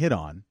getting hit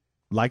on,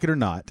 like it or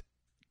not,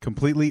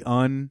 completely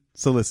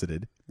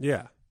unsolicited.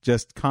 Yeah.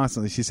 Just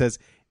constantly. She says,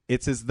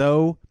 it's as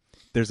though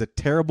there's a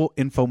terrible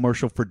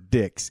infomercial for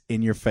dicks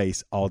in your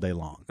face all day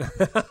long.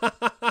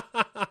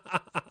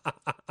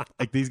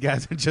 These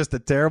guys are just a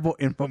terrible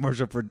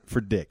infomercial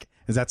for dick.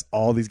 Because that's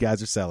all these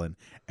guys are selling,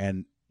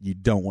 and you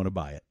don't want to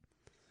buy it.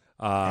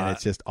 And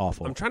it's just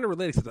awful. I'm trying to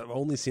relate because I've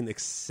only seen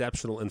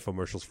exceptional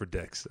infomercials for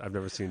dicks. I've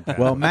never seen bad.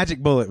 Well, Magic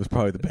Bullet was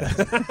probably the best.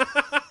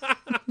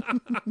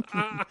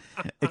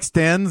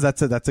 Extends,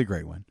 that's a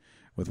great one.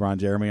 With Ron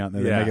Jeremy on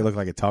there. They make it look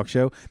like a talk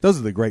show. Those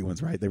are the great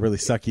ones, right? They really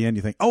suck you in.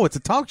 You think, oh, it's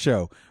a talk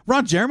show.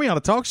 Ron Jeremy on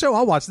a talk show?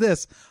 I'll watch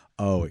this.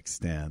 Oh,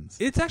 Extends.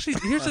 It's actually,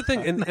 here's the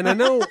thing, and I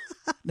know,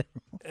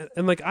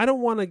 and I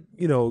don't want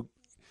to,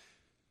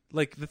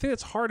 the thing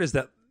that's hard is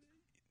that,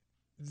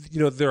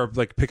 there are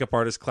pickup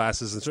artist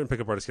classes, and certain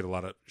pickup artists get a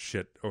lot of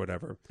shit or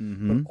whatever.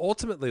 Mm-hmm. But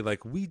ultimately,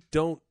 we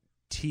don't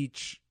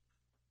teach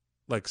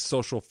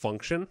social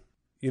function.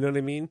 You know what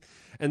I mean?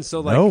 And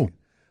so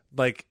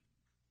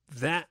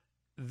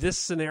this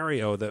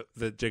scenario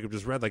that Jacob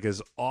just read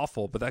is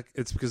awful, but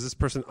it's because this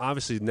person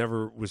obviously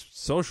never was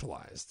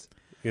socialized.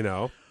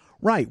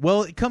 Right.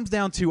 Well, it comes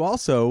down to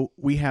also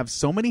we have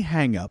so many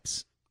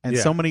hang-ups and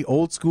so many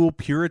old school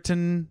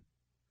Puritan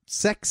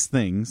sex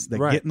things that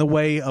get in the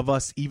way of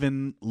us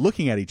even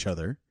looking at each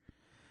other.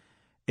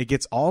 It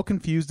gets all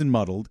confused and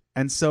muddled,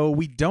 and so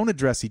we don't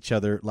address each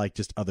other like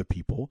just other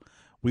people.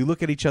 We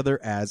look at each other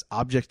as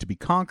objects to be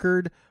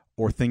conquered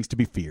or things to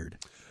be feared.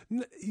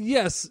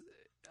 Yes,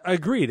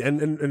 agreed.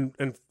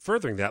 And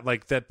furthering that,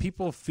 that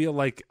people feel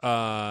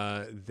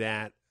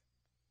that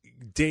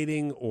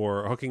dating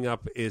or hooking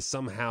up is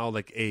somehow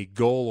like a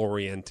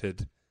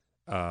goal-oriented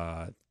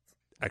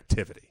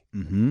activity.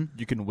 Mm-hmm.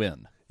 You can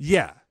win.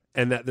 Yeah,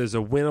 and that there's a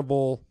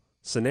winnable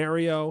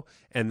scenario,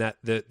 and that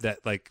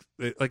like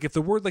if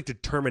the word like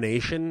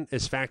determination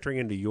is factoring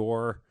into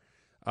your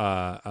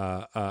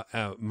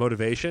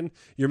motivation,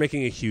 you're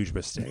making a huge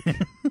mistake.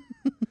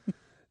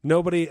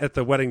 Nobody at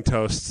the wedding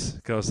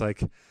toast goes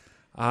like,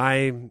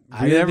 I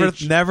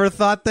never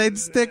thought they'd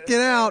stick it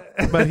out,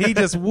 but he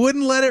just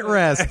wouldn't let it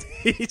rest.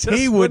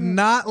 He would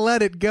not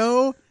let it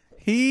go.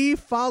 He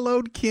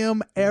followed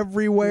Kim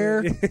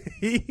everywhere.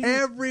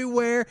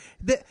 Everywhere.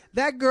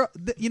 That girl,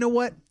 you know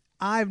what?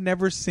 I've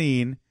never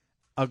seen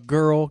a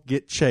girl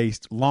get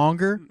chased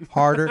longer,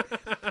 harder.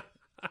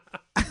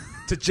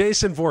 To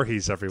Jason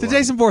Voorhees, everyone. To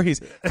Jason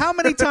Voorhees. How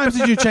many times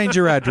did you change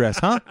your address,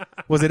 huh?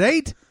 Was it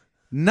 8?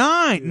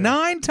 9. Yeah.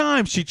 9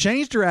 times she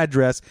changed her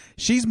address.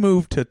 She's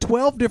moved to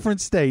 12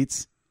 different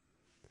states.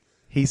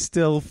 He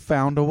still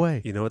found a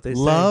way. You know what they say?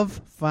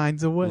 Love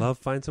finds a way. Love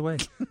finds a way.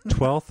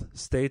 12th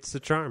state's the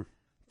charm.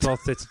 12th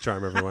state's the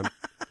charm, everyone.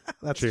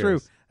 That's Cheers.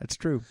 true. That's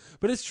true.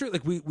 But it's true.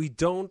 Like we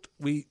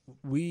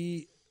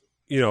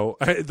you know,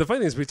 the funny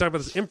thing is we talk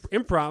about this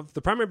improv.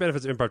 The primary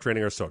benefits of improv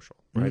training are social,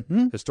 right?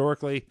 Mm-hmm.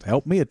 Historically,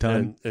 Helped me a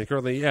ton. and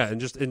currently, yeah, and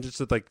just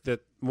that, like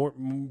that. More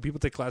people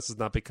take classes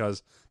not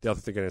because they all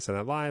think they're going to send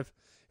out live.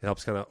 It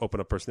helps kind of open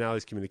up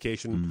personalities,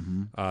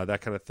 communication,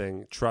 that kind of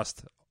thing,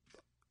 trust,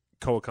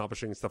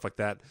 co-accomplishing, stuff like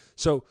that.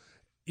 So,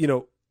 you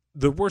know,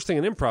 the worst thing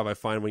in improv I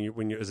find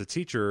when you're as a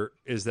teacher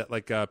is that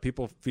like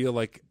people feel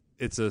like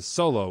it's a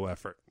solo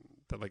effort.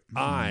 That like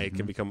I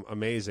can become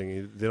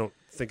amazing. They don't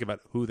think about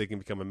who they can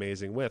become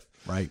amazing with.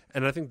 Right.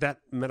 And I think that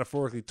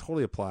metaphorically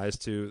totally applies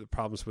to the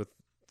problems with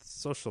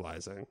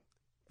socializing.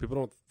 People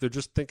don't. They're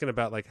just thinking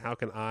about like how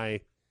can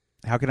I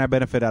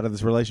benefit out of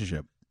this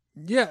relationship?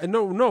 Yeah, and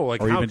no, like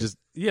or how even just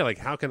like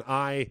how can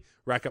I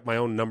rack up my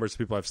own numbers of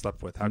people I've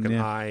slept with? How can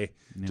I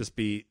just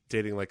be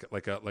dating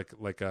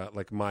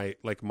like my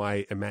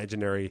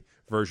imaginary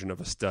version of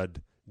a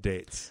stud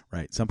dates?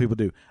 Right. Some people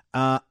do.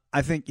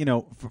 I think, you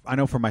know, I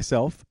know for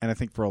myself, and I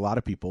think for a lot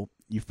of people,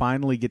 you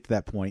finally get to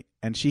that point,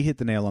 and she hit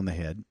the nail on the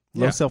head.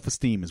 Low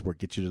self-esteem is what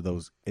gets you to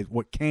those.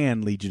 What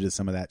can lead you to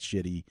some of that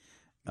shitty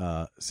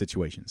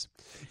situations.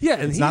 Yeah,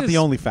 and it's not the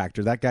only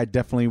factor. That guy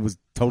definitely was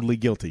totally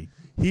guilty.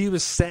 He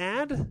was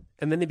sad,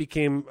 and then he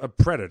became a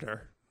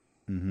predator.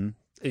 Mm-hmm.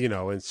 You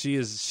know, and she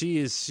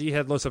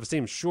had low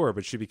self-esteem, sure,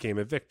 but she became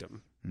a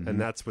victim,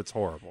 and that's what's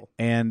horrible.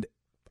 And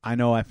I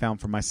know I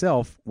found for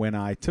myself when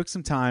I took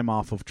some time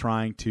off of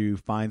trying to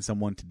find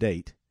someone to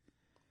date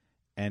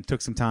and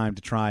took some time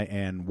to try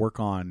and work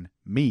on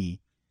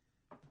me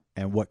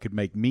and what could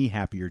make me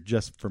happier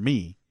just for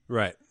me.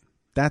 Right.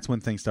 That's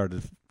when things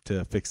started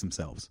to fix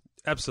themselves.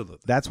 Absolutely.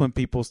 That's when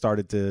people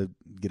started to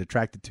get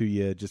attracted to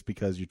you just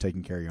because you're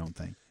taking care of your own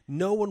thing.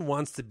 No one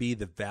wants to be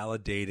the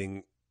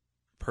validating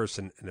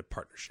person in a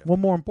partnership. Well,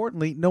 more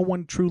importantly, no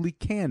one truly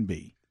can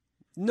be.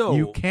 No.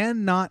 You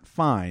cannot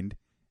find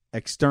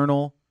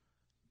external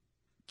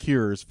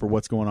cures for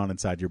what's going on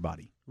inside your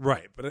body.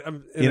 Right. But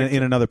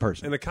in another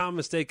person. And the common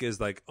mistake is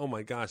like, oh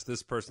my gosh,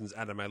 this person's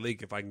out of my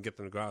league. If I can get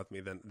them to go out with me,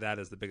 then that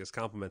is the biggest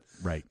compliment.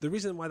 Right. The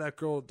reason why that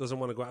girl doesn't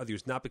want to go out with you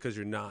is not because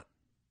you're not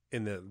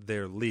in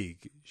their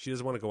league. She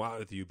doesn't want to go out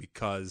with you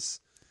because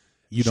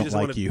you don't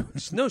like you.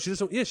 No, she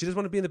doesn't. Yeah, she doesn't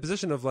want to be in the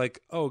position of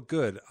like, oh,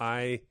 good,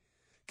 I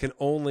can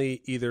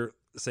only either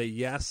say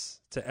yes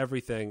to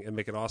everything and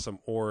make it awesome,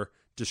 or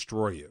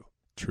destroy you.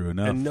 True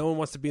enough. And no one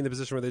wants to be in the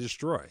position where they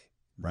destroy.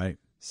 Right.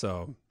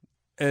 So,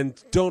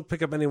 and don't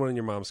pick up anyone in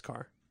your mom's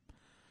car.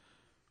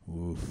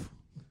 Oof.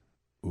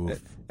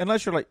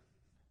 Unless you're like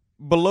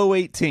below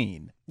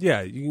 18.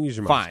 Yeah, you can use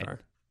your mom's car.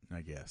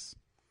 I guess.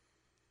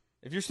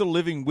 If you're still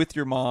living with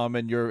your mom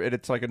and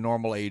it's like a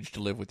normal age to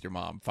live with your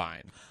mom,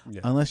 fine.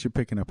 Yeah. Unless you're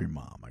picking up your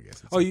mom, I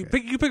guess. Oh, okay.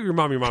 you pick your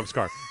mom's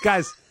car.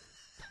 Guys,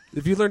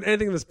 if you learned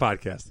anything in this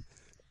podcast,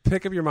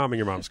 pick up your mom in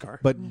your mom's car.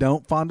 But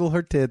don't fondle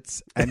her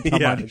tits and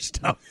come on your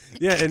stomach.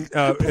 Yeah,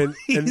 don't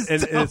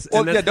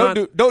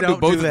do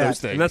both of those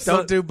things.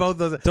 Don't do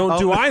both of those. Don't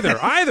do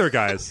either,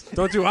 guys.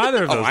 Don't do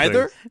either of those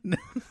either? things.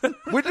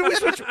 When did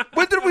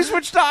we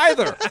switch to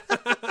either?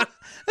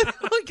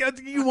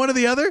 You one or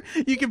the other?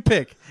 You can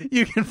pick.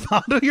 You can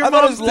fondle your I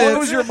thought mom's as long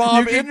tits, as your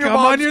mom you in your come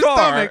on mom's your car.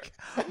 stomach.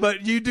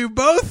 But you do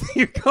both,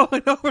 you're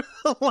going over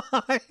the line.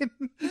 I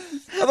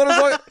thought it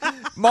was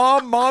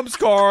like mom's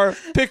car,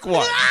 pick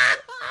one.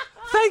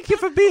 Thank you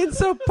for being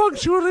so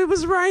punctual. It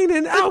was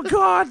raining. Oh,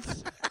 God.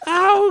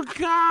 Oh,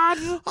 God.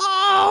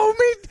 Oh,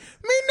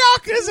 me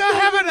knockers are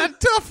having a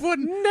tough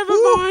one. Never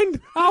mind.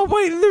 I'll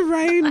wait in the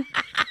rain.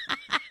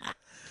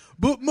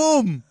 But,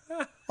 Mum,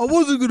 I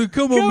wasn't going to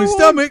come on my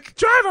stomach.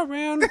 Drive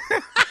around.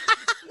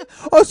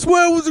 I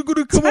swear I wasn't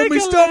going to come on my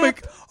Take a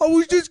stomach. I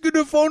was just going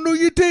to fondle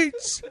your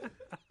tits.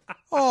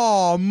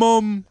 Oh,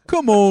 Mum,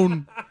 come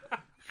on.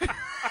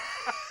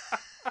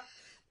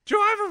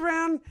 Drive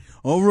around.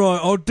 All right,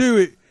 I'll do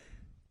it.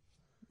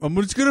 I'm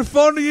just going to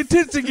fondle your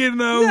tits again,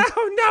 though.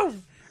 No.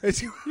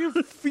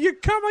 You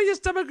come on your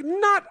stomach,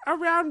 not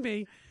around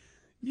me.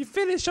 You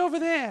finish over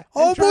there.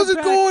 I and drive wasn't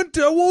back. going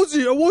to. I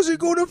wasn't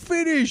going to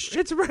finish.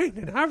 It's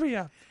raining. Hurry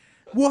up.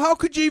 Well, how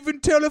could you even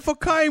tell if I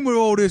came with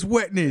all this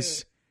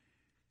wetness?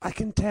 I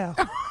can tell.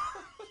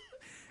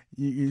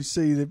 You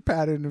see the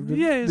pattern of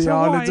Yeah, it's the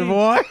islands of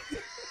Hawaii. Hawaii?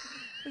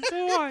 It's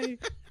Hawaii.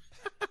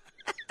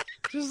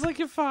 Just like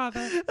your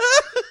father.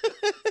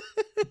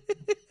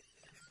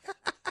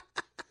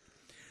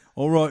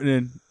 All right,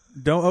 then.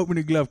 Don't open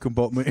the glove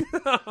compartment.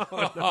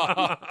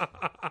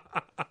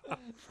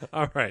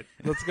 All right,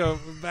 let's go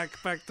back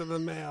to the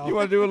mail. You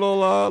want to do a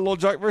little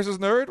jock versus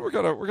nerd? We're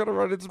gonna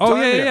run into some Oh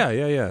time here.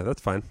 yeah.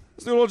 That's fine.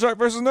 Let's do a little jock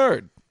versus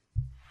nerd.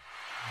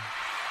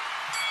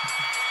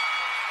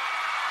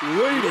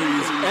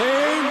 Ladies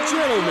and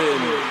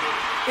gentlemen,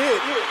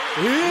 it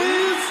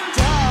is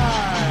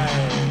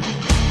time.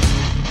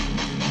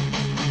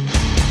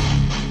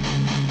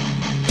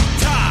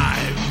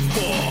 Time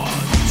for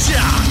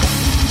Jock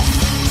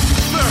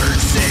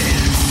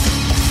versus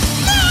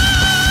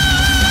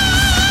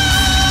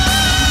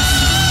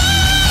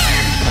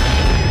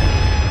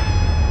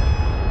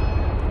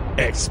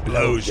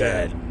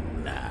Explosion.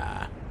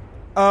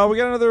 We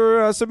got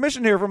another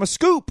submission here from a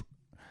Scoop.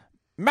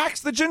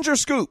 Max the Ginger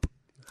Scoop.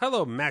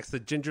 Hello, Max the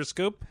Ginger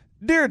Scoop.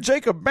 Dear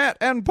Jacob, Matt,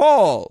 and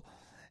Paul,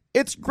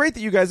 it's great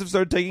that you guys have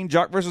started taking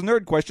Jock versus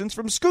Nerd questions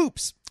from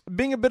Scoops.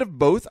 Being a bit of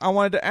both, I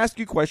wanted to ask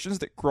you questions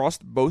that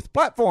crossed both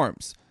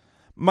platforms.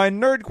 My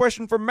nerd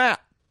question for Matt.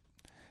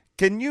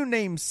 Can you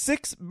name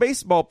 6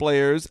 baseball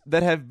players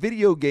that have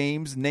video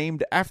games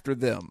named after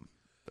them?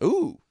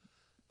 Ooh.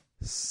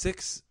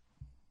 6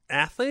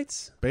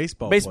 athletes?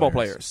 Baseball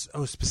players.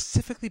 Oh,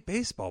 specifically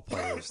baseball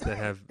players that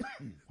have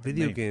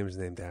video games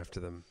named after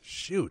them.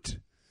 Shoot.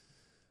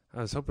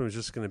 I was hoping it was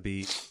just going to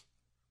be...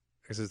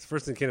 Because the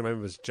first thing that came to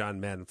mind was John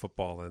Madden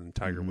football and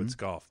Tiger Woods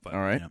golf. But All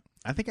right. Yeah.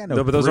 I think I know.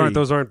 no, but 3.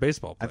 those aren't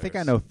baseball I players. think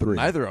I know 3.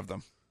 Neither of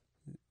them.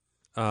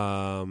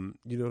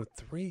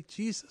 3?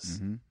 Jesus.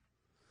 Mm-hmm.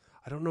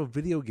 I don't know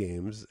video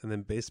games, and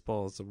then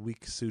baseball is a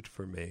weak suit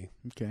for me.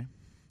 Okay.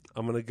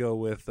 I'm going to go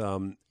with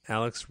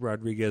Alex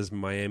Rodriguez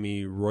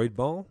Miami Roid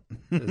Ball.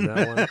 Is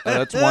that one?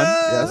 That's one. Is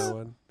Yes. that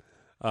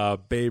one?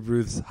 Babe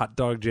Ruth's Hot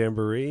Dog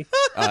Jamboree.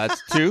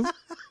 That's 2.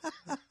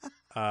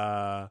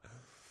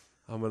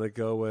 I'm going to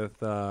go with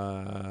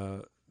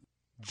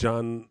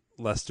John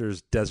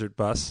Lester's Desert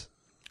Bus.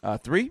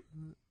 3.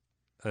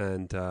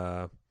 And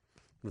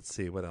let's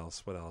see, what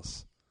else?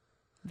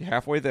 You're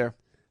halfway there.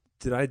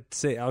 Did I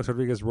say Alex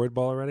Rodriguez Roid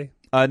Ball already?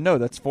 No,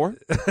 that's 4.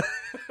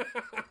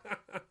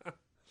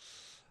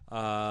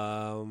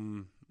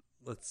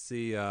 Let's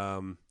see.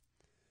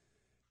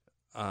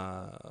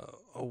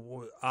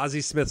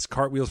 Ozzie Smith's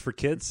Cartwheels for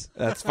Kids.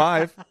 That's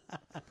 5.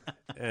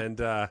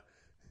 And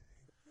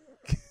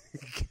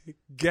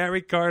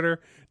Gary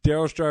Carter,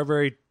 Daryl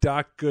Strawberry,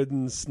 Doc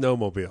Gooden's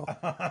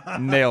Snowmobile.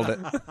 Nailed it.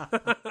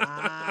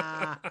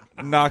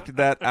 Knocked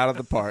that out of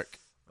the park.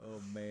 Oh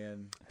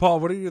man. Paul,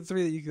 what are your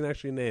 3 that you can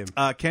actually name?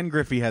 Ken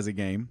Griffey has a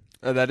game.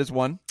 That is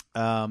 1.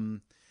 I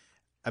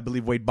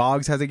believe Wade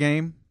Boggs has a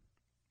game.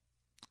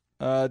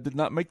 Did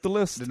not make the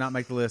list. Did not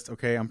make the list.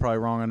 Okay, I'm probably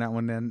wrong on that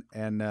one then.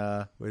 And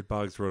Wade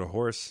Boggs rode a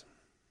horse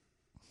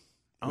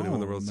when he won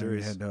the World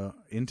maybe Series. Had,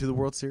 into the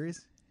World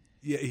Series.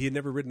 Yeah, he had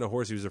never ridden a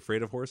horse. He was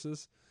afraid of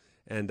horses.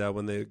 And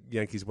when the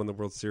Yankees won the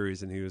World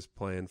Series and he was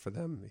playing for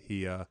them,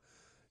 he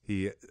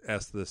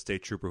asked the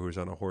state trooper who was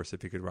on a horse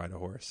if he could ride a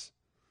horse.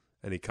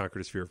 And he conquered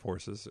his fear of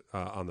horses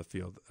on the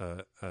field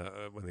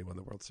when they won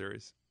the World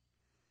Series.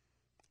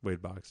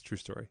 Wade Boggs, true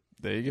story.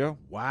 There you go.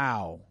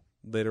 Wow.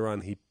 Later on,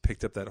 he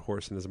picked up that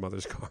horse in his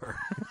mother's car.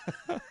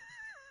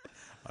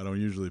 I don't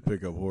usually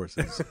pick up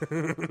horses.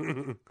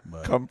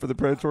 Come for the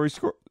predatory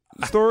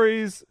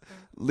stories.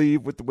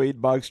 Leave with the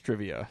Wade Boggs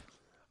trivia.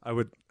 I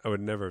would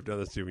never have done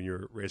this to you when you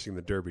were racing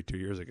the Derby 2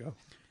 years ago.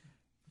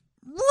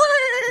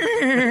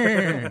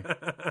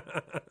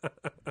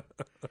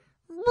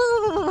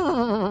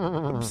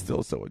 I'm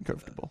still so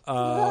uncomfortable.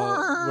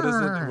 What is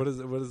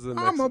it? What is the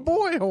next? I'm a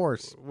boy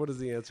horse. What is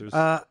the answers?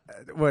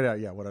 What are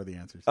the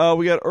answers?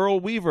 We got Earl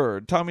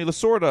Weaver, Tommy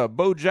Lasorda,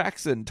 Bo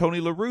Jackson, Tony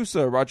La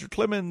Russa, Roger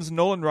Clemens,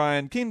 Nolan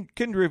Ryan, Ken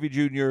Griffey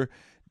Jr.,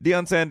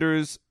 Deion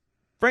Sanders,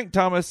 Frank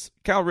Thomas,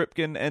 Cal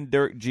Ripken, and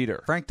Derek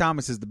Jeter. Frank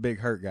Thomas is the big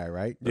hurt guy,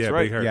 right? yeah,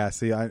 right. Big Hurt. Yeah,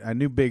 see, I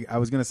knew big. I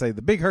was going to say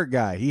the big hurt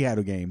guy. He had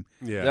a game.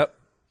 Yeah. Yep.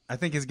 I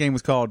think his game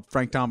was called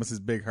Frank Thomas's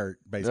Big Hurt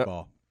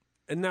Baseball.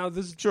 And now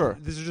this is Sure.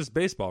 This is just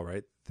baseball,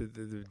 right?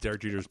 The Derek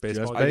Jeter's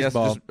baseball. Just game?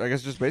 baseball. I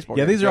guess just baseball.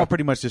 Yeah, games, these are all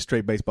pretty much just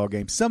straight baseball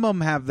games. Some of them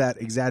have that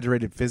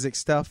exaggerated physics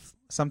stuff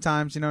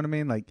sometimes, you know what I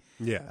mean? Like,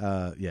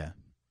 Yeah. yeah.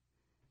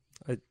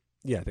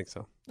 Yeah, I think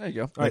so. There you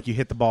go. Like you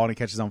hit the ball and it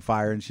catches on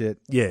fire and shit.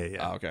 Yeah.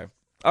 Oh, okay.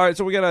 All right,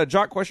 so we got a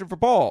jock question for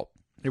Paul.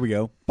 Here we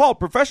go. Paul,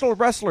 professional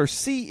wrestler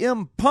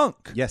CM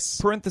Punk, Yes.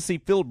 parenthesis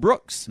Phil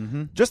Brooks,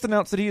 just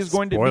announced that he is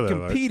going to Spoiler be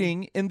alert.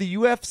 competing in the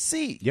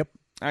UFC. Yep.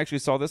 I actually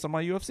saw this on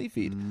my UFC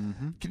feed.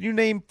 Can you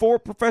name 4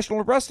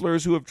 professional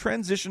wrestlers who have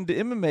transitioned to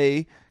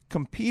MMA,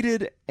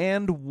 competed,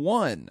 and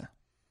won?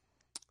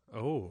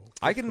 Oh.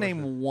 I can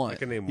name 1. I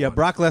can name Yeah, one.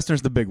 Brock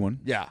Lesnar's the big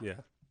one. Yeah.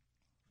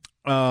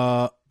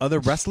 Yeah. Other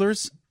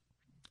wrestlers?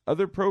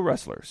 other pro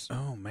wrestlers.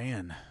 Oh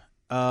man.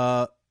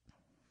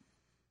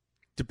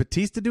 Did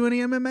Batista do any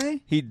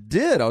MMA? He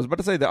did. I was about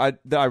to say that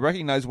I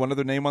recognize one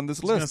other name on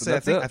this list. I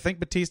think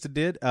Batista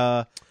did.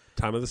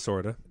 Time of the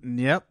Sorta.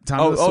 Yep. Time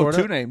of the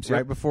Sorta, two names. right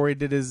Yep. before he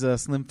did his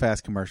Slim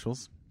Fast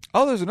commercials.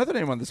 Oh, there's another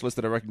name on this list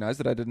that I recognize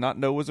that I did not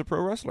know was a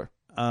pro wrestler.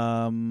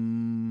 Trying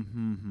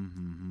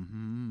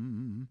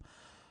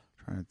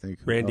to think.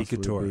 Who Randy else would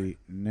it Couture. be?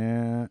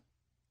 Nah.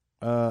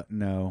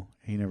 No,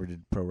 he never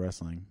did pro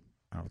wrestling.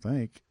 I don't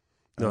think.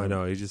 No, I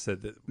know. He just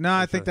said that. No,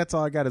 I think that's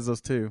all I got is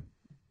those two.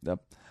 Yep.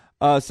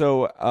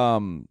 Alberto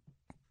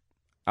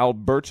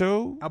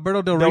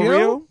Del Rio?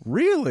 Rio?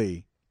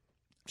 Really?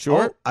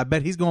 Sure. Oh, I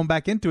bet he's going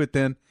back into it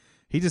then.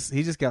 He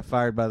just got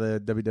fired by the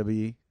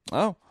WWE.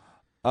 Oh.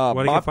 Why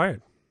did he get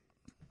fired?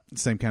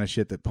 Same kind of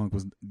shit that Punk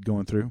was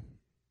going through.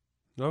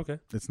 Okay.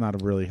 It's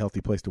not a really healthy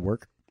place to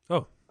work.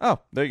 Oh,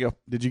 there you go.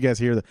 Did you guys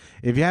hear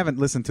if you haven't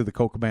listened to the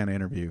Colt Cabana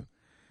interview,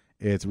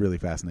 it's really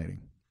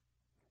fascinating.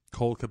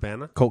 Colt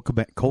Cabana? Colt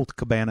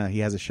Cabana, he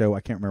has a show.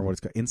 I can't remember what it's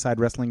called. Inside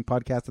Wrestling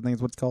Podcast, I think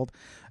is what it's called.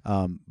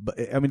 But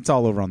I mean, it's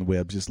all over on the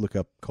web. Just look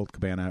up Colt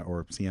Cabana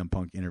or CM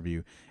Punk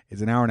interview.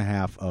 It's an hour and a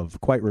half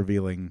of quite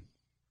revealing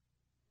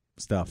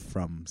stuff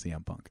from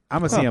CM Punk.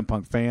 I'm a CM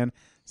Punk fan,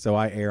 so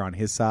I err on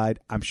his side.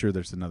 I'm sure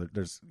there's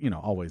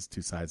always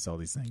two sides to all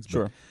these things.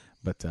 Sure.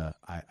 But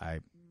I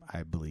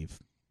believe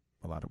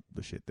a lot of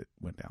the shit that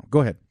went down.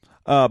 Go ahead.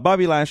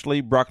 Bobby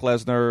Lashley, Brock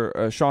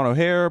Lesnar, Sean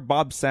O'Hare,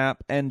 Bob Sapp,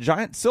 and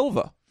Giant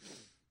Silva.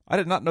 I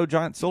did not know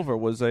Giant Silva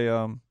was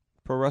a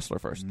pro wrestler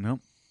first. Nope.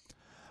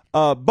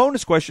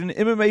 Bonus question: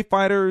 MMA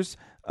fighters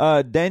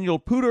Daniel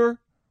Puder,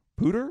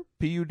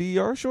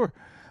 P-U-D-E-R, sure.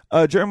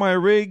 Jeremiah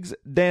Riggs,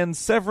 Dan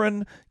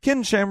Severin,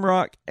 Ken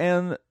Shamrock,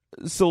 and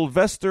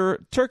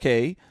Sylvester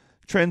Turkey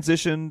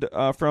transitioned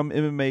from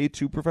MMA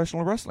to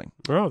professional wrestling.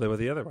 Oh, they went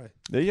the other way.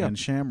 There you go. Ken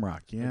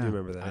Shamrock, yeah. I do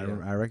remember that, yeah.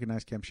 I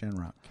recognize Ken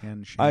Shamrock.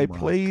 Ken I Shamrock.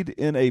 played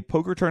in a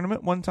poker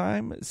tournament one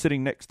time,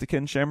 sitting next to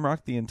Ken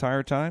Shamrock the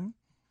entire time.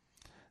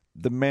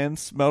 The man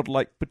smelled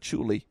like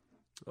patchouli.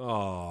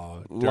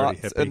 Oh, dirty Lots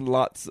hippie. and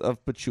lots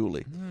of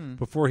patchouli.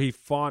 Before he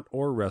fought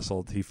or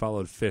wrestled, he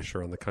followed Fish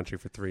around the country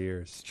for 3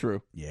 years,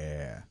 True.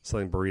 Yeah.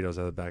 selling burritos out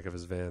of the back of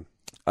his van.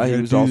 He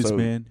gotta was do this, also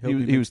man. Help me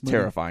he make was money.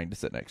 terrifying to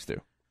sit next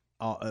to.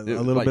 A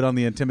little like- bit on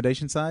the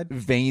intimidation side.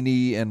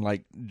 Veiny and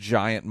like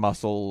giant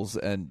muscles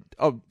and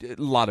a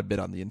lot of bit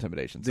on the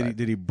intimidation side.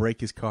 Did he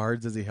break his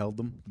cards as he held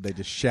them? Did they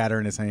just shatter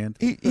in his hand?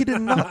 He did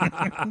not.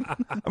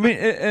 I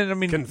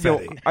mean,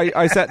 Confetti.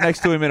 I sat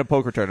next to him in a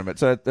poker tournament,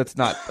 so that's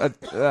not.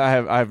 I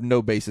have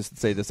no basis to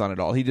say this on at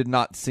all. He did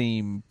not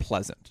seem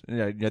pleasant.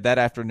 That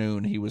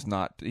afternoon, he was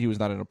not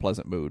in a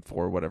pleasant mood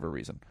for whatever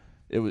reason.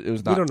 It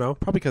was not. We don't know.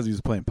 Probably because he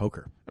was playing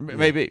poker.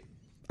 Maybe.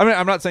 I mean,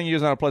 I'm not saying he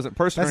was not a pleasant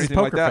person That's or his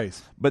anything like poker that.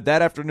 face. But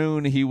that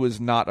afternoon, he was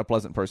not a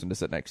pleasant person to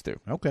sit next to.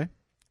 Okay.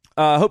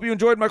 Hope you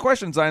enjoyed my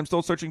questions. I am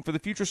still searching for the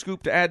future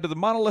scoop to add to the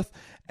monolith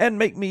and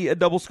make me a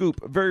double scoop.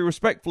 Very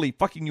respectfully,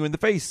 fucking you in the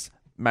face,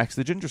 Max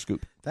the Ginger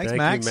Scoop. Thanks, Thank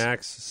Max. you,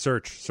 Max.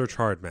 Search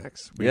hard,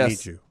 Max. We Yes.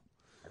 need you.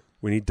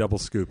 We need double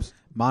scoops.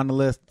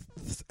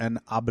 Monoliths and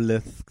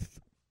obelisks.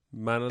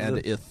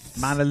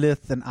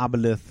 Monolith and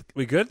obelisk.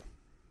 We good?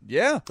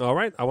 Yeah. All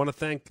right. I want to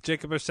thank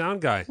Jacob, our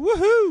sound guy.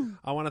 Woohoo!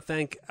 I want to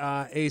thank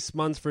Ace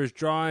Munns for his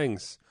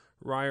drawings,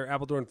 Ryer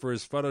Appledorn for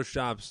his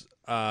photoshops,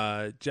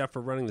 Jeff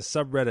for running the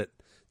subreddit,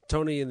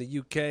 Tony in the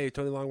UK,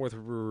 Tony Longworth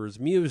for his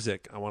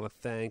music. I want to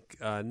thank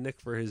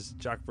Nick for his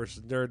Jock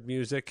vs. Nerd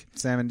music.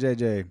 Sam and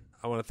JJ.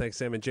 I want to thank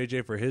Sam and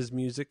JJ for his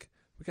music.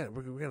 We got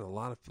a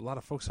lot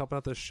of folks helping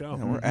out this show.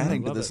 And we're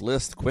adding to Love this it.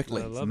 list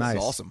quickly. I love This it. Nice.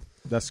 is awesome.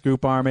 The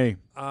Scoop Army.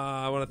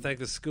 I want to thank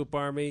the Scoop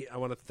Army. I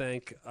want to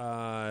thank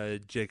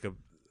Jacob,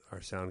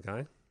 our sound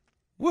guy.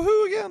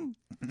 Woohoo again.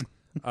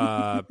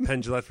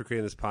 Penn Jillette for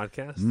creating this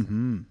podcast.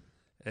 Mm-hmm.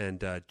 And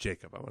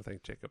Jacob. I want to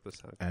thank Jacob, the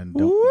sound guy. And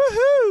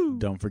Woohoo!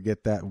 don't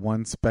forget that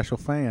one special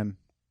fan.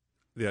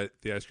 The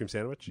ice cream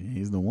sandwich?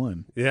 He's the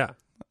one. Yeah.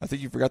 I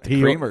think you forgot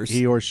the creamers.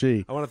 He or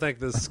she. I want to thank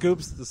the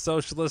Scoops, the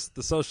Socialists,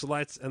 the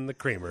Socialites, and the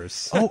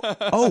Creamers.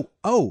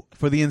 Oh!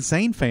 For the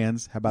insane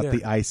fans, how about Yeah.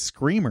 the Ice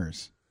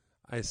Screamers?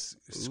 Ice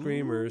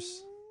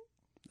Screamers.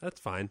 That's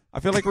fine. I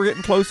feel like we're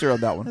getting closer on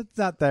that one. It's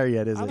not there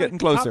yet, is I it? Getting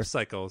closer.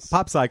 Pop Psychos.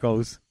 Pop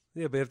Psychos.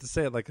 Yeah, but you have to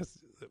say it like it's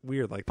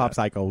weird like Pop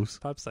that. Psychos.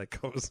 Pop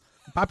Psychos.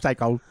 Pop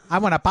Psycho. I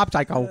want a Pop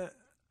Psycho.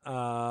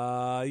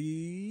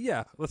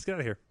 Yeah. Let's get out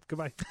of here.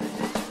 Goodbye.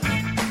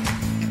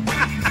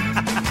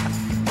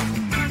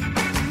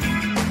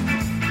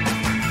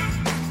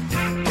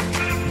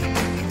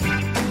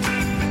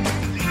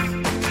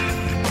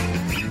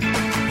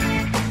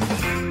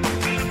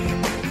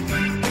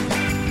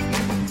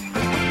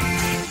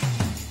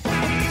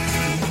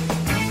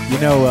 You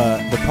know,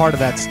 the part of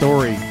that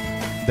story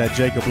that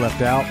Jacob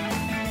left out,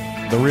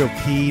 the real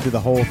key to the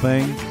whole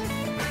thing,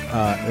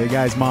 the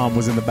guy's mom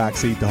was in the back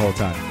seat the whole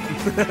time.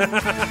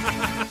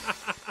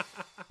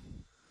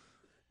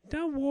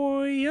 Don't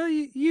worry. I'll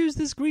use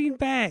this green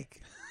bag.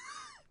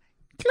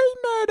 Clean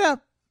that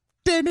up,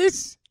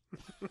 Dennis.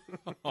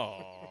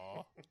 Oh.